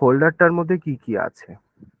 এই ফোল্ডারটার মধ্যে কি কি আছে,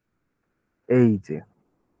 এই যে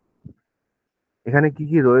এখানে কি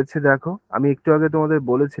কি রয়েছে দেখো। আমি একটু আগে তোমাদের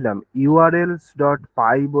বলেছিলাম ইউআরএলস ডট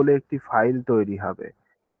পাই বলে একটি ফাইল তৈরি হবে,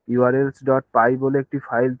 ইউআরএলস ডট পাই বলে একটি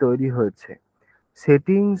ফাইল তৈরি হয়েছে,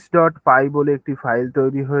 সেটিংস ডট পাই বলে একটি ফাইল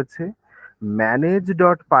তৈরি হয়েছে, ম্যানেজ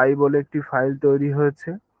ডট পাই বলে একটি ফাইল তৈরি হয়েছে,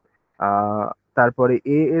 আহ তারপরে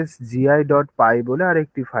ASGI ডট পাই বলে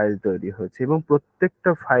আরেকটি ফাইল তৈরি হয়েছে এবং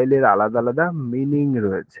প্রত্যেকটা ফাইলের আলাদা আলাদা মিনিং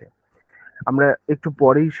রয়েছে। আমরা একটু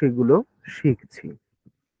পরেই সেগুলো শিখছি।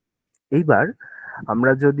 এইবার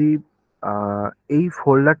আমরা যদি এই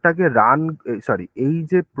ফোল্ডারটাকে এই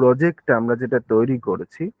যে প্রজেক্টটা আমরা যেটা তৈরি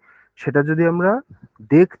করেছি সেটা যদি আমরা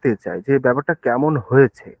দেখতে চাই যে ব্যাপারটা কেমন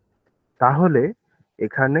হয়েছে, তাহলে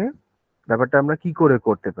এখানে ব্যাপারটা আমরা কি করে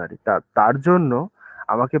করতে পারি, তার জন্য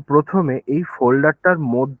আমাকে প্রথমে এই ফোল্ডারটার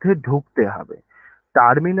মধ্যে ঢুকতে হবে।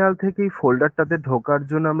 টার্মিনাল থেকে এই ফোল্ডারটাতে ঢোকার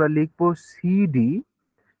জন্য আমরা লিখবো CD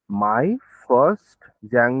my first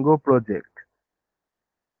Zango project,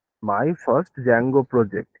 my first Zango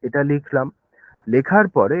project এটা লিখলাম। লেখার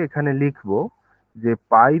পরে এখানে লিখবো যে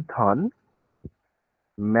পাইথন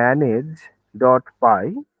ম্যানেজ ডট পাই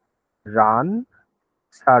run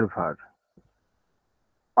server,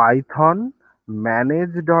 Python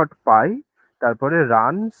manage dot পাই তারপরে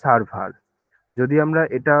রান সার্ভার। যদি আমরা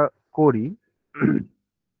এটা করি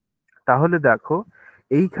তাহলে দেখো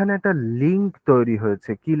এইখানে একটা লিংক তৈরি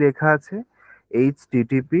হয়েছে, কি লেখা আছে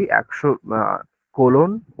http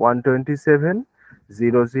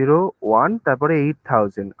 100.127.0.0.1 তারপরে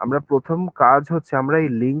 8000। আমরা প্রথম কাজ হচ্ছে আমরা এই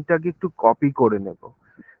লিঙ্কটাকে একটু কপি করে নেব।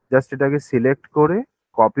 জাস্ট এটাকে সিলেক্ট করে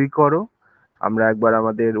কপি করো। আমরা একবার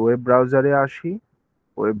আমাদের ওয়েব ব্রাউজারে আসি,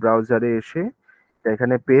 ওয়েব ব্রাউজারে এসে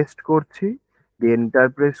এখানে পেস্ট করছি, দিয়ে এন্টার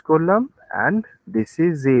প্রেস করলাম অ্যান্ড দিস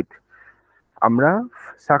ইজ ইট। আমরা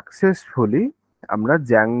সাকসেসফুলি আমরা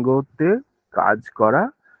জ্যাঙ্গোতে কাজ করা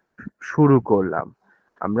শুরু করলাম।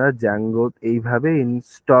 আমরা জ্যাঙ্গো এইভাবে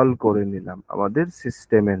ইনস্টল করে নিলাম আমাদের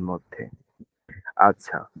সিস্টেমের মধ্যে।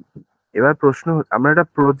 আচ্ছা, এবার প্রশ্ন আমরা একটা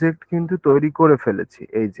প্রজেক্ট কিন্তু তৈরি করে ফেলেছি।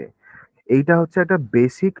 এই যে এইটা হচ্ছে একটা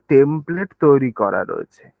বেসিক টেমপ্লেট তৈরি করা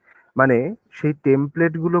রয়েছে, মানে সেই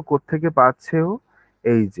টেমপ্লেট গুলো কোত্থেকে পাচ্ছে ও,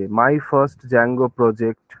 এই যে মাই ফার্স্ট জ্যাঙ্গো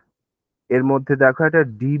প্রজেক্ট এর মধ্যে দেখো একটা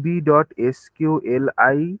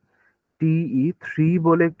db.sqlite3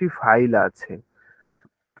 বলে একটি ফাইল আছে।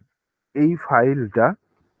 এই ফাইলটা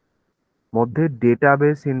মধ্যে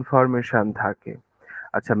ডেটাবেস ইনফরমেশন থাকে।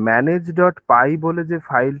 আচ্ছা, ম্যানেজ ডট পাই বলে যে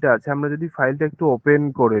ফাইলটা আছে, আমরা যদি ফাইলটা একটু ওপেন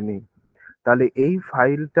করে নিই তাহলে এই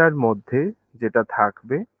ফাইলটার মধ্যে যেটা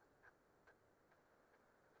থাকবে,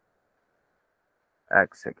 এক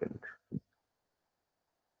সেকেন্ড,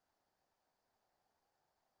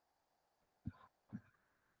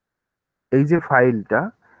 এই যে ফাইলটা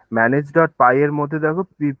ম্যানেজ ডট পাই এর মধ্যে দেখো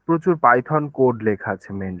প্রচুর পাইথন কোড লেখা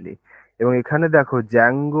আছে মেনলি, এবং এখানে দেখো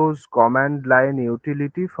জ্যাঙ্গোস command line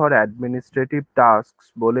utility for administrative tasks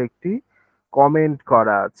বলে একটি কমেন্ট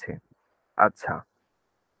করা আছে। আচ্ছা,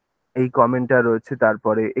 এই কমেন্টটা রয়েছে।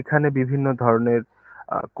 তারপরে এখানে বিভিন্ন ধরনের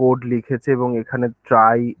কোড লিখেছে এবং এখানে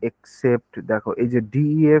ট্রাই এক্সেপ্ট, দেখো এই যে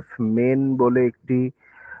ডিইএফ মেন বলে একটি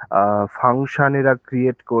ফাংশন এরা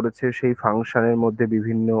ক্রিয়েট করেছে, সেই ফাংশনের মধ্যে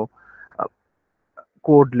বিভিন্ন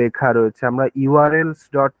কোড লেখা রয়েছে। আমরা ইউআরএলস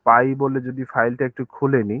ডট পাই বলে যদি ফাইলটা একটু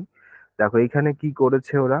খুলে নিই, দেখো এখানে কি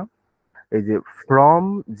করেছে ওরা, এই যে ফ্রম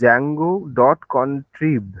জ্যাঙ্গো ডট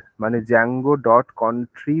কন্ট্রিব, মানে জ্যাঙ্গো ডট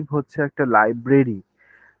কন্ট্রিব হচ্ছে একটা লাইব্রেরি,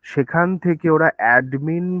 সেখান থেকে ওরা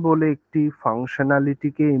অ্যাডমিন বলে একটি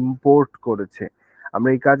ফাংশনালিটিকে ইম্পোর্ট করেছে। আমরা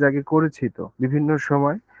এই কাজ আগে করেছি তো বিভিন্ন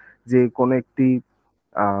সময়, যে কোনো একটি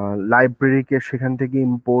লাইব্রেরিকে সেখান থেকে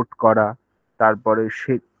ইম্পোর্ট করা, তারপরে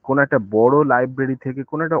সে কোনো একটা বড় লাইব্রেরি থেকে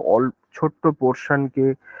কোনো একটা ছোট্ট পোর্শনকে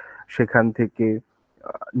সেখান থেকে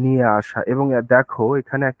নিয়ে আসা। এবং দেখো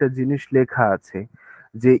এখানে একটা জিনিস লেখা আছে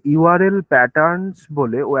যে ইউআরএল প্যাটার্নস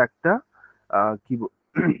বলে ও একটা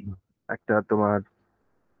একটা তোমার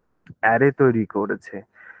অ্যারে তৈরি করেছে।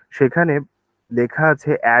 সেখানে লেখা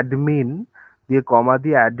আছে অ্যাডমিন দিয়ে কমা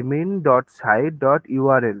দিয়ে admin dot site dot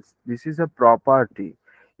URLs, this is a property.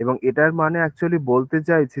 এবং এটার মানে অ্যাকচুয়ালি বলতে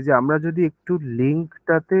চাইছে যে আমরা যদি একটু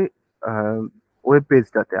লিঙ্কটাতে ওয়েব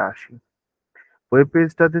পেজটাতে আসি, ওয়েব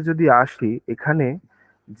পেজটাতে যদি আসি, এখানে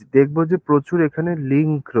দেখবো যে প্রচুর এখানে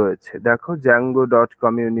লিঙ্ক রয়েছে। দেখো Zango dot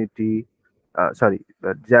community, sorry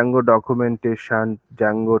Zango documentation,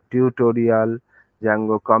 Zango tutorial,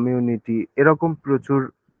 Zango community, এরকম প্রচুর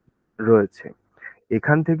রয়েছে।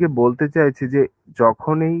 এখান থেকে বলতে চাইছি যে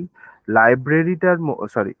যখন এই লাইব্রেরিটার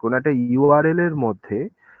সরি কোন একটা ইউআরএল এর মধ্যে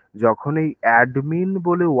যখন এই অ্যাডমিন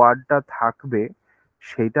বলে ওয়ার্ডটা থাকবে,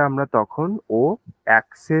 সেটা আমরা তখন ও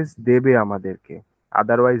অ্যাক্সেস দেবে আমাদেরকে,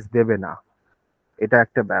 আদারওয়াইজ দেবে না। এটা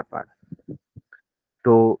একটা ব্যাপার।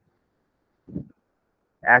 তো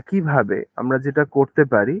একইভাবে আমরা যেটা করতে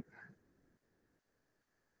পারি,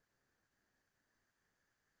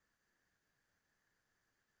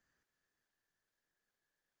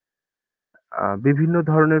 বিভিন্ন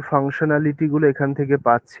ধরনের ফাংশনালিটি গুলো এখান থেকে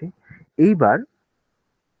পাচ্ছি। এইবার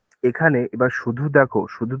এখানে এবার শুধু দেখো,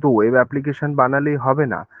 শুধু তো ওয়েব অ্যাপ্লিকেশন বানালেই হবে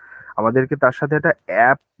না, আমাদেরকে তার সাথে একটা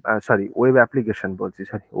অ্যাপ, সরি ওয়েব অ্যাপ্লিকেশন বলছি,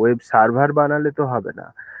 সরি ওয়েব সার্ভার বানালে তো হবে না।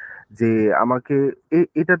 যে আমাকে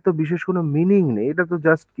এটার তো বিশেষ কোনো মিনিং নেই, এটা তো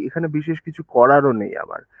জাস্ট এখানে বিশেষ কিছু করারও নেই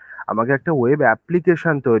আমার। আমাকে একটা ওয়েব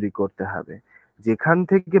অ্যাপ্লিকেশন তৈরি করতে হবে যেখান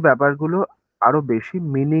থেকে ব্যাপারগুলো আরো বেশি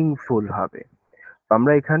মিনিংফুল হবে।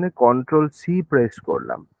 আমরা এখানে কন্ট্রোল সি প্রেস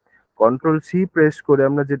করলাম। কন্ট্রোল সি প্রেস করে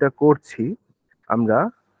আমরা যেটা করছি, আমরা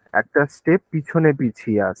একটা স্টেপ পিছনে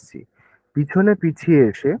পিছিয়ে আসছি। পিছনে পিছিয়ে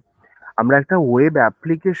এসে আমরা একটা ওয়েব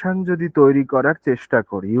অ্যাপ্লিকেশন যদি তৈরি করার চেষ্টা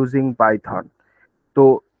করি ইউজিং পাইথন, তো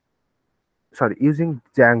সরি ইউজিং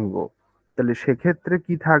জ্যাঙ্গো, তাহলে সেক্ষেত্রে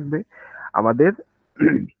কি থাকবে আমাদের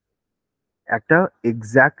একটা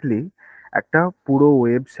এক্স্যাক্টলি একটা পুরো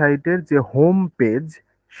ওয়েবসাইটের যে হোম পেজ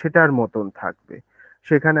সেটার মতন থাকবে।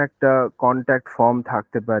 সেখানে একটা কন্ট্যাক্ট ফর্ম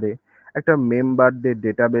থাকতে পারে, একটা মেম্বারদের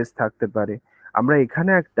ডেটাবেস থাকতে পারে। আমরা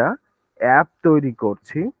এখানে একটা অ্যাপ তৈরি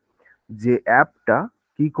করছি, যে অ্যাপটা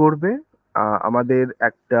কি করবে, আমাদের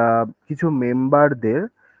একটা কিছু মেম্বারদের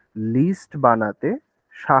লিস্ট বানাতে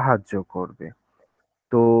সাহায্য করবে।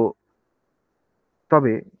 তো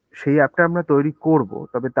তবে সেই অ্যাপটা আমরা তৈরি করব,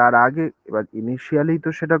 তবে তার আগে এবার ইনিশিয়ালি তো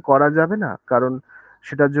সেটা করা যাবে না, কারণ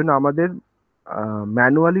সেটার জন্য আমাদের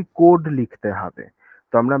ম্যানুয়ালি কোড লিখতে হবে।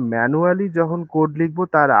 তো আমরা ম্যানুয়ালি যখন কোড লিখবো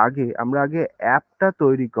তার আগে আমরা আগে অ্যাপটা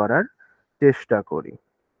তৈরি করার চেষ্টা করি।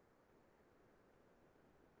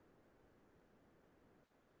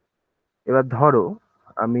 এবার ধরো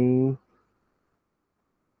আমি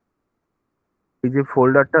এই যে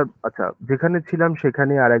ফোল্ডারটা, আচ্ছা যেখানে ছিলাম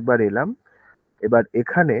সেখানে আরেকবার এলাম। এবার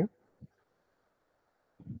এখানে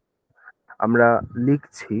আমরা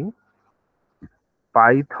লিখছি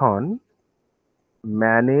পাইথন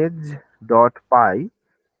ম্যানেজ ডট পাই।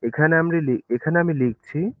 এখানে আমি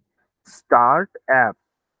লিখছি start app,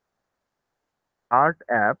 start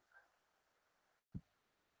app,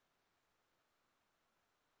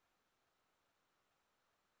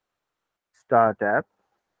 start app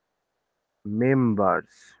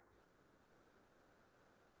members.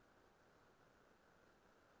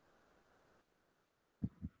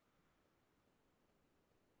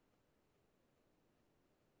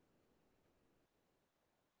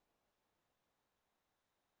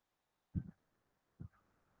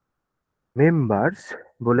 Members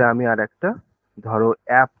বলে আমি আর একটা ধরো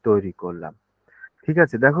অ্যাপ তৈরি করলাম। ঠিক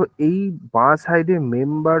আছে, দেখো এই বাঁ সাইডে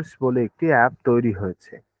মেম্বার্স বলে একটি অ্যাপ তৈরি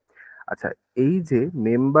হয়েছে। আচ্ছা, এই যে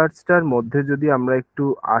মেম্বার্সটার মধ্যে যদি আমরা একটু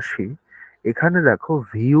আসি, এখানে দেখো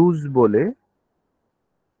ভিউজ বলে,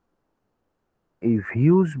 এই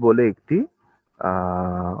ভিউজ বলে একটি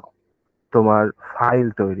আহ, তোমার ফাইল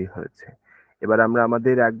তৈরি হয়েছে। এবার আমরা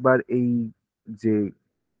আমাদের একবার যে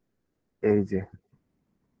এই যে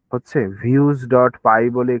হচ্ছে ভিউজ ডট পাই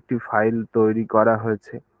বলে একটি ফাইল তৈরি করা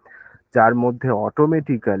হয়েছে, যার মধ্যে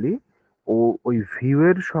অটোমেটিক্যালি ওই ভিউ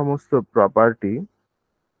এর সমস্ত প্রপার্টি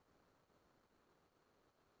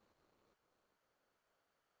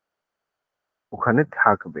ওখানে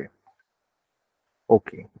থাকবে।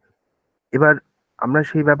 ওকে, এবার আমরা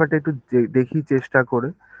সেই ব্যাপারটা একটু দেখি চেষ্টা করে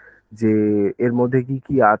যে এর মধ্যে কি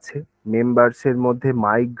কি আছে। মেম্বার্স এর মধ্যে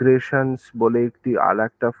মাইগ্রেশনস বলে একটি আর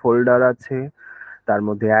একটা ফোল্ডার আছে, তার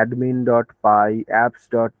মধ্যে অ্যাডমিন ডট পাই, অ্যাপস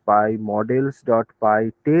ডট পাই, মডেলস ডট পাই,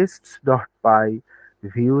 টেস্টস ডট পাই,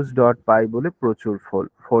 ভিউজ ডট পাই বলে প্রচুর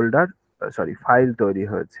ফোল্ডার, সরি ফাইল তৈরি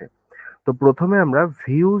হয়েছে। তো প্রথমে আমরা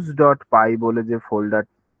ভিউজ ডট পাই বলে যে ফোল্ডার,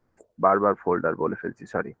 বারবার ফোল্ডার বলে ফেলছি,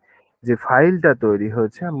 সরি, যে ফাইলটা তৈরি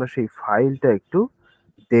হয়েছে আমরা সেই ফাইলটা একটু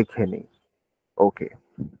দেখে নিই। ওকে,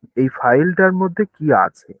 এই ফাইলটার মধ্যে কি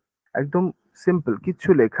আছে? একদম সিম্পল, কিচ্ছু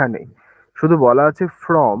লেখা নেই, শুধু বলা আছে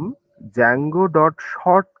from Zango dot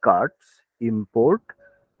shortcuts import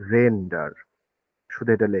render, শুধু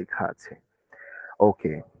এটা লেখা আছে।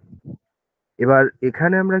 ওকে, এবার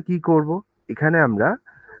এখানে আমরা কি করব? এখানে আমরা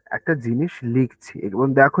একটা জিনিস লিখছি এবং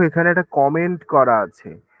দেখো এখানে একটা কমেন্ট করা আছে,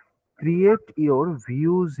 ক্রিয়েট ইওর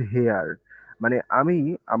ভিউজ হেয়ার। মানে আমি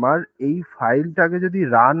আমার এই ফাইলটাকে যদি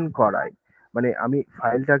রান করাই, মানে আমি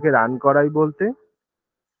ফাইলটাকে রান করাই বলতে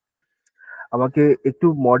আমাকে একটু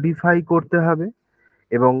মডিফাই করতে হবে,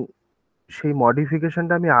 এবং সেই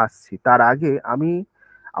মডিফিকেশনটা আমি আসছি। তার আগে আমি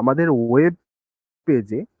আমাদের ওয়েব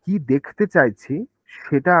পেজে কি দেখতে চাইছি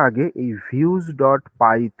সেটা আগে এই ভিউজ ডট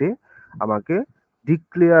পাইতে আমাকে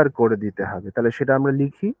ডিক্লেয়ার করে দিতে হবে। তাহলে সেটা আমরা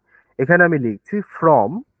লিখি, এখানে আমি লিখছি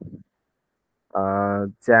from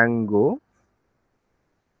Zango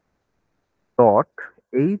dot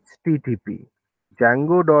HTTP,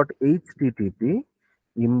 Zango dot HTTP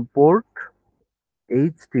import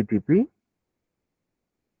HTTP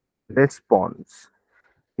response,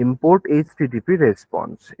 import HTTP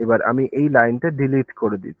response. এবার আমি এই লাইনটা ডিলিট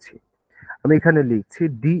করে দিচ্ছি। আমি এখানে লিখছি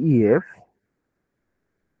ডিইএফ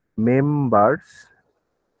মেম্বার্স,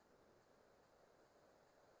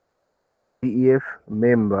 ডিইএফ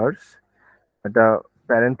মেম্বার্স, এটা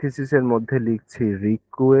প্যারেন্থিসিসের মধ্যে লিখছি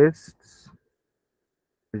রিকোয়েস্ট,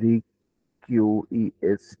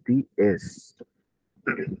 রিকিউইএসটিএস,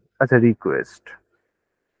 আচ্ছা রিকোয়েস্ট,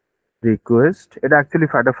 রিকোয়েস্ট এটা অ্যাকচুয়ালি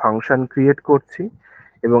একটা ফাংশন ক্রিয়েট করছি,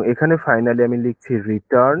 এবং এখানে ফাইনালি আমি লিখছি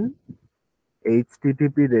রিটার্ন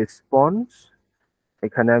এইচটিটিপি রেসপন্স,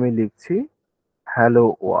 এখানে আমি লিখছি হ্যালো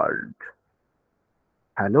ওয়ার্ল্ড,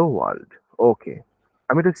 হ্যালো ওয়ার্ল্ড। ওকে,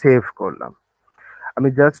 আমি এটা সেভ করলাম। আমি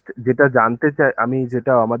জাস্ট যেটা জানতে চাই, আমি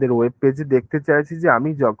যেটা আমাদের ওয়েব পেজে দেখতে চাইছি, যে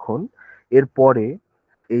আমি যখন এরপরে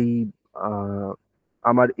এই আহ,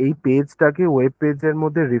 আমার এই পেজটাকে ওয়েব পেজের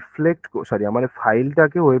মধ্যে রিফ্লেক্ট, সরি আমার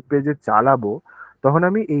ফাইলটাকে ওয়েব পেজে চালাবো, তখন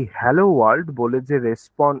আমি এই হ্যালো ওয়ার্ল্ড বলে যে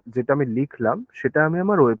রেসপন্স যেটা আমি লিখলাম সেটা আমি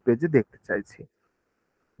আমার ওয়েব পেজে দেখতে চাইছি।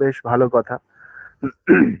 বেশ ভালো কথা।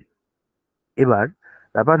 এবার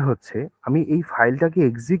ব্যাপার হচ্ছে আমি এই ফাইলটাকে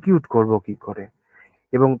এক্সিকিউট করব কি করে,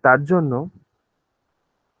 এবং তার জন্য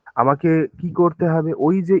আমাকে কি করতে হবে?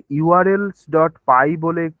 ওই যে ইউআরএলস ডট পাই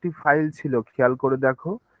বলে একটি ফাইল ছিল, খেয়াল করে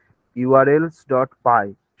দেখো, ইউআরএলস ডট পাই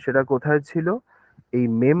সেটা কোথায় ছিল? এই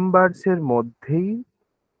মেম্বার্স এর মধ্যেই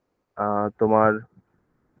তোমার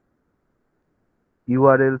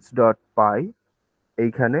ইউআরএলস ডট পাই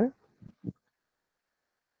এইখানে,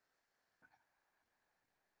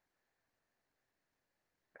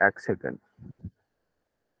 এক সেকেন্ড,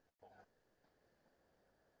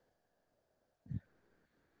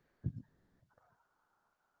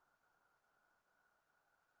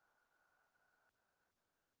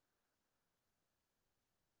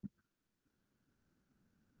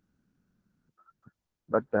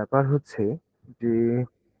 বাট ব্যাপার হচ্ছে যে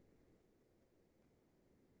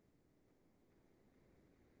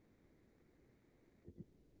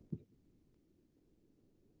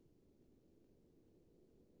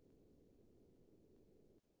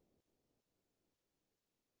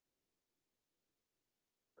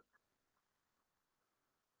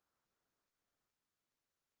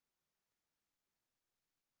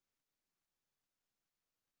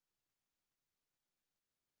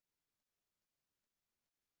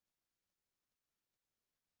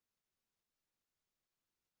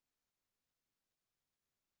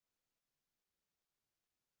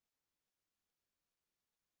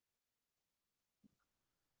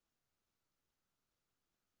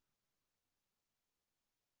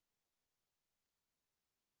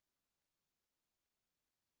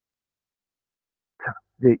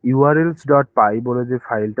যে urls.py বলে যে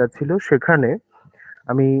ফাইলটা ছিল সেখানে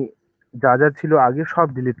আমি যা যা ছিল আগে সব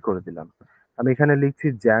ডিলিট করে দিলাম। আমি এখানে লিখছি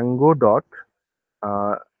জ্যাঙ্গো ডট,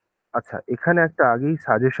 আচ্ছা এখানে একটা আগেই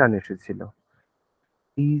সাজেশন এসেছিল,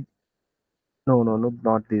 no no no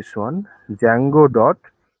not this one, Zango dot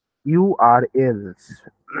urls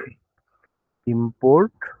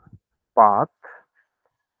import path,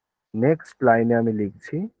 next লাইনে আমি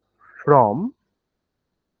লিখছি from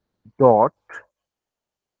dot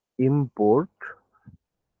import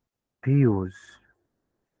views.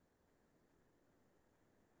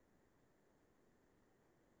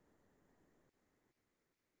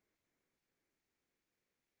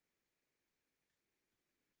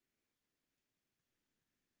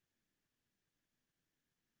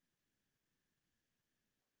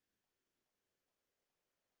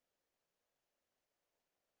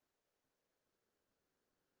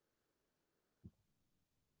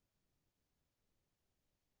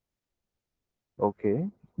 Okay,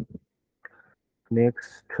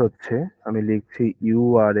 next হচ্ছে আমি লিখছি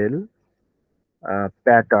URL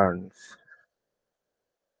patterns,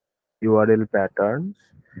 URL patterns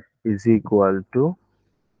is equal to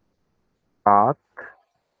path,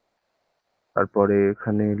 তারপরে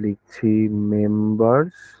এখানে লিখছি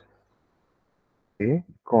members A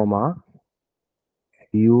comma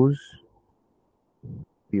views,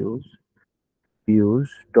 views views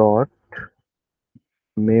dot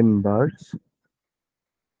members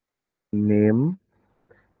name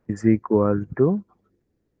is equal to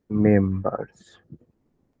members,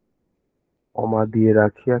 কমা দিয়ে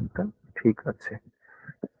রাখি একটা, ঠিক আছে।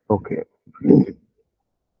 ওকে,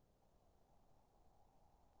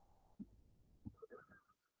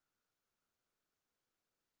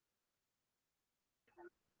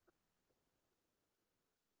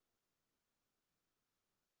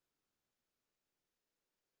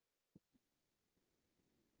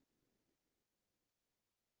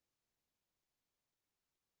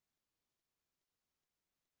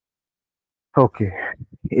 ওকে,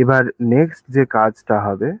 এবার নেক্সট যে কাজটা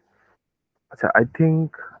হবে, আচ্ছা আই থিঙ্ক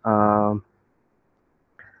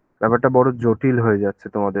ব্যাপারটা বড় জটিল হয়ে যাচ্ছে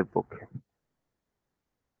তোমাদের পক্ষে,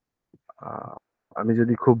 আমি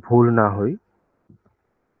যদি খুব ভুল না হই,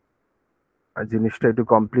 আর জিনিসটা একটু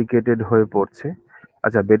কমপ্লিকেটেড হয়ে পড়ছে।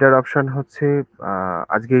 আচ্ছা বেটার অপশন হচ্ছে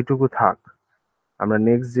আজকে এইটুকু থাক, আমরা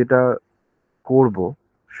নেক্সট যেটা করব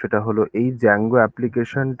সেটা হলো এই জ্যাঙ্গো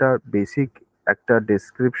অ্যাপ্লিকেশনটা বেসিক একটা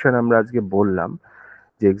ডেসক্রিপশন আমরা আজকে বললাম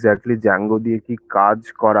যে এক্স্যাক্টলি জ্যাঙ্গো দিয়ে কি কাজ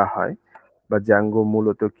করা হয় বা জ্যাঙ্গো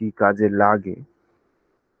মূলত কি কাজে লাগে।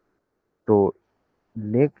 তো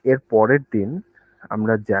এর পরের দিন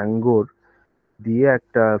আমরা জ্যাঙ্গোর দিয়ে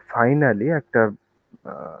একটা ফাইনালি একটা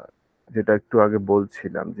যেটা একটু আগে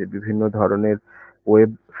বলছিলাম যে বিভিন্ন ধরনের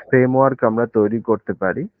ওয়েব ফ্রেমওয়ার্ক আমরা তৈরি করতে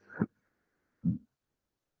পারি,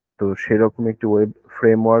 তো সেরকম একটি ওয়েব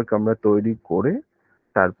ফ্রেমওয়ার্ক আমরা তৈরি করে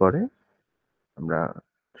তারপরে আমরা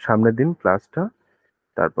সামনের দিন ক্লাসটা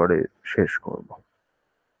তারপরে শেষ করব।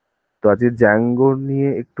 তো আজকে জ্যাঙ্গো নিয়ে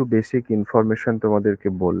একটু বেসিক ইনফরমেশন তোমাদেরকে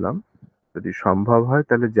বললাম, যদি সম্ভব হয়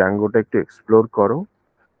তাহলে জ্যাঙ্গোটা একটু এক্সপ্লোর করো,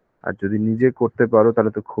 আর যদি নিজে করতে পারো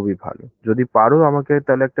তাহলে তো খুবই ভালো, যদি পারো আমাকে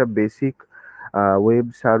তাহলে একটা বেসিক ওয়েব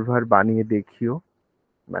সার্ভার বানিয়ে দেখিও,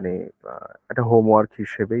 মানে একটা হোমওয়ার্ক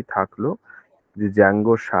হিসেবেই থাকলো যে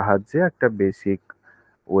জ্যাঙ্গোর সাহায্যে একটা বেসিক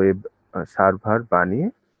ওয়েব সার্ভার বানিয়ে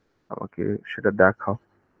আমাকে সেটা দেখাও,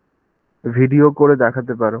 ভিডিও করে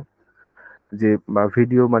দেখাতে পারো, যে বা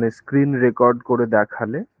ভিডিও মানে স্ক্রিন রেকর্ড করে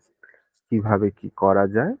দেখালে কিভাবে কি করা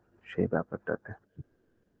যায় সেই ব্যাপারটাতে।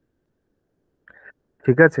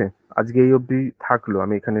 ঠিক আছে, আজকে এই অবধি থাকলো,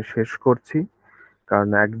 আমি এখানে শেষ করছি, কারণ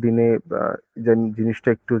একদিনে জিনিসটা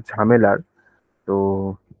একটু ঝামেলার, তো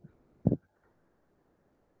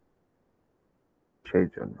সেই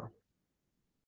জন্য।